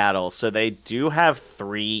 Seattle, so they do have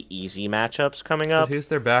 3 easy matchups coming But up. who's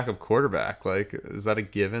their backup quarterback? Like, is that a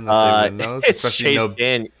given that they win those? It's Especially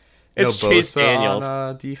Chase no It's Chase Bosa Daniels.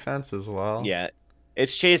 on defense as well. Yeah,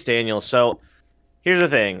 it's Chase Daniels. So here's the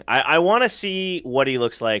thing: I want to see what he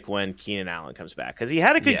looks like when Keenan Allen comes back because he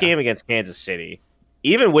had a good Yeah. game against Kansas City.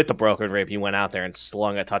 Even with the broken rib, he went out there and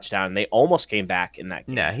slung a touchdown, and they almost came back in that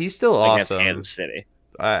game Nah, he's still against awesome. Kansas City.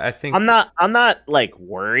 I think I'm not like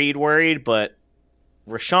worried, but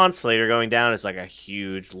Rashawn Slater going down is like a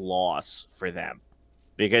huge loss for them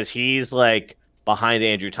because he's like behind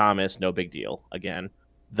Andrew Thomas, no big deal. Again,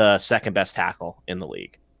 the second best tackle in the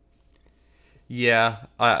league. Yeah,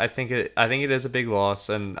 I think it is a big loss,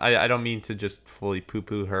 and I don't mean to just fully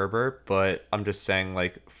poo-poo Herbert, but I'm just saying,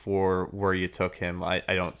 like, for where you took him, I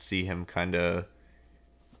don't see him kind of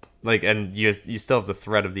like, and you still have the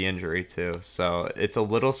threat of the injury too, so it's a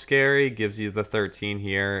little scary. Gives you the 13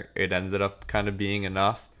 here. It ended up kind of being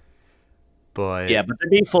enough, but Yeah, but to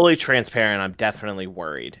be fully transparent, I'm definitely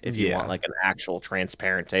worried. If you Yeah. want like an actual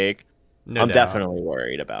transparent take, no I'm doubt. definitely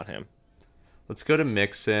worried about him. Let's go to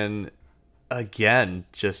Mixon again.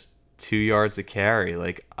 Just 2 yards a carry.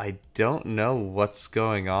 Like, I don't know what's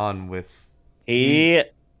going on with. He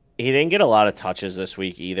didn't get a lot of touches this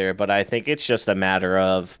week either, but I think it's just a matter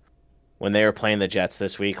of when they were playing the Jets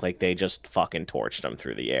this week, like they just fucking torched them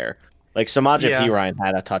through the air. Like Samaje Yeah. Perine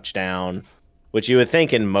had a touchdown, which you would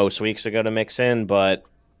think in most weeks would go to Mixon, but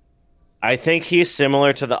I think he's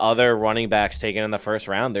similar to the other running backs taken in the first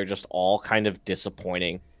round. They're just all kind of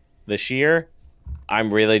disappointing this year.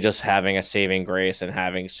 I'm really just having a saving grace and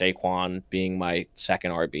having Saquon being my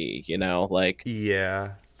second RB, like Yeah.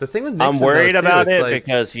 The thing with I'm Mixon, worried though, too, about it's it like,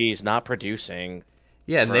 because he's not producing.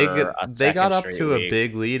 yeah, and for a they got second up straight to a week.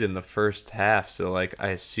 big lead in the first half, so like I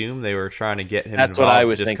assume they were trying to get him That's what involved I to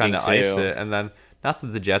was just thinking, kind of ice too. it, and then not that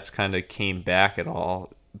the Jets kind of came back at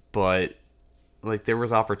all, but like there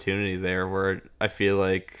was opportunity there where I feel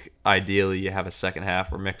like ideally you have a second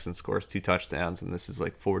half where Mixon scores 2 touchdowns, and this is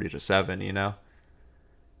like 40-7, you know?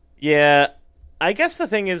 Yeah, I guess the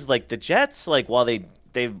thing is like the Jets, like while they're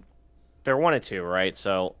 1-2, right?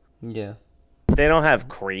 So Yeah. they don't have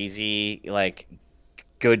crazy like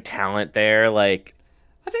good talent there. Like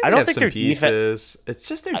I don't have think some their defen- pieces. It's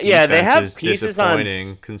just their defense Yeah, they have is pieces on-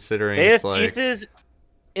 disappointing considering they it's have like pieces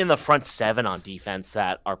in the front 7 on defense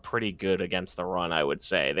that are pretty good against the run. I would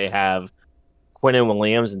say they have Quinnen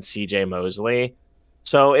Williams and C.J. Mosley.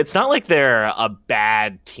 So it's not like they're a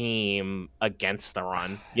bad team against the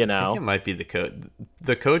run, I think know. it might be the coach.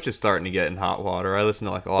 The coach is starting to get in hot water. I listen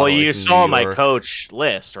to like a lot. Well, of, like, you New saw my York- coach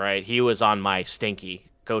list, right? He was on my stinky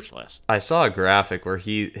coach list. I saw a graphic where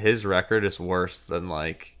his record is worse than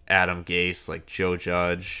like Adam Gase, like Joe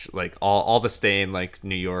Judge, like all the staying like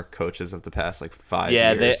New York coaches of the past like 5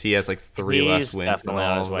 Yeah, years. He has like 3 less He's wins than definitely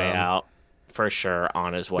all on his of way them. out, for sure.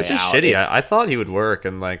 On his way Which is out. shitty. I thought he would work,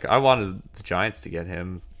 and like I wanted the Giants to get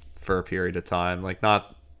him for a period of time. Like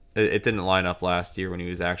not, it didn't line up last year when he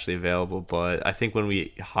was actually available, but I think when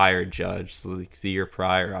we hired Judge like the year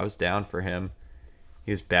prior, I was down for him.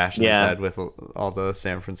 He was bashing his Yeah. head with all the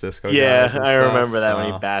San Francisco Yeah, guys. And I stuff, remember that when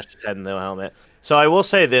so- he bashed his head in the helmet. So I will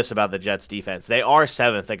say this about the Jets defense. They are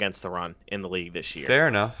 7th against the run in the league this year. Fair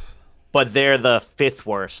enough. But they're the 5th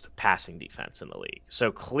worst passing defense in the league.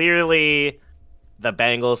 So clearly the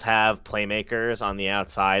Bengals have playmakers on the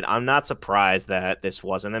outside. I'm not surprised that this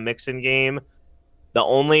wasn't a Mixon game. The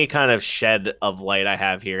only kind of shed of light I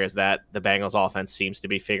have here is that the Bengals offense seems to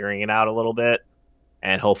be figuring it out a little bit.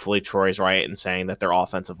 And hopefully Troy's right in saying that their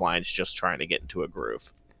offensive line is just trying to get into a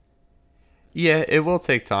groove. Yeah, it will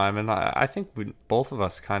take time, and I think both of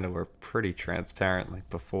us kind of were pretty transparent, like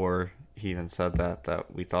before he even said that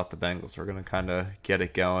we thought the Bengals were going to kind of get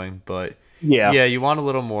it going. But yeah, you want a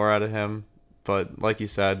little more out of him. But like you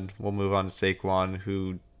said, we'll move on to Saquon,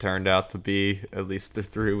 who turned out to be, at least through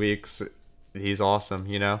 3 weeks, he's awesome,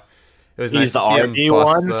 you know? It was He's nice the to see him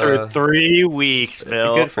bust RB1 through 3 weeks,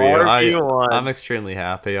 Phil. Good for you. I'm RB1. extremely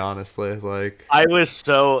happy, honestly. Like, I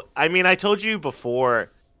mean, I told you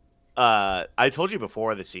before. I told you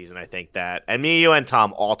before the season. I think that, and me, you, and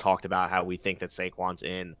Tom all talked about how we think that Saquon's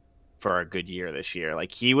in for a good year this year.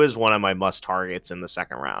 Like he was one of my must targets in the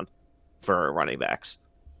second round for running backs.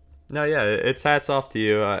 no, yeah, it's hats off to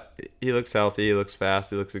you. He looks healthy. He looks fast.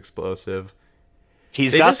 He looks explosive.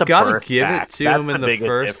 He's They got just the gotta burst give back. it to That's him in the biggest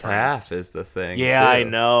first difference. half is the thing. Yeah, I too.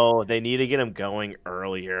 know. They need to get him going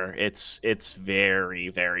earlier. It's very,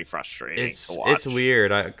 very frustrating to watch. It's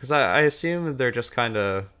weird. I assume they're just kind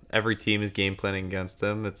of every team is game planning against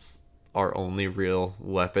him. It's our only real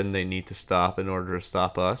weapon they need to stop in order to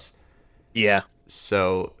stop us. Yeah.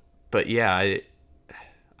 So, but yeah,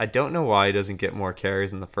 I don't know why he doesn't get more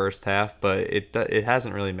carries in the first half, but it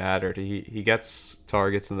hasn't really mattered. He gets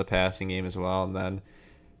targets in the passing game as well, and then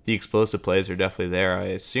the explosive plays are definitely there. I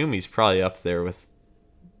assume he's probably up there with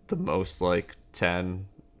the most like 10+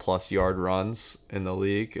 yard runs in the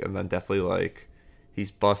league, and then definitely like he's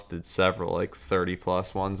busted several like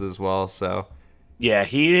 30+ ones as well. So Yeah,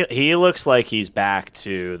 he looks like he's back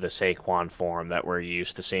to the Saquon form that we're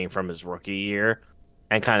used to seeing from his rookie year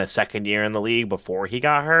and kind of second year in the league before he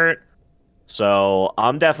got hurt. So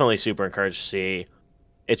I'm definitely super encouraged to see.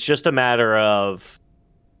 It's just a matter of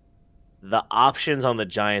the options on the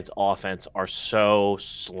Giants offense are so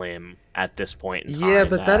slim at this point in time. yeah,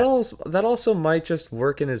 but that also might just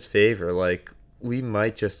work in his favor. Like we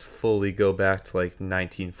might just fully go back to like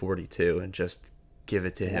 1942 and just give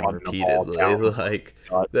it to him Run the ball repeatedly. down. Like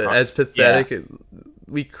Yeah. as pathetic,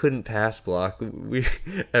 we couldn't pass block. We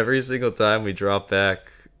every single time we dropped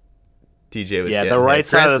back, TJ was Yeah, getting the right hit.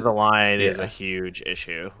 side Granted- of the line is yeah. a huge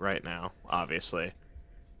issue right now, obviously.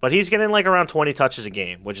 But he's getting like around 20 touches a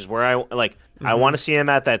game, which is where I like. I want to see him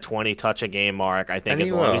at that 20 touch a game mark. I think And as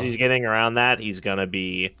he long as will. he's getting around that, he's gonna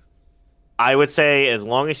be. I would say as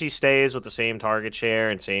long as he stays with the same target share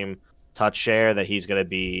and same touch share, that he's gonna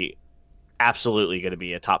be absolutely gonna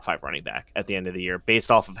be a top 5 running back at the end of the year, based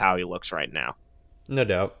off of how he looks right now. No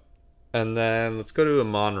doubt. And then let's go to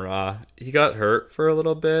Amon Ra. He got hurt for a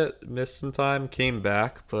little bit, missed some time, came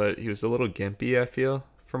back, but he was a little gimpy, I feel,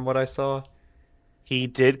 from what I saw. He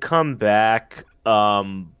did come back,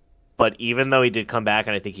 but even though he did come back,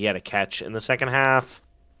 and I think he had a catch in the second half,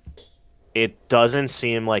 it doesn't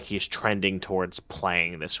seem like he's trending towards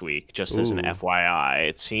playing this week, just as an Ooh. FYI.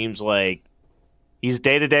 It seems like he's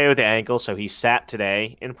day-to-day with the ankle, so he sat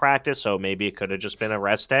today in practice, so maybe it could have just been a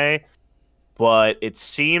rest day. But it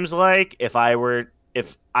seems like if I would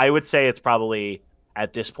say it's probably,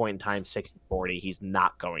 at this point in time, 60-40, he's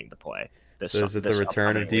not going to play. So is it the this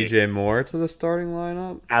return of upcoming week. DJ Moore to the starting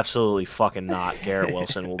lineup? Absolutely fucking not. Garrett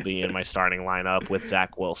Wilson will be in my starting lineup with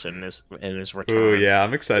Zach Wilson in his return. Ooh, yeah,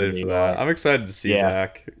 I'm excited New for that. York. I'm excited to see Yeah.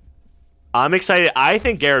 Zach. I'm excited. I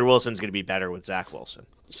think Garrett Wilson's going to be better with Zach Wilson.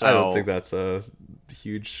 So, I don't think that's a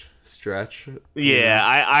huge stretch. Yeah,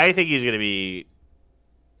 I think he's going to be.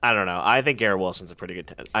 I don't know. I think Garrett Wilson's a pretty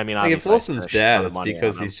good. I mean, Like, if obviously, I Wilson's spent a shit bad, ton of it's money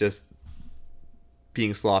because on him. he's just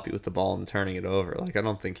being sloppy with the ball and turning it over. Like, I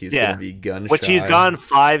don't think he's Yeah. going to be gun Which he's shy. gone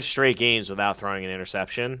 5 straight games without throwing an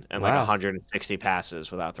interception and like Wow. 160 passes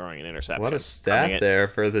without throwing an interception. What a stat Coming in- there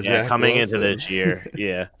for the Yeah, Zach coming Wilson. into this year.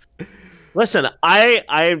 Yeah. Listen,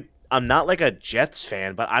 I'm not like a Jets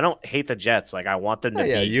fan, but I don't hate the Jets. Like I want them to Oh,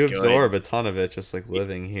 yeah, be you good. absorb a ton of it just like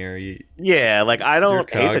living here. Yeah, like I don't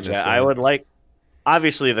You're hate the Jets. I cognizant. would like.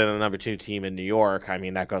 Obviously, they're the number 2 team in New York. I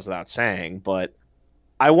mean, that goes without saying. But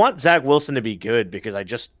I want Zach Wilson to be good because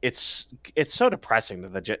it's so depressing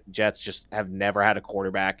that the Jets just have never had a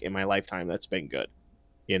quarterback in my lifetime that's been good.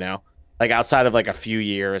 You know, like outside of like a few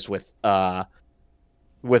years with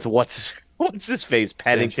what's his face,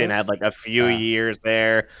 Pennington Sanchez? had like a few Ah. years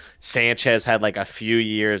there. Sanchez had like a few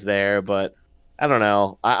years there, but. I don't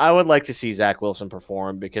know. I would like to see Zach Wilson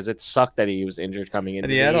perform because it sucked that he was injured coming into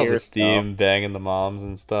And he the had all year, the so- steam banging the moms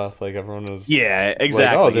and stuff. Like, everyone was Yeah,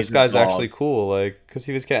 exactly. like, oh, this He's guy's involved. actually cool. Like, because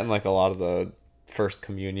he was getting like a lot of the first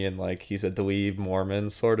communion, like he's a dweeb Mormon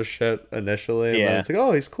sort of shit initially. And then Yeah. it's like,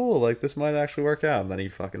 oh, he's cool. Like, this might actually work out. And then he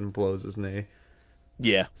fucking blows his knee.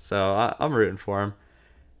 Yeah. So I'm rooting for him.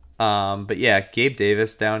 But yeah, Gabe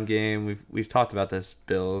Davis down game. We've talked about this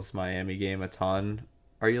Bills Miami game a ton.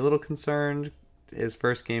 Are you a little concerned? His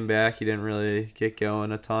first game back, he didn't really get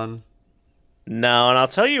going a ton. No, and I'll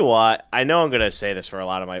tell you what. I know I'm going to say this for a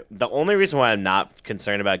lot of my. The only reason why I'm not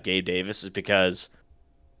concerned about Gabe Davis is because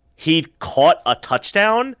he caught a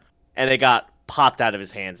touchdown and it got popped out of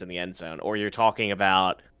his hands in the end zone. Or you're talking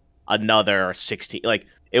about another 16. Like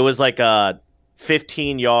it was like a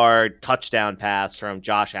 15-yard touchdown pass from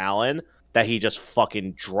Josh Allen that he just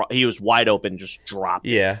fucking he was wide open, just dropped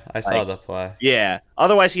it. Yeah, I saw Like, the play. yeah.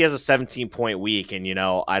 Otherwise, he has a 17-point week, and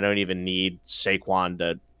I don't even need Saquon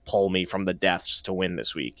to pull me from the depths to win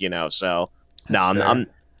this week. So no, That's fair.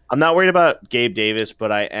 I'm not worried about Gabe Davis,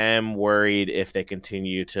 but I am worried if they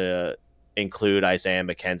continue to include Isaiah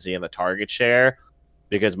McKenzie in the target share,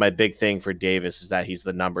 because my big thing for Davis is that he's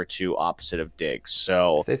the number 2 opposite of Diggs.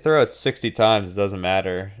 So If they throw it 60 times, it doesn't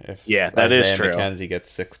matter if yeah, that is Isaiah true. McKenzie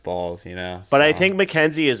gets 6 balls, But I so. think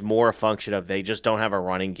McKenzie is more a function of they just don't have a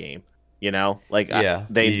running game. Like Yeah, you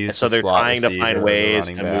they're use the trying slot to receiver, find the ways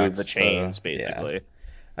running to move the backs chains, yeah. basically.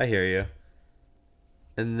 I hear you.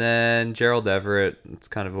 And then Gerald Everett, it's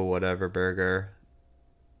kind of a whatever burger.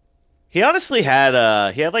 He honestly had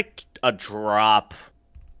like a drop.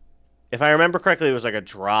 If I remember correctly, it was like a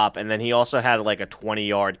drop, and then he also had like a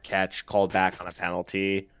 20-yard catch called back on a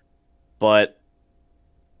penalty. But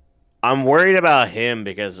I'm worried about him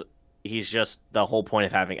because he's just the whole point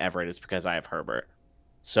of having Everett is because I have Herbert.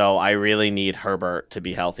 So I really need Herbert to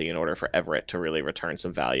be healthy in order for Everett to really return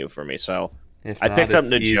some value for me. So If I not, picked up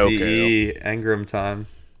it's Njoku. easy Engram time.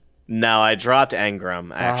 No, I dropped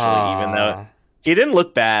Engram actually, even though he didn't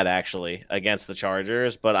look bad actually against the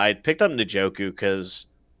Chargers, but I picked up Njoku because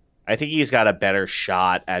I think he's got a better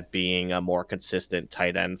shot at being a more consistent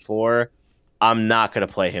tight end floor. I'm not going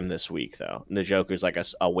to play him this week though. Njoku's like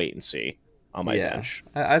a wait and see on my bench.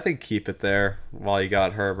 I think keep it there while you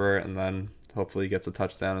got Herbert, and then hopefully he gets a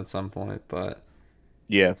touchdown at some point. But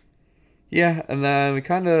Yeah. yeah, and then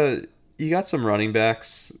you got some running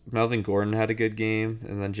backs. Melvin Gordon had a good game,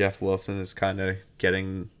 and then Jeff Wilson is kind of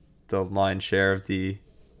getting the lion's share of the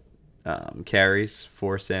carries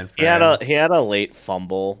for San Fran. He had a late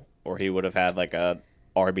fumble, or he would have had like a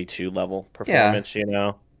RB2 level performance.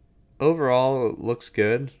 Overall, it looks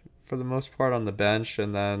good for the most part on the bench,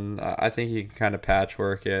 and then I think he can kind of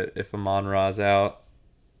patchwork it if Amon-Ra's out.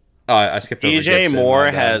 Oh, I skipped over Gibson,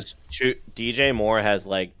 my bad. DJ Moore has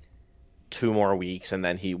like 2 more weeks, and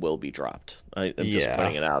then he will be dropped. I'm just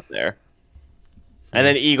putting it out there. And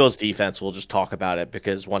then Eagles defense, we'll just talk about it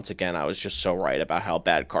because once again, I was just so right about how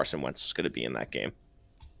bad Carson Wentz was going to be in that game.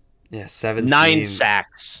 Yeah, 17. 9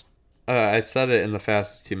 sacks. I said it in the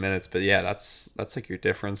fastest 2 minutes, but yeah, that's like your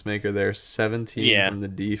difference maker there. 17 from the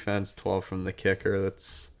defense, 12 from the kicker.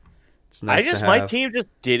 It's nice to have. My team just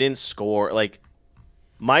didn't score. Like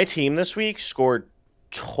my team this week scored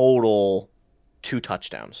total 2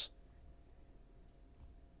 touchdowns.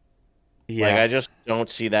 Yeah. Like I just don't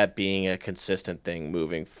see that being a consistent thing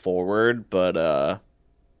moving forward, but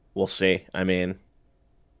we'll see. I mean,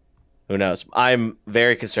 who knows? I'm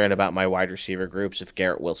very concerned about my wide receiver groups if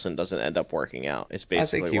Garrett Wilson doesn't end up working out. It's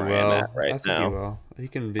basically where I am at right now. I think he will. He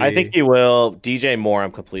can be. I think he will. DJ Moore,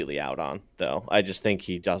 I'm completely out on, though. I just think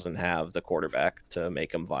he doesn't have the quarterback to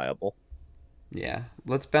make him viable. Yeah.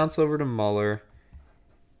 Let's bounce over to Muller.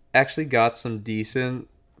 Actually got some decent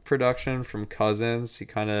production from Cousins. He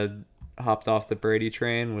kind of hopped off the Brady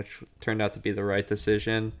train, which turned out to be the right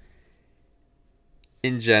decision.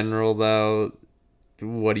 In general, though,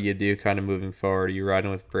 what do you do kind of moving forward? Are you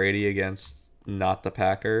riding with Brady against not the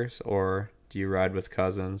Packers, or do you ride with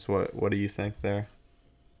Cousins? What do you think there?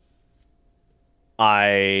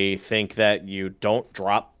 I think that you don't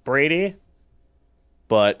drop Brady,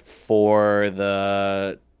 but for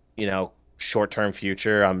the, short-term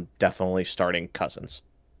future, I'm definitely starting Cousins.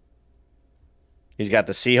 He's got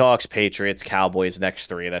the Seahawks, Patriots, Cowboys next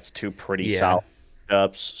 3. That's 2 pretty solid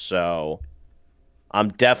ups. So I'm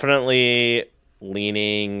definitely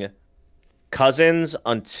leaning Cousins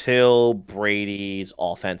until Brady's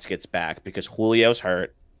offense gets back because Julio's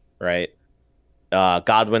hurt, right?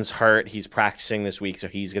 Godwin's hurt. He's practicing this week, so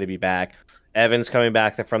he's going to be back. Evans coming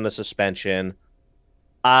back from the suspension.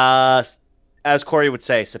 As Corey would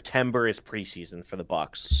say, September is preseason for the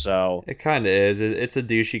Bucs. So it kind of is. It's a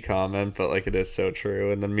douchey comment, but like it is so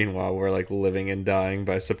true. And then meanwhile, we're like living and dying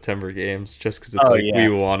by September games just because it's we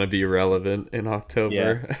want to be relevant in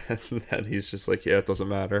October. Yeah. And then he's just like, it doesn't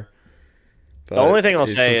matter. But the only thing I'll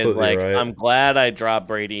say is right. I'm glad I dropped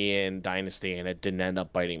Brady in Dynasty and it didn't end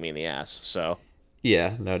up biting me in the ass. So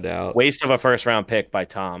yeah, no doubt. Waste of a 1st-round pick by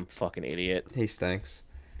Tom. Fucking idiot. He stinks.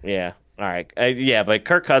 Yeah. All right. But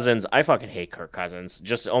Kirk Cousins, I fucking hate Kirk Cousins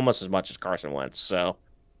just almost as much as Carson Wentz. So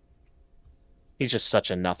he's just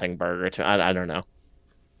such a nothing burger. I don't know.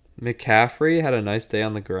 McCaffrey had a nice day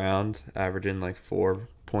on the ground, averaging like 4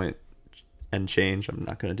 point and change. I'm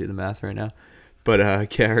not going to do the math right now,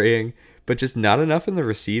 but carrying, but just not enough in the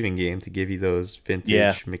receiving game to give you those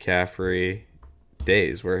vintage McCaffrey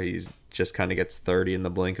days where he's just kind of gets 30 in the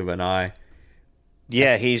blink of an eye.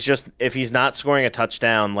 Yeah, he's just if he's not scoring a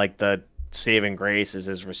touchdown, like the saving grace is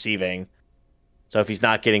his receiving. So if he's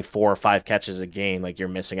not getting 4 or 5 catches a game, like you're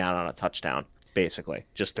missing out on a touchdown, basically,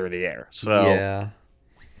 just through the air. So Yeah.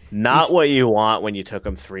 not what you want when you took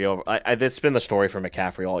him 3 over. That's been the story for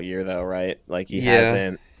McCaffrey all year, though, right? Like he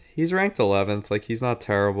hasn't. He's ranked 11th. Like, he's not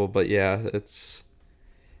terrible, but yeah, it's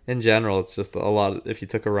in general, it's just a lot. If you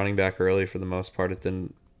took a running back early, for the most part, it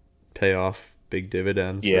didn't pay off big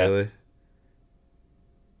dividends, really.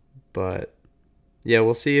 But yeah,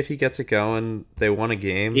 we'll see if he gets it going. They won a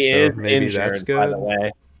game, He so is maybe injured, that's by the good.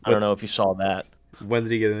 way. I don't know if you saw that. When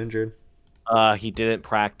did he get injured? He didn't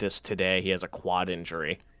practice today. He has a quad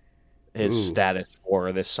injury. His Ooh. status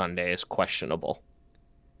for this Sunday is questionable.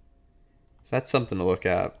 That's something to look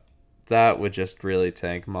at. That would just really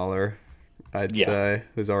tank Mueller, I'd say,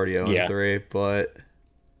 who's already 0-3. But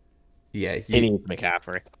yeah, He needs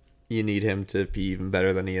McCaffrey. you need him to be even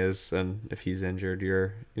better than he is, and if he's injured,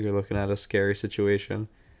 you're looking at a scary situation.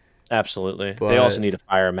 Absolutely. But they also need to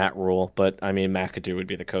fire Matt Rule, but I mean McAdoo would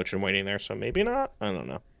be the coach in waiting there, so maybe not. I don't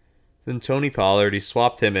know. then Tony Pollard, he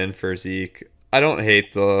swapped him in for Zeke. I don't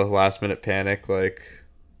hate the last minute panic. Like,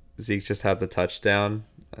 Zeke just had the touchdown,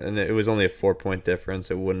 and it was only a 4-point difference.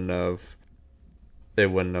 It wouldn't have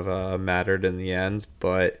mattered in the end,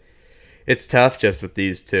 but it's tough just with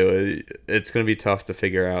these two. It's going to be tough to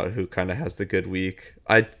figure out who kind of has the good week.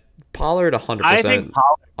 Pollard 100%. I think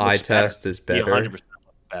Pollard eye looks test is He better, 100% looks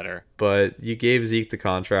better. but you gave Zeke the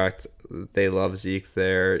contract. They love Zeke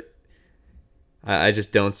there. I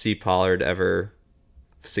just don't see Pollard ever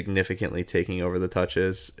significantly taking over the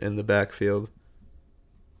touches in the backfield.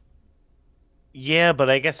 Yeah, but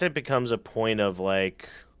I guess it becomes a point of like,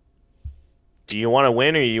 do you want to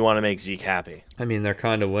win or you want to make Zeke happy? I mean, they're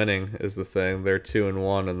kind of winning is the thing. They're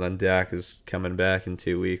 2-1, and then Dak is coming back in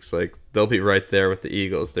 2 weeks. Like, they'll be right there with the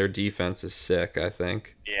Eagles. Their defense is sick, I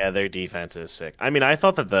think. Yeah, their defense is sick. I mean, I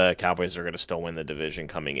thought that the Cowboys are going to still win the division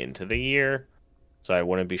coming into the year, so I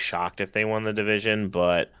wouldn't be shocked if they won the division,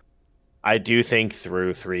 but I do think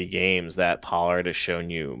through 3 games that Pollard has shown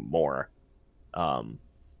you more.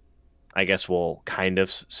 I guess we'll kind of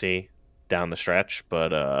see down the stretch,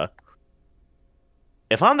 but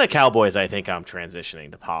if I'm the Cowboys, I think I'm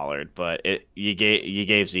transitioning to Pollard, but you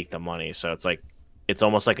gave Zeke the money, so it's like it's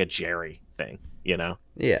almost like a Jerry thing, you know?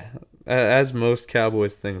 Yeah, as most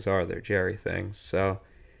Cowboys things are, they're Jerry things. So,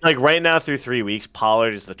 Like right now through 3 weeks,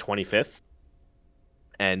 Pollard is the 25th,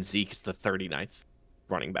 and Zeke is the 39th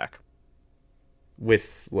running back.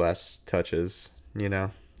 with less touches,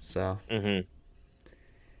 So, Mm-hmm.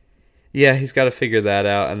 yeah, he's got to figure that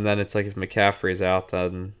out. And then it's like if McCaffrey's out,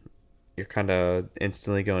 then you're kind of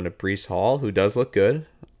instantly going to Breece Hall, who does look good.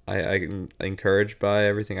 I'm encouraged by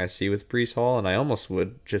everything I see with Breece Hall, and I almost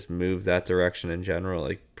would just move that direction in general,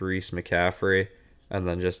 like Breece, McCaffrey, and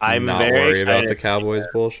then just I'm not very worry about excited the for Cowboys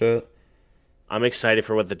bullshit. I'm excited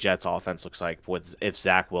for what the Jets offense looks like with if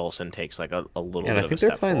Zach Wilson takes like a little And bit I of think a they're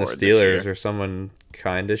step playing the forward this Steelers year. or someone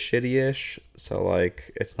kind of shitty-ish, so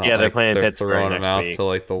like it's not Yeah, they're like playing they're Pittsburgh throwing them next out week. to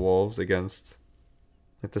like the Wolves against.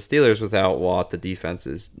 Like the Steelers without Watt, the defense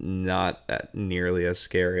is not nearly as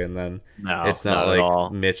scary, and then No, it's not at all.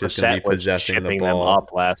 like Mitch is going to Brissett be was possessing the shipping ball. them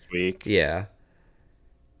up last week. Yeah.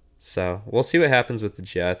 So we'll see what happens with the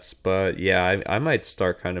Jets, but yeah, I might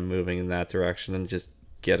start kind of moving in that direction and just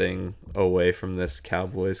getting away from this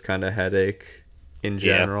Cowboys kind of headache in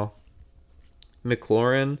general.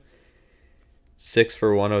 McLaurin, 6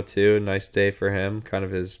 for 102, nice day for him, kind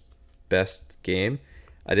of his best game.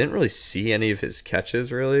 I didn't really see any of his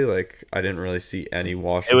catches, really. Like, I didn't really see any It was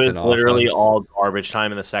Washington literally offense. all garbage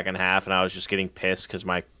time in the second half, and I was just getting pissed because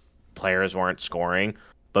my players weren't scoring.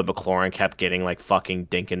 But McLaurin kept getting like fucking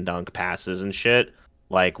dink and dunk passes and shit.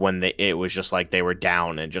 Like when it was just like they were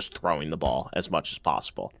down and just throwing the ball as much as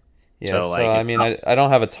possible. Yeah, so, like, I mean, I don't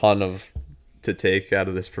have a ton of to take out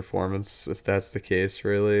of this performance, if that's the case,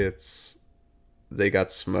 really. It's they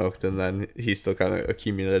got smoked, and then he still kind of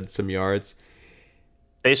accumulated some yards.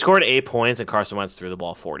 They scored 8 points, and Carson Wentz threw the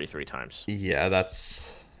ball 43 times. Yeah,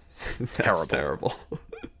 that's terrible.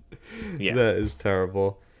 Yeah. That is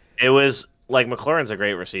terrible. It was like McLaurin's a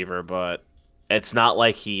great receiver, but it's not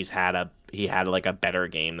like he had like a better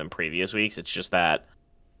game than previous weeks. It's just that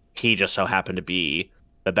he just so happened to be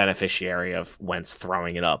the beneficiary of Wentz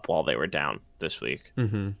throwing it up while they were down this week.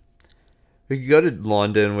 Mm-hmm. We could go to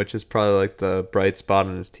London, which is probably like the bright spot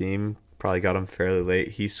on his team. Probably got him fairly late.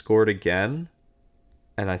 He scored again,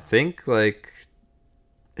 and I think like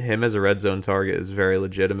him as a red zone target is very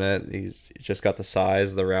legitimate. He's just got the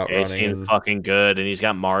size, the route He's running. seen fucking good, and he's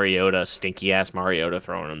got Mariota, stinky ass Mariota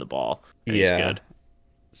throwing him the ball. And He's good.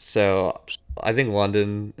 So I think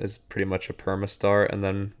London is pretty much a perma start, and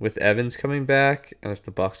then with Evans coming back, and if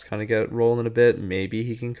the Bucks kind of get rolling a bit, maybe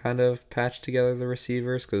he can kind of patch together the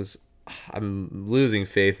receivers. Because I'm losing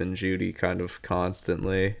faith in Judy kind of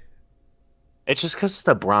constantly. It's just because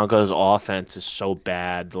the Broncos' offense is so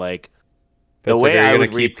bad. Like But the it's like, way are you I gonna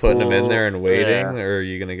would keep putting him in there retool, and waiting, yeah. or are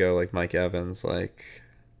you gonna go like Mike Evans? Like,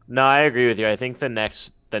 No, I agree with you. I think the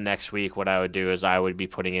next week, what I would do is I would be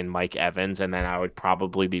putting in Mike Evans, and then I would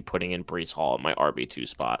probably be putting in Brees Hall at my RB2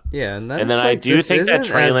 spot. yeah, and then And then it's I like do this think that isn't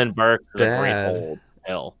as Traylon Burks is a great bad. hold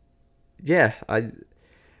still. Yeah,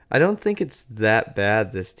 I don't think it's that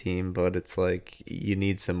bad this team, but it's like you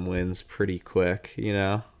need some wins pretty quick, you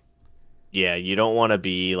know? Yeah, you don't want to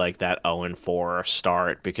be like that 0-4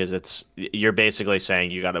 start because you're basically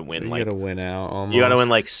saying You gotta win out you got to win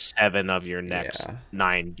like almost. 7 of your next Yeah.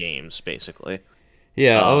 9 games basically.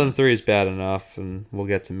 Yeah, 0 and Um 3 is bad enough, and we'll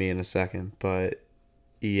get to me in a second. But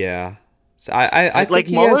yeah, so I think like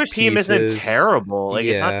he has Muller's team isn't pieces. terrible. Like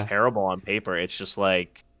it's not Yeah, terrible on paper. It's just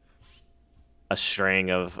like a string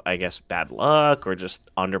of I guess bad luck or just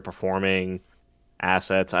underperforming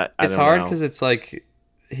assets. I it's don't hard know. because it's like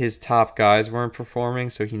his top guys weren't performing,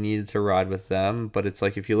 so he needed to ride with them. But it's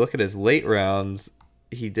like if you look at his late rounds,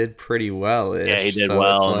 he did pretty well Yeah, he ish. did So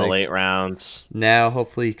it's well in the like late rounds. now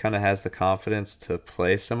hopefully he kind of has the confidence to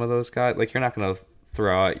play some of those guys. Like you're not gonna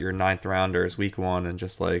throw out your ninth rounders week one and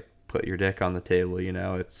just like put your dick on the table. You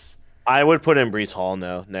know, it's I would put in Brees Hall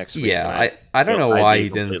no next week, yeah. and I don't know I'd why be he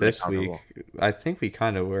didn't completely this week. comfortable. I think we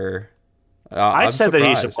kind of were. I I'm said that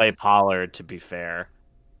he should surprised. play Pollard to be fair,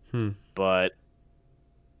 Hmm. but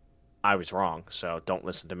I was wrong, so don't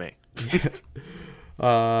listen to me.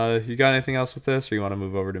 You got anything else with this, or you want to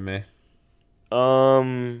move over to me?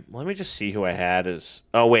 Let me just see who I had as.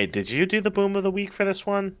 Oh wait, did you do the boom of the week for this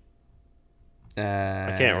one?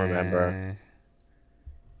 I can't remember. Uh,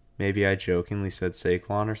 maybe I jokingly said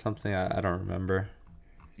Saquon or something. I don't remember.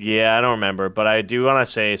 Yeah, I don't remember, but I do want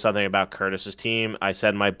to say something about Curtis's team. I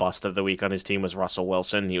said my bust of the week on his team was Russell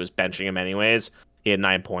Wilson. He was benching him anyways. He had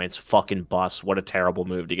 9 points. Fucking bust. What a terrible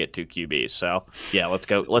move to get 2 QBs. So yeah, let's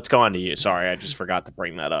go. Let's go on to you. Sorry, I just forgot to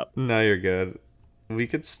bring that up. No, you're good. We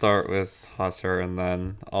could start with Husser and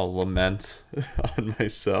then I'll lament on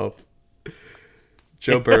myself.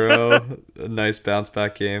 Joe Burrow, a nice bounce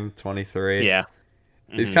back game, 23. Yeah.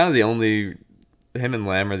 He's hmm kind of the only, him and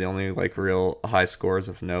Lamb are the only like real high scores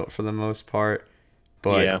of note for the most part.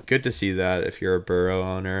 Yeah. But good to see that if you're a Burrow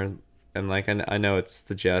owner. And like, I know it's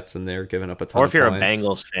the Jets and they're giving up a ton Or of if you're a points.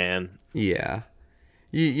 Bengals fan, Yeah.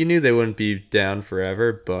 You knew they wouldn't be down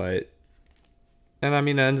forever, but and I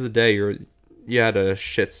mean, at the end of the day, you had a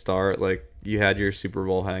shit start. Like you had your Super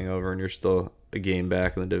Bowl hangover, and you're still a game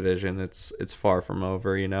back in the division. It's far from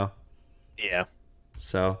over, you know. yeah.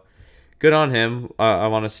 So good on him. I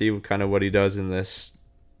want to see kind of what he does in this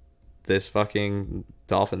fucking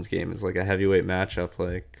Dolphins game. Is like a heavyweight matchup.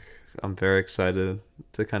 Like I'm very excited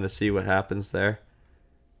to kind of see what happens there.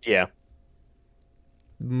 Yeah.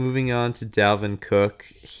 Moving on to Dalvin Cook,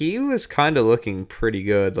 he was kind of looking pretty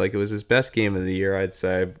good. Like it was his best game of the year, I'd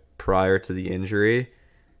say, prior to the injury.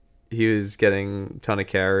 He was getting a ton of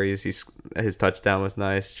carries. His touchdown was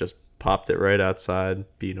nice. Just popped it right outside,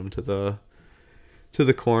 beat him to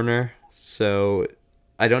the corner. So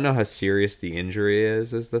I don't know how serious the injury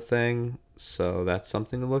is the thing. So that's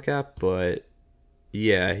something to look at. But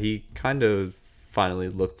yeah, he kind of finally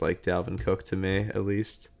looked like Dalvin Cook to me, at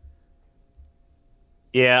least.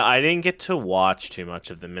 Yeah, I didn't get to watch too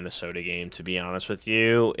much of the Minnesota game, to be honest with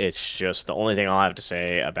you. It's just the only thing I'll have to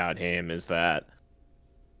say about him is that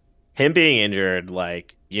him being injured,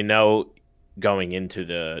 like, going into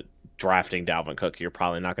the drafting Dalvin Cook, you're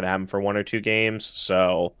probably not going to have him for 1 or 2 games.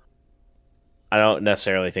 So I don't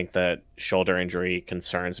necessarily think that shoulder injury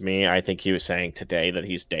concerns me. I think he was saying today that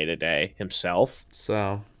he's day to day himself.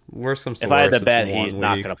 So worst comes to If I had to worst, it's bet, he's 1 week,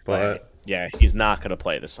 not going to play. but Yeah, he's not going to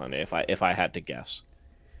play this Sunday if I had to guess.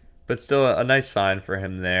 still a nice sign for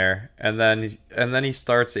him there. And then he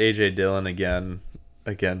starts AJ Dillon again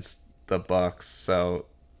against the Bucks. So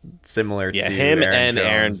similar Yeah, to him Aaron and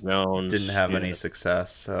Aaron Jones, didn't Jones. have any Yeah.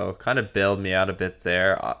 success. So kind of bailed me out a bit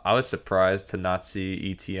there. I was surprised to not see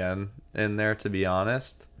ETN in there, to be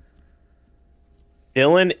honest.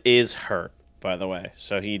 Dylan is hurt, by the way,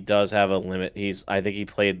 so he does have a limit. I think he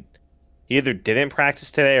either didn't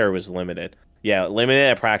practice today or was limited. Yeah, limited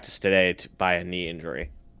at practice today by a knee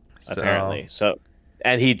injury, So apparently. So,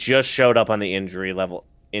 and he just showed up on the injury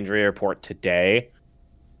report today.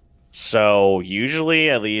 So usually,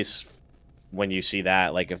 at least when you see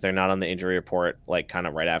that, like if they're not on the injury report, like kind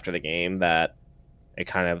of right after the game, that it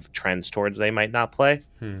kind of trends towards they might not play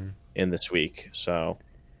hmm. in this week. So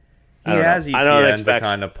He I don't has know. I don't ETN to expect.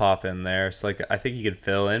 kind of pop in there, so like I think he could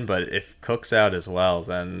fill in. But if Cook's out as well,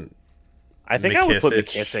 then I think I would put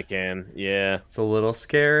McKissic, McKissick in. Yeah. it's a little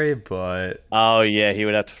scary. But Oh yeah, he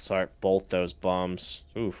would have to start bolt those bums.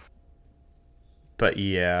 Oof.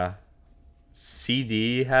 yeah,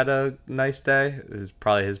 CD had a nice day. It was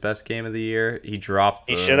probably his best game of the year. He dropped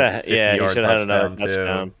He the should have. Yeah, he 50-yard should have had another touchdown too.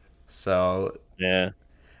 touchdown. So Yeah.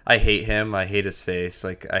 I hate him. I hate his face.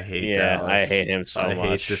 Like I hate Yeah, Dallas. I hate him so I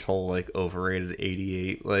much. hate this whole like overrated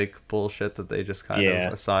 88 like bullshit that they just kind Yeah.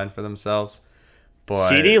 of assign for themselves. But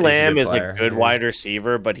CD he's Lamb is player. a good wide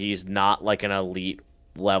receiver, but he's not like an elite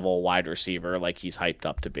level wide receiver like he's hyped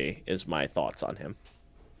up to be, is my thoughts on him.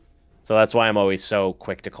 So that's why I'm always so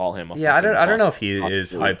quick to call him a Yeah, I fucking don't know bust. if he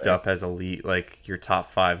is Absolutely. hyped up as elite like your top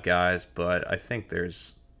 5 guys, but I think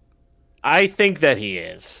there's I think that he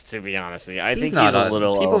is, to be honest with you. I think not he's a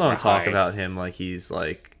little people don't talk overhyped. about him like he's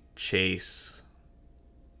like Chase.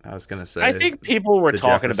 I was gonna say I think people were the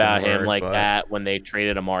talking Jefferson about him word, like but- that when they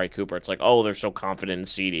traded Amari Cooper. It's like, oh, they're so confident in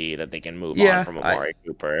CD that they can move Yeah, on from Amari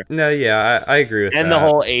Cooper. No, yeah, I agree with And that. the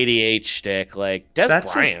whole 88 shtick, like Des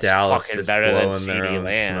That's Bryant's just Dallas fucking just better than blowing CD their own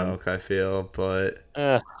Lamb. smoke, I feel, but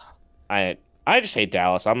I just hate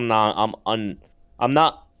Dallas. I'm not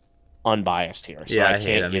unbiased here. So yeah, I I hate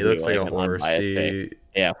can't him. He give looks you, like a an horse. unbiased take.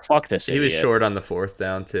 Yeah, fuck this He was idiot. short on the 4th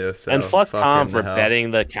down too, so And fuck Tom him to for hell.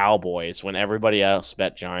 betting the Cowboys when everybody else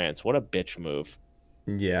bet Giants. What a bitch move.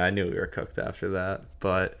 Yeah, I knew we were cooked after that.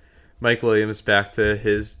 But Mike Williams back to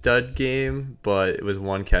his dud game, but it was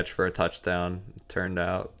 1 catch for a touchdown. Turned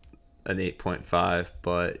out an 8.5,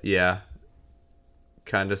 but yeah,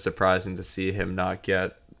 kind of surprising to see him not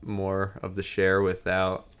get more of the share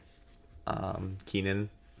without Keenan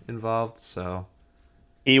involved. So,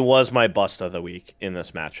 He was my bust of the week in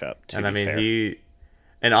this matchup. and I mean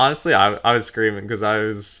and honestly, I was screaming because I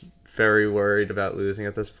was very worried about losing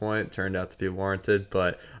at this point. It turned out to be warranted,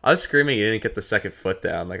 but I was screaming he didn't get the second foot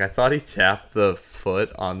down. Like I thought he tapped the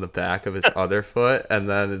foot on the back of his other foot, and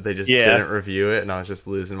then they just didn't review it, and I was just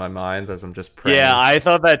losing my mind as I'm just praying. Yeah, I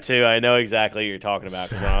thought that too. I know exactly what you're talking about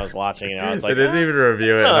because when I was watching it, I was like, they didn't even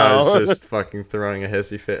review it, and I no. was just fucking throwing a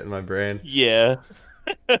hissy fit in my brain. yeah.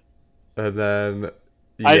 And then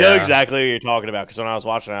I know yeah. exactly what you're talking about because when I was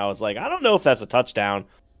watching it, I was like, I don't know if that's a touchdown.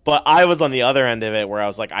 But I was on the other end of it where I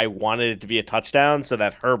was like, I wanted it to be a touchdown so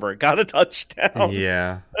that Herbert got a touchdown.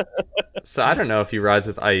 Yeah. So I don't know if he rides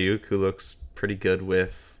with Ayuk, who looks pretty good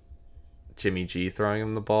with Jimmy G throwing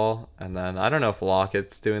him the ball. And then I don't know if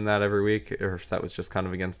Lockett's doing that every week or if that was just kind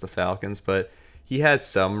of against the Falcons. But he has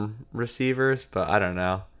some receivers, but I don't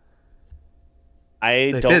know.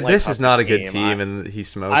 I Like, don't like this is not a good game. team, and he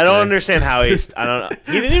smoked I don't me. understand how he's. I don't know.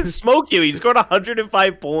 He didn't even smoke you. He scored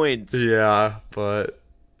 105 points. Yeah, but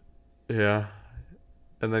yeah.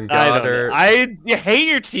 And then I don't Goddard. know. You hate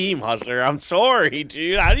your team, Hustler. I'm sorry,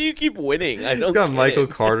 dude. How do you keep winning? I don't He's got get Michael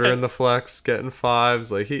it. Carter in the flex getting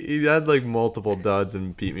 5s. Like he had like multiple duds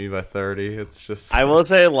and beat me by 30. It's just I will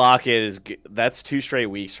say Lockett is. That's 2 straight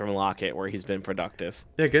weeks from Lockett where he's been productive.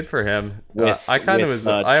 yeah, good for him. With- I kind of with, was.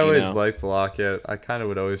 I always Gino. liked Lockett. I kind of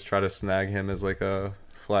would always try to snag him as like a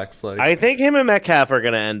flex. Like I think him and Metcalf are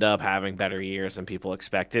going to end up having better years than people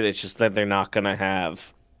expected. It's just that they're not going to have.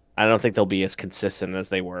 I don't think they'll be as consistent as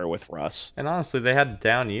they were with Russ. and honestly, they had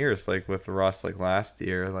down years like with Russ like last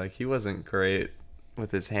year. Like he wasn't great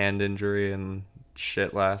with his hand injury and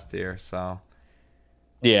shit last year. So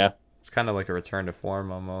Yeah. it's kind of like a return to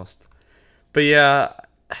form almost. But yeah,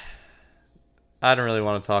 I don't really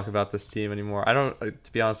want to talk about this team anymore. I don't,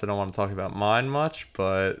 to be honest, I don't want to talk about mine much,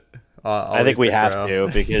 but I think we have to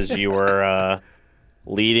because you were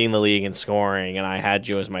leading the league in scoring, and I had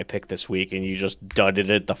you as my pick this week, and you just dudded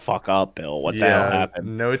it the fuck up, Bill. What the hell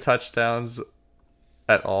happened? No touchdowns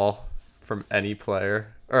at all from any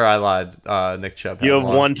player. Or I lied. Nick Chubb. You had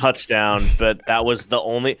have one touchdown, but that was the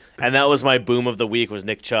only, and that was my boom of the week was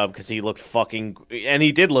Nick Chubb because he looked fucking, and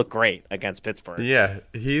he did look great against Pittsburgh. Yeah,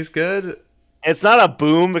 he's good. It's not a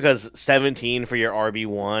boom because 17 for your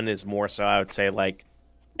RB1 is more so I would say like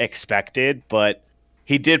expected, but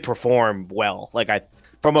he did perform well. Like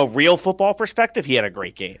from a real football perspective, he had a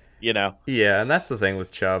great game. You know. Yeah, and that's the thing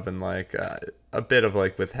with Chubb and like a bit of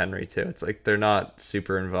like with Henry too. It's like they're not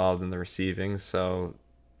super involved in the receiving, so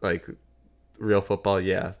like real football,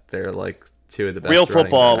 yeah, they're like 2 of the best. Real running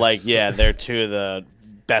football, backs. like yeah, they're 2 of the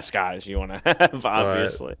best guys you want to have,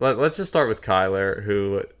 obviously. Let's just start with Kyler,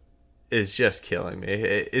 who is just killing me.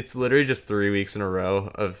 It's literally just 3 weeks in a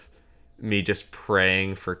row of me just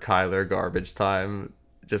praying for Kyler garbage time,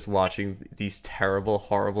 just watching these terrible,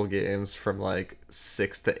 horrible games from like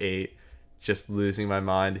 6 to 8, just losing my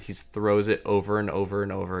mind. He throws it over and over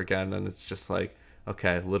and over again, and it's just like,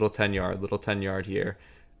 Okay, little 10 yard here.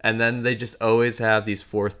 And then they just always have these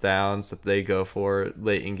fourth downs that they go for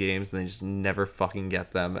late in games, and they just never fucking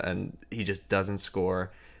get them, and he just doesn't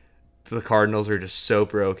score. The Cardinals are just so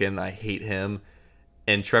broken. I hate him.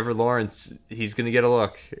 And Trevor Lawrence, he's gonna get a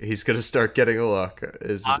look. He's gonna start getting a look. I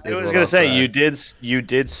was gonna say you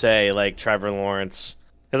did say like Trevor Lawrence,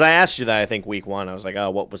 because I asked you that I think week 1. I was like, oh,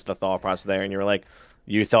 what was the thought process there? And you were like,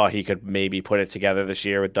 you thought he could maybe put it together this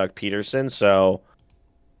year with Doug Peterson. So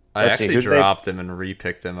I actually dropped him and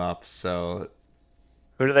re-picked him up. So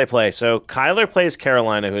who do they play? So Kyler plays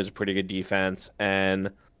Carolina, who has a pretty good defense, and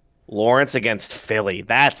Lawrence against Philly.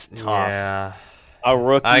 That's tough. Yeah. A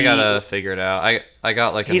rookie. I gotta figure it out. I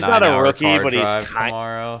got like a He's not a 9-hour rookie, car but he's drive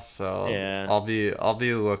tomorrow, so Yeah. I'll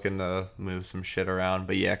be looking to move some shit around.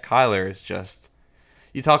 But yeah, Kyler is just.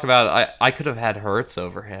 You talk about I could have had Hurts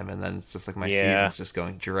over him, and then it's just like my season's just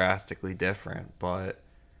going drastically different. But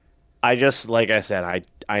I just, like I said,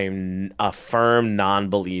 I am a firm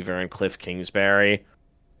non-believer in Cliff Kingsbury.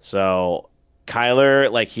 So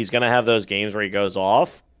Kyler, like, he's gonna have those games where he goes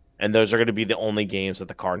off, and those are gonna be the only games that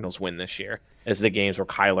the Cardinals win this year. Is the games where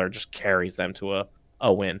Kyler just carries them to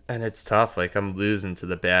a win. and it's tough. Like I'm losing to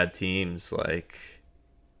the bad teams, like,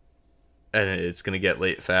 and it's gonna get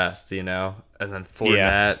late fast, you know. And then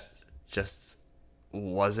Fournette just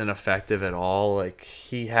wasn't effective at all. Like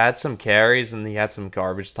he had some carries and he had some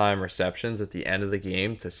garbage time receptions at the end of the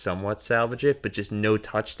game to somewhat salvage it, but just no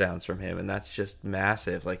touchdowns from him, and that's just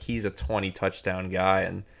massive. Like he's a 20 touchdown guy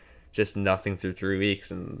and just nothing through 3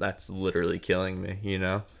 weeks, and that's literally killing me, you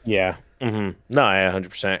know. Yeah. No, I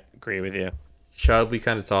 100% agree with you. Chubb, we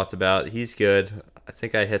kind of talked about. He's good. I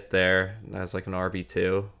think I hit there as like an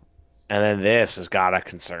RB2. And then this has gotta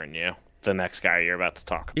concern you. The next guy you're about to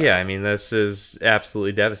talk about. Yeah, I mean, this is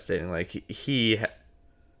absolutely devastating. Like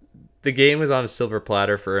the game was on a silver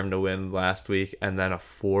platter for him to win last week, and then a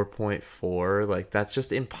 4.4. Like that's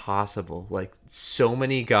just impossible. Like so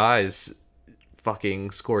many guys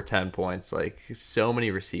fucking score 10 points. Like so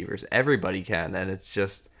many receivers, everybody can, and it's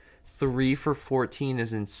just 3 for 14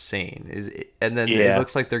 is insane. And then it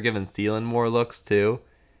looks like they're giving Thielen more looks too.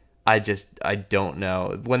 I don't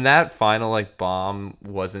know. When that final like bomb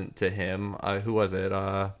wasn't to him, who was it?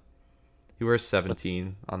 He wears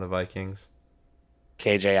 17 on the Vikings.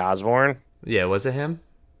 KJ Osborne. Yeah, was it him?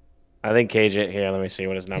 I think KJ. Here, let me see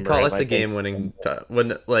what his number He caught is. like the game-winning when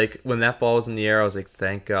that ball was in the air. I was like,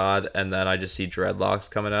 thank God. And then I just see dreadlocks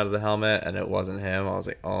coming out of the helmet, and it wasn't him. I was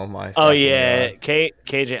like, oh my. Oh yeah, God.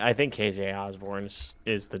 KJ. I think KJ Osborne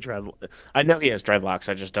is the dread. I know he has dreadlocks.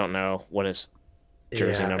 I just don't know what his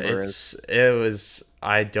jersey number is. It was.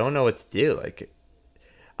 I don't know what to do. Like,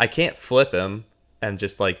 I can't flip him and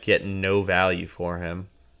just like get no value for him.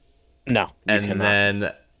 No, and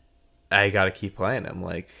then I got to keep playing him.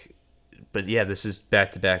 Like, but yeah, this is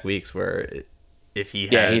back-to-back weeks where if he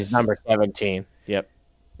has, he's number 17. Yep.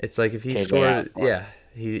 It's like if he KJ scored, Osborne.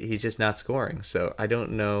 he's just not scoring. So I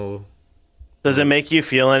don't know. Does it make you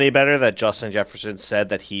feel any better that Justin Jefferson said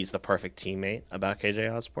that he's the perfect teammate about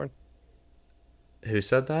KJ Osborne? Who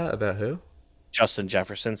said that about who? Justin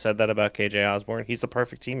Jefferson said that about KJ Osborne. He's the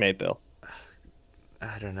perfect teammate, Bill.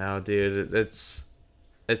 I don't know, dude. It's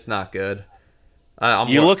not good.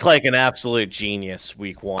 You look like an absolute genius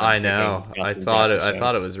week 1. I know. I thought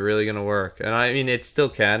it was really gonna work, and I mean it still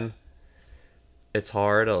can. It's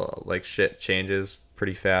hard. Like shit changes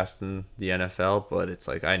pretty fast in the NFL, but it's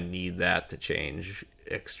like I need that to change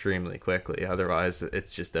extremely quickly. Otherwise,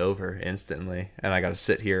 it's just over instantly, and I got to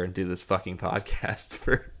sit here and do this fucking podcast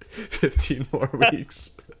for 15 more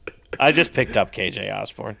weeks. I just picked up KJ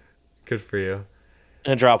Osborne. Good for you.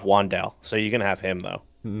 And drop Wandell, so you can have him though.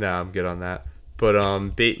 No, I'm good on that.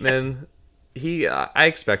 But Bateman, I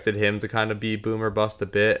expected him to kind of be boom or bust a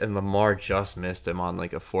bit, and Lamar just missed him on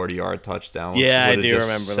like a 40-yard touchdown. Yeah, I do just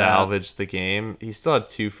remember that. Salvaged the game. He still had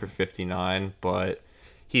 2 for 59, but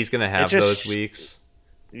he's gonna have those weeks.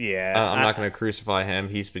 Yeah, I'm not gonna crucify him.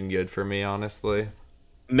 He's been good for me, honestly.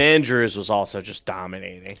 Andrews was also just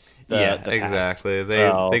dominating. The exactly.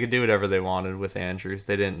 They could do whatever they wanted with Andrews.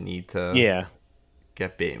 They didn't need to.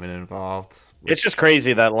 Get Bateman involved. It's just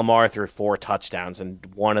crazy that Lamar threw 4 touchdowns and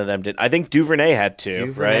one of them did. I think Duvernay had 2.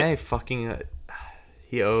 Duvernay right? fucking.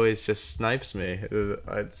 He always just snipes me.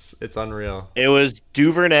 It's unreal. It was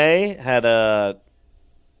Duvernay had a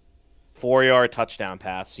 4-yard touchdown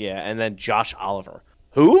pass, and then Josh Oliver.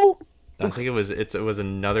 Who? I think it was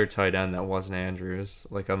another tight end that wasn't Andrews,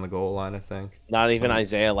 like on the goal line. I think not even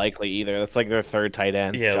Isaiah Likely either. That's like their 3rd tight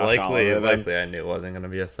end. Yeah, Josh likely I knew it wasn't gonna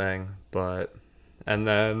be a thing, but and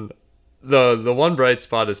then the one bright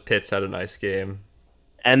spot is Pitts had a nice game.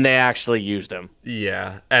 And they actually used him.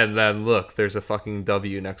 Yeah, and then look, there's a fucking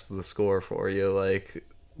W next to the score for you. Like,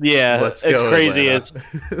 Yeah, let's it's go, crazy.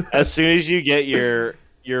 Atlanta. As soon as you get your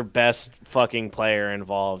best fucking player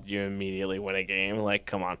involved, you immediately win a game. Like,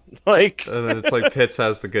 come on. Like, And then it's like Pitts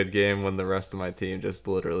has the good game when the rest of my team just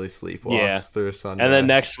literally yeah. sleepwalks through Sunday. And then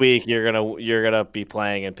next week you're gonna be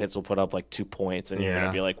playing and Pitts will put up like 2 points and you're Yeah.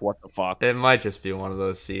 gonna be like, what the fuck? It might just be one of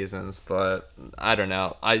those seasons, but I don't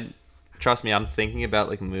know. Trust me, I'm thinking about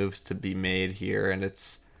like moves to be made here, and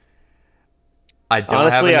I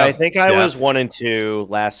don't have Honestly, enough I think I was depth. 1-2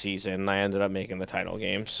 last season. And I ended up making the title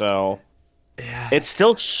game, so Yeah, it's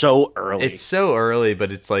still so early. it's so early,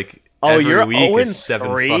 but it's like Oh, every you're week is 7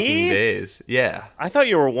 0-3? fucking days. Yeah. I thought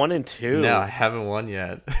you were 1-2. No, I haven't won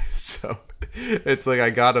yet. So it's like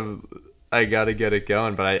I gotta get it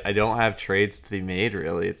going, but I don't have trades to be made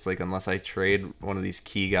really. It's like unless I trade one of these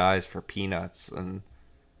key guys for peanuts, and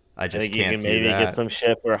I I just think you can't can do maybe that. get some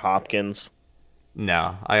shit for Hopkins.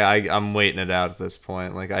 No, I'm waiting it out at this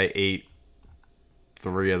point. Like I ate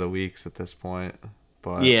 3 of the weeks at this point,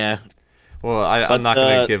 but Yeah, well, I'm but not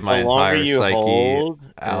gonna give my the longer entire you psyche hold,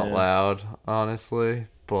 out yeah. loud, honestly.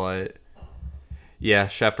 But yeah,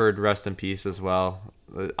 Shepard, rest in peace as well.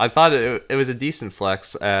 I thought it was a decent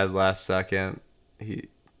flex ad last second,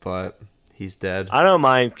 but he's dead. I don't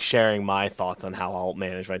mind sharing my thoughts on how I'll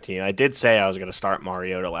manage my team. I did say I was going to start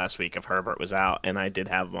Mariota last week if Herbert was out, and I did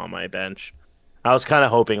have him on my bench. I was kind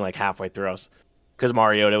of hoping like halfway through, because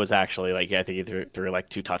Mariota was actually like, yeah, I think he threw like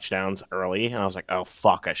 2 touchdowns early, and I was like, oh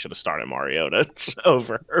fuck, I should have started Mariota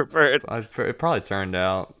over Herbert. It probably turned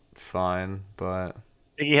out fine, but I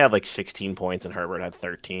think he had like 16 points and Herbert had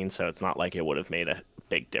 13, so it's not like it would have made a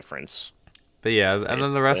big difference. yeah, and then the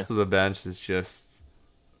Basically. rest of the bench is just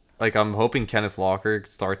like I'm hoping Kenneth Walker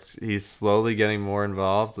starts. He's slowly getting more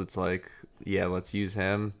involved. It's like, yeah, let's use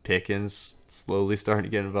him. Pickens slowly starting to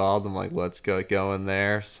get involved. I'm like, let's go going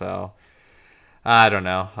there. So I don't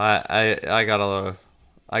know. I got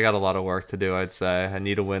a lot of work to do. I'd say I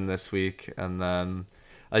need a win this week, and then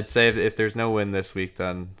I'd say if there's no win this week,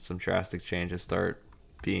 then some drastic changes start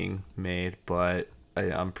being made. But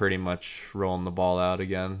I'm pretty much rolling the ball out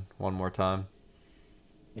again one more time.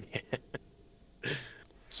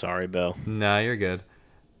 Sorry, Bill. Nah, you're good.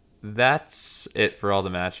 That's it for all the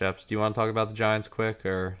matchups. Do you want to talk about the Giants quick,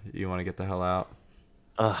 or you want to get the hell out?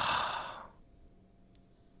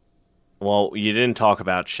 Well, you didn't talk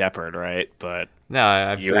about Shepard, right? But No,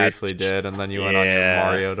 I you had briefly did, and then you went on your yeah.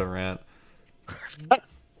 Mariota rant.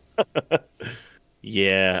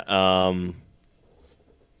 Yeah, I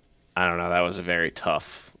don't know. That was a very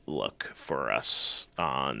tough look for us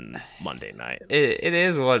on Monday night. It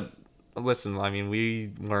is what. Listen, I mean,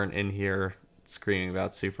 we weren't in here screaming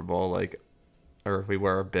about Super Bowl like, or we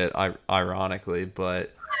were a bit ironically,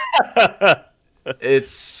 but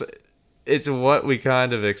it's what we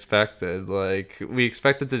kind of expected. Like we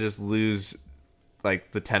expected to just lose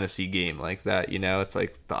like the Tennessee game like that, you know? It's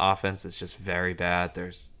like the offense is just very bad.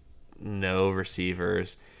 There's no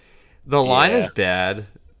receivers. The line Yeah. is bad.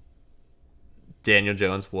 Daniel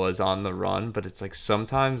Jones was on the run, but it's like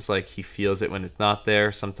sometimes like he feels it when it's not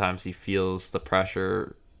there. Sometimes he feels the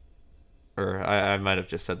pressure, or I might have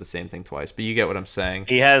just said the same thing twice, but you get what I'm saying.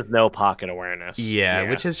 He has no pocket awareness. Yeah,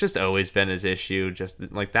 which has just always been his issue.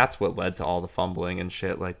 Just like that's what led to all the fumbling and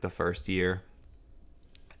shit like the first year.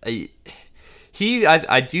 I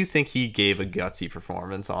do think he gave a gutsy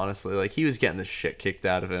performance, honestly. Like he was getting the shit kicked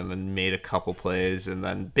out of him and made a couple plays, and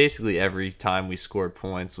then basically every time we scored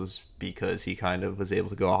points was because he kind of was able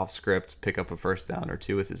to go off script, pick up a first down or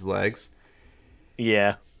two with his legs.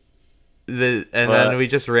 Yeah. Then we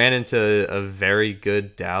just ran into a very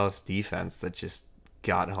good Dallas defense that just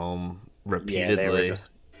got home Yeah, repeatedly. they were just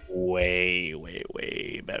way, way,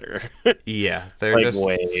 way better. Yeah, they're Like, just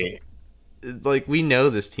way. like we know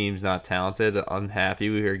this team's not talented. I'm happy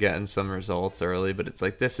we were getting some results early, but it's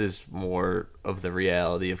like this is more of the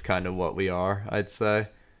reality of kind of what we are, I'd say.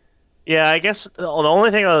 Yeah, I guess the only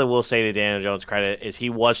thing I will say to Daniel Jones' credit is he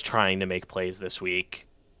was trying to make plays this week,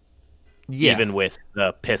 Yeah, even with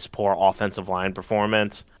the piss poor offensive line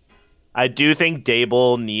performance. I do think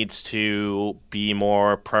Dable needs to be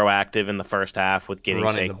more proactive in the first half with getting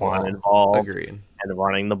running the ball. Saquon involved Agreed. and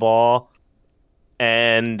running the ball.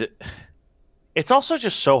 And it's also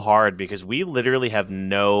just so hard because we literally have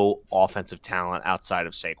no offensive talent outside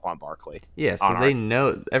of Saquon Barkley. Yeah, so on they our-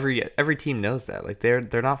 know every team knows that. Like they're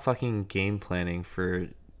not fucking game planning for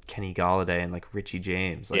Kenny Galladay and like Richie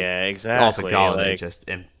James. Like, Yeah, exactly. Also, Galladay like, just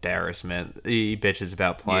embarrassment. He bitches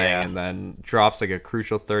about playing and then drops like a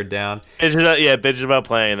crucial third down. bitches about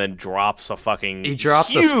playing and then drops a fucking. He dropped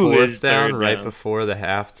the huge fourth down third right down. before the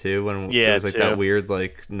half too, when Yeah, there was like that too. weird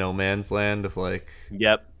like no man's land of like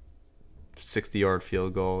Yep. 60-yard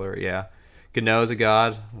field goal. Or yeah, Gano's a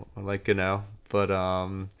god. I like Gano, but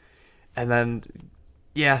and then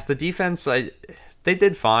yeah, the defense they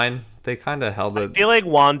did fine. They kind of held I it. feel like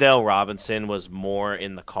Wan'Dale Robinson was more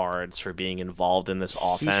in the cards for being involved in this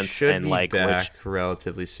offense, He should and be like back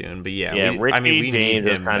relatively soon. But yeah, Richie we need James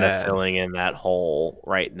is him kind bad. of filling in that hole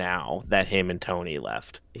right now that him and Tony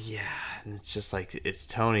left. Yeah, and it's just like, is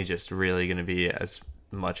Tony just really going to be as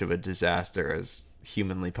much of a disaster as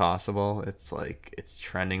humanly possible? It's like, it's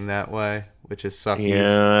trending that way, which is sucky.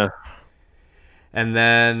 Yeah. And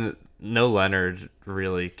then no Leonard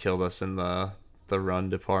really killed us in the run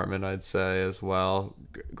department, I'd say, as well.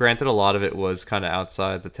 Granted, a lot of it was kind of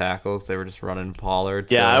outside the tackles. They were just running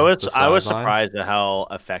Pollard. Yeah, to I was the sideline. surprised at how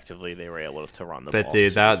effectively they were able to run the But ball.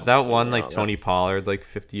 dude, that one You like know, Tony Pollard like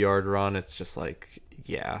 50-yard run, it's just like,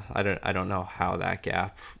 yeah, I don't know how that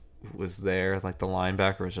gap was there. Like the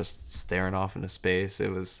linebacker was just staring off into space.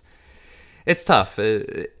 It's tough.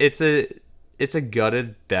 It's a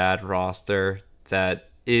gutted bad roster that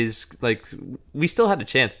is like, we still had a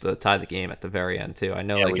chance to tie the game at the very end too. I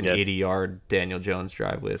know Yeah, like we an did. 80-yard Daniel Jones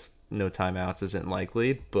drive with no timeouts isn't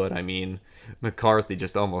likely, but I mean, McCarthy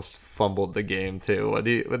just almost fumbled the game too. When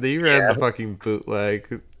he ran the fucking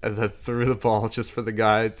bootleg and then threw the ball just for the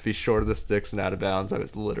guy to be short of the sticks and out of bounds, I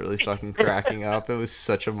was literally fucking cracking up. It was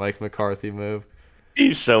such a Mike McCarthy move.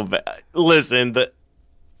 He's so bad. Listen,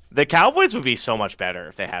 the Cowboys would be so much better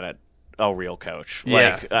if they had a real coach.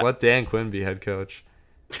 Yeah, Like, let Dan Quinn be head coach.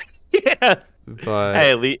 yeah. But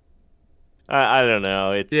Hey, I don't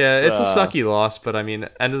know. It's it's a sucky loss, but I mean,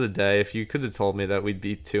 end of the day, if you could have told me that we'd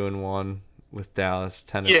be 2-1 with Dallas,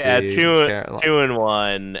 Tennessee, Yeah, Carolina.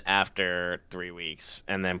 2-1 after 3 weeks,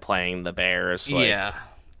 and then playing the Bears. Like, Yeah.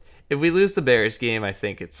 If we lose the Bears game, I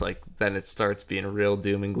think it's like, then it starts being a real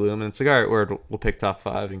doom and gloom, and it's like, all right, we'll pick top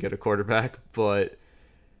 5 and get a quarterback. But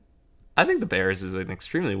I think the Bears is an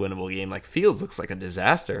extremely winnable game. Like, Fields looks like a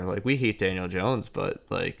disaster. Like, we hate Daniel Jones, but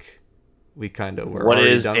like, we kind of were What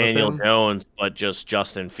already is done Daniel with him. Jones but just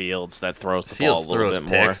Justin Fields that throws the Fields ball a little throws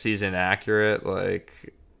bit more? picks. He's inaccurate.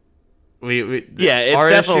 Like, we Yeah, it's our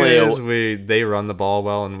definitely issue is they run the ball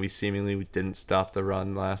well, and we seemingly didn't stop the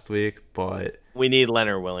run last week. But We need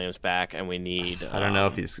Leonard Williams back, and we need. I don't know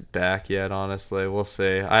if he's back yet. Honestly, we'll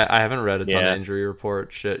see. I haven't read a ton of injury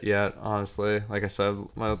report shit yet. Honestly, like I said,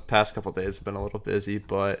 my past couple days have been a little busy,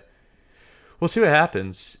 but we'll see what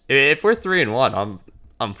happens. If we're 3-1,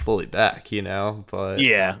 I'm fully back. You know, but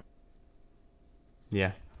Yeah,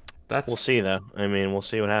 that's we'll see though. I mean, we'll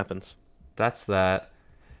see what happens. That's that.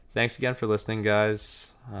 Thanks again for listening,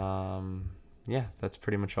 guys. Yeah, that's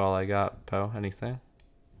pretty much all I got. Poe, anything?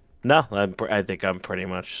 No, I think I'm pretty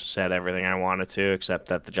much said everything I wanted to, except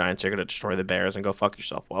that the Giants are going to destroy the Bears and go fuck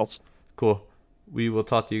yourself, Wells. Cool. We will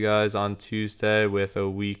talk to you guys on Tuesday with a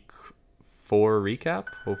week 4 recap.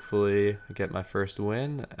 Hopefully I get my first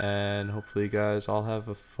win, and hopefully you guys all have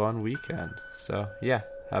a fun weekend. So yeah,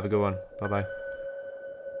 have a good one. Bye-bye.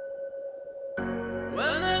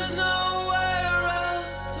 When there's nowhere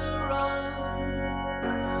else to run,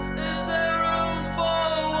 is there room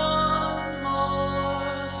for one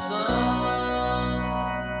more sun?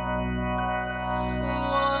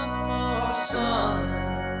 One more sun.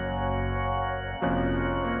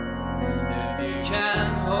 If you can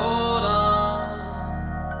hold on,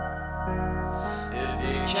 if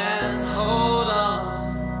you can hold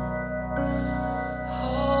on,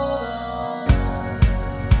 hold on.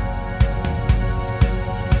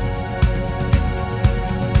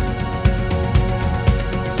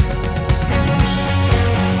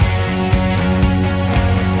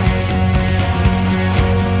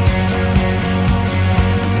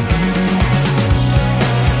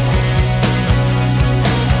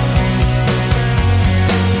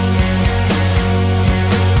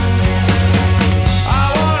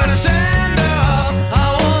 I wanna say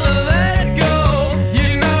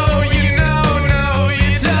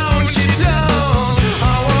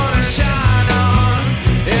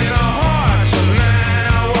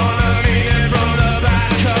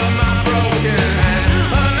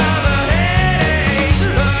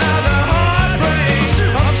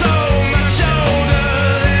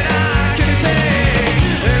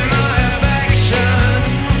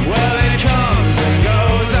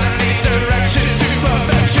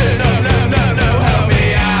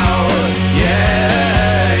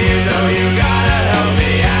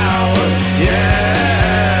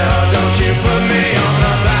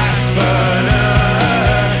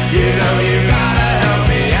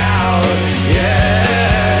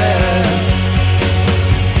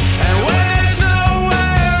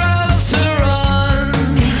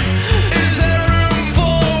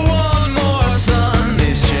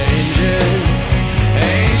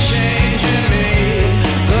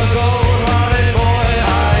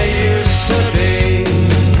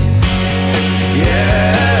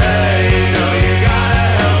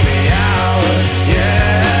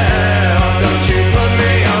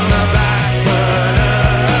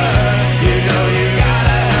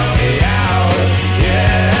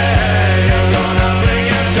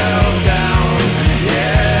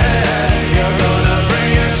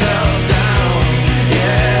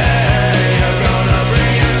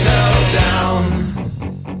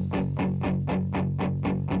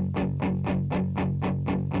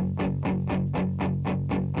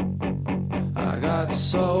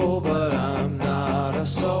soul, but I'm not a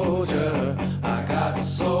soldier. I got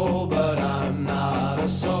soul, but I'm not a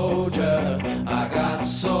soldier. I got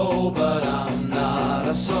soul, but I'm not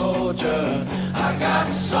a soldier. I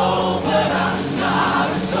got soul.